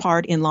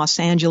counterpart in Los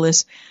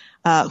Angeles,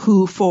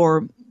 who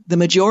for the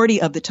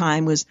majority of the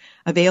time was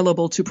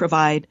available to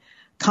provide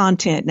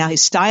content. Now,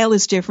 his style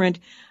is different,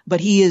 but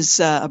he is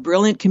a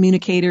brilliant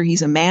communicator.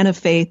 He's a man of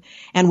faith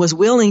and was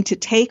willing to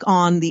take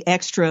on the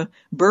extra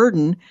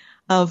burden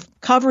of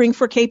covering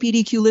for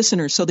KPDQ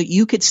listeners so that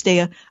you could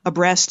stay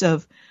abreast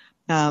of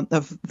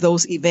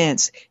those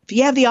events. If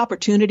you have the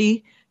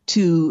opportunity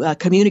to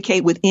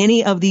communicate with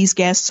any of these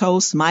guest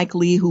hosts, Mike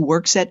Lee, who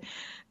works at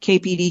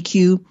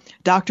KPDQ,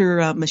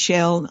 Doctors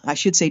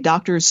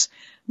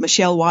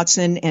Michelle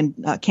Watson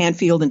and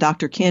Canfield and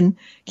Dr. Ken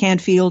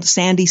Canfield,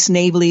 Sandy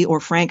Snavely, or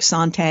Frank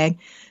Sontag,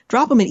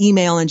 drop them an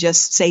email and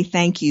just say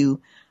thank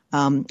you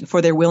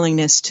for their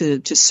willingness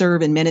to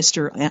serve and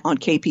minister on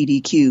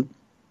KPDQ.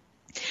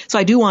 So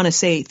I do want to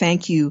say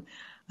thank you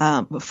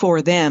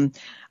for them.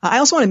 I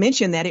also want to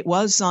mention that it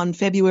was on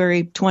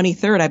February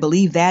 23rd, I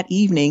believe, that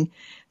evening,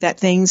 that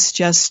things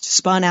just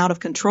spun out of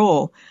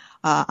control.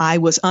 I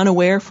was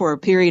unaware for a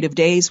period of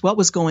days what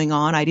was going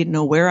on. I didn't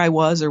know where I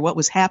was or what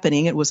was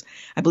happening. It was,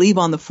 I believe,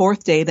 on the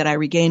fourth day that I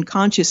regained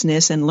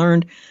consciousness and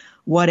learned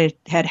what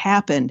had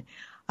happened.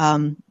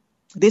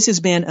 This has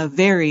been a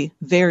very,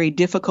 very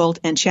difficult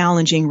and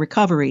challenging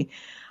recovery.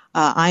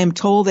 I am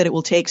told that it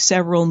will take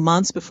several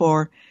months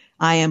before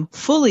I am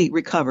fully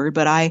recovered,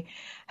 but I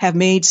have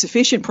made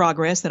sufficient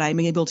progress that I'm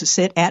able to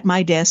sit at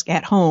my desk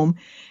at home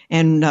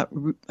and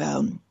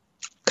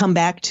come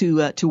back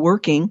to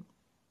working.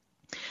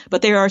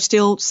 But there are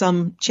still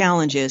some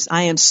challenges.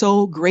 I am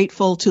so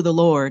grateful to the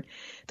Lord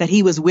that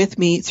He was with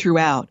me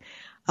throughout,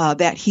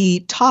 that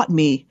He taught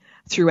me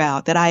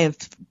throughout, that I have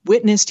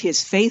witnessed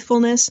His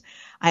faithfulness.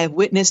 I have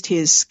witnessed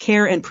His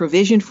care and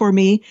provision for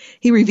me.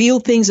 He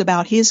revealed things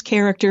about His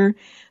character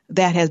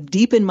that have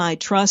deepened my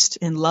trust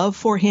and love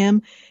for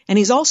Him. And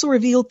He's also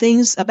revealed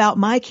things about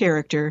my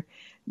character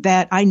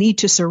that I need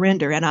to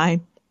surrender. And I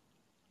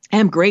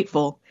am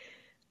grateful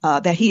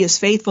that He is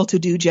faithful to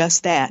do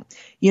just that.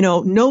 You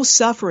know, no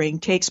suffering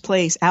takes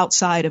place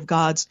outside of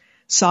God's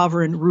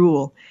sovereign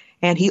rule.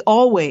 And He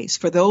always,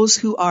 for those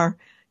who are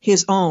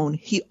His own,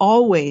 He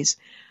always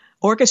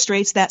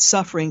orchestrates that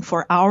suffering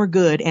for our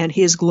good and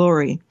His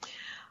glory.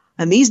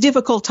 And these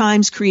difficult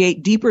times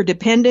create deeper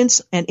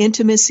dependence and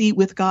intimacy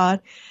with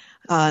God.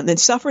 Then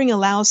suffering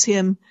allows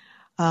Him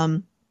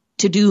to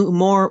do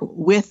more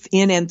with,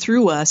 in, and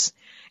through us,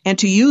 and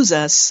to use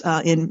us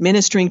in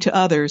ministering to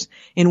others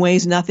in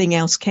ways nothing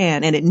else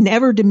can. And it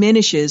never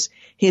diminishes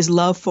His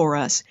love for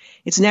us.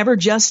 It's never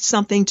just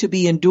something to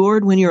be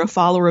endured when you're a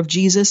follower of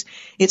Jesus.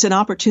 It's an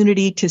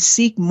opportunity to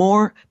seek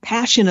more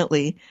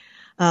passionately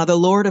the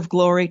Lord of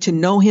glory, to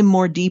know Him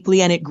more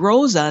deeply, and it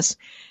grows us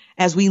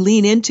as we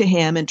lean into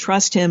Him and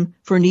trust Him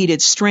for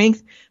needed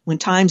strength. When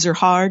times are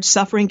hard,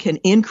 suffering can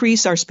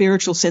increase our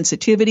spiritual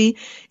sensitivity.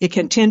 It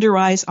can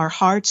tenderize our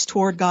hearts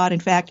toward God. In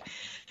fact,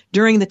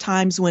 during the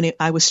times when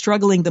I was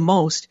struggling the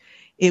most,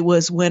 it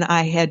was when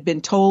I had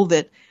been told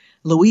that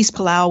Luis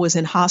Palau was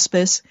in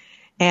hospice,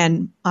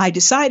 and I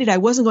decided I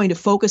wasn't going to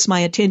focus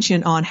my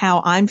attention on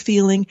how I'm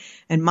feeling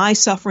and my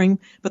suffering,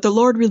 but the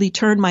Lord really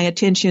turned my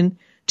attention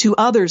to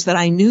others that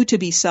I knew to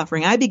be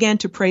suffering. I began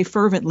to pray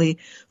fervently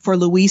for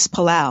Luis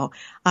Palau.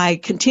 I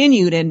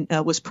continued and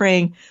was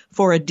praying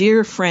for a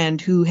dear friend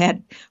who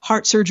had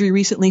heart surgery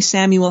recently,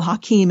 Samuel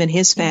Hakim, and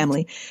his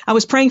family. I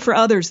was praying for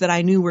others that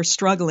I knew were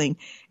struggling.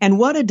 And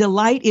what a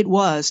delight it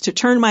was to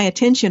turn my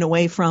attention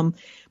away from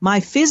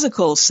my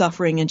physical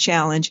suffering and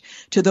challenge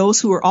to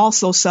those who were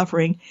also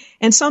suffering,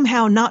 and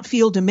somehow not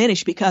feel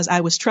diminished because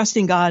I was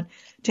trusting God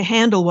to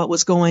handle what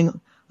was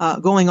going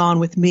on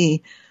with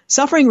me.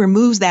 Suffering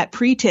removes that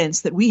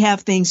pretense that we have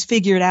things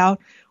figured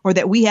out or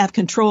that we have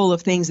control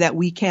of things that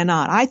we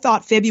cannot. I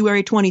thought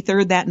February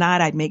 23rd, that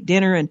night, I'd make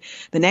dinner, and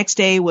the next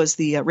day was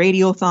the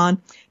radiothon.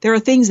 There are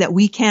things that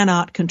we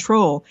cannot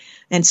control,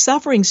 and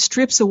suffering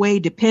strips away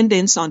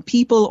dependence on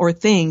people or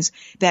things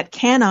that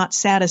cannot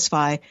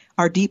satisfy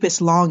our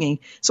deepest longing.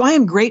 So I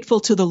am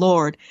grateful to the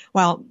Lord.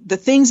 While the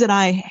things that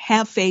I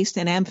have faced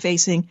and am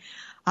facing,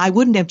 I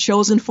wouldn't have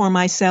chosen for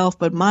myself,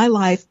 but my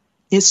life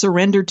is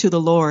surrendered to the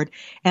Lord,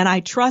 and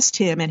I trust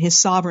Him and His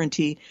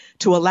sovereignty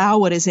to allow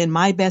what is in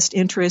my best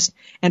interest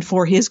and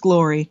for His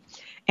glory.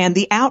 And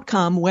the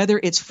outcome, whether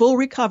it's full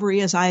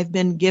recovery as I've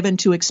been given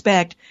to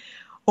expect,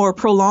 or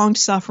prolonged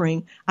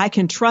suffering, I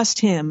can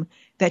trust Him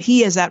that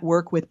He is at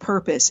work with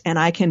purpose, and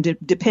I can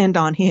depend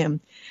on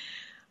Him.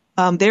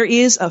 There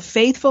is a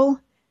faithful,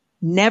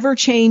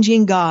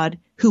 never-changing God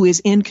who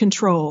is in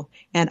control,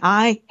 and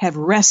I have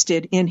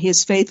rested in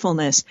His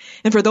faithfulness.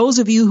 And for those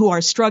of you who are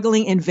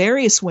struggling in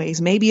various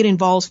ways, maybe it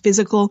involves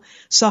physical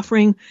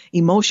suffering,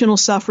 emotional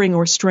suffering,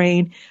 or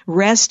strain,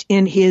 rest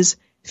in His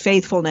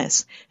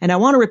faithfulness. And I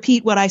want to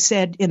repeat what I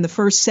said in the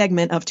first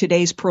segment of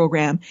today's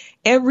program.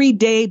 Every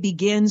day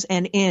begins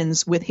and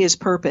ends with His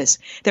purpose.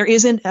 There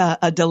isn't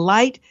a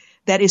delight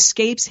that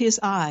escapes His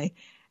eye,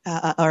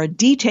 or a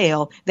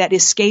detail that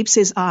escapes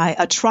His eye,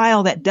 a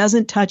trial that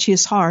doesn't touch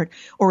His heart,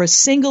 or a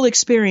single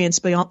experience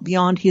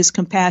beyond His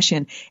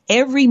compassion.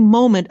 Every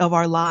moment of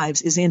our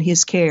lives is in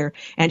His care,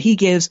 and He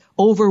gives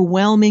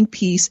overwhelming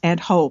peace and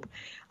hope.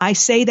 I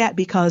say that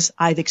because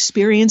I've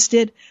experienced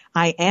it.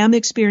 I am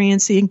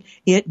experiencing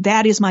it.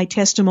 That is my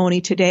testimony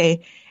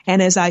today. And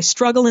as I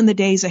struggle in the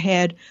days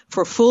ahead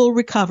for full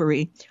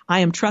recovery, I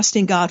am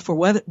trusting God for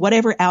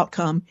whatever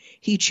outcome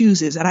He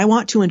chooses. And I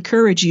want to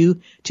encourage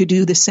you to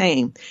do the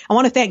same. I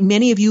want to thank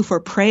many of you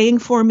for praying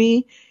for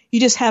me. You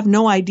just have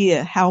no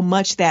idea how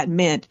much that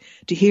meant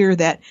to hear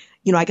that.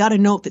 You know, I got a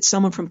note that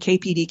someone from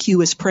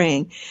KPDQ is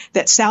praying.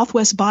 That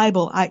Southwest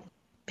Bible,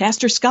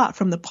 Pastor Scott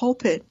from the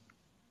pulpit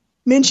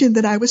mentioned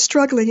that I was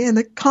struggling, and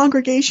the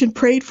congregation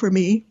prayed for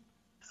me.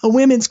 A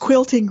women's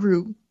quilting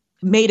group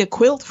made a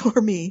quilt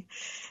for me.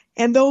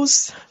 And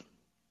those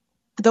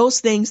those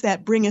things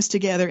that bring us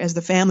together as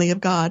the family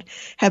of God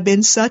have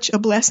been such a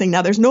blessing.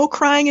 Now, there's no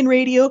crying in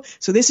radio,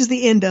 so this is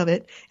the end of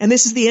it, and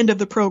this is the end of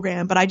the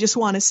program. But I just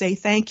want to say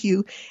thank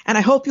you, and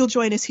I hope you'll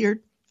join us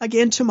here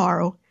again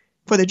tomorrow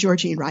for the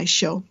Georgene Rice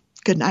Show.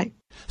 Good night.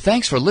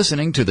 Thanks for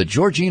listening to the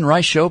Georgene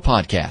Rice Show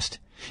podcast.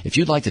 If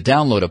you'd like to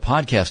download a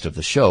podcast of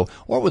the show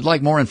or would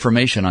like more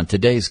information on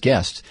today's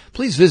guests,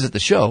 please visit the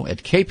show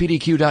at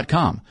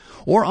kpdq.com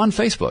or on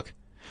Facebook.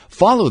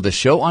 Follow the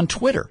show on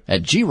Twitter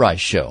at GRice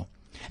Show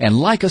and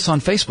like us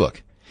on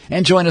Facebook.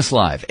 And join us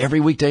live every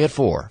weekday at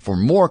 4 for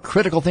more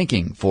critical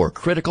thinking for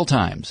critical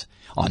times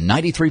on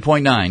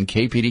 93.9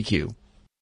 KPDQ.